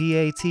 That's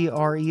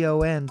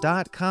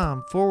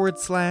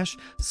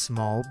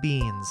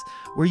patreon.com/smallbeans,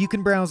 where you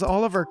can browse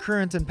all of our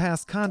current and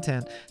past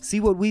content, see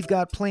what we've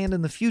got planned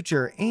in the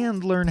future,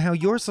 and learn how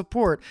your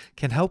support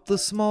can help the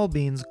small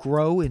beans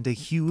grow into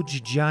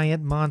huge,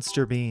 giant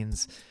monster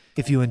beans.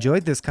 If you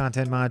enjoyed this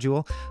content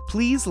module,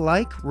 please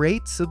like,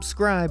 rate,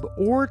 subscribe,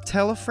 or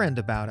tell a friend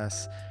about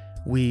us.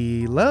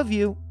 We love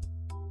you!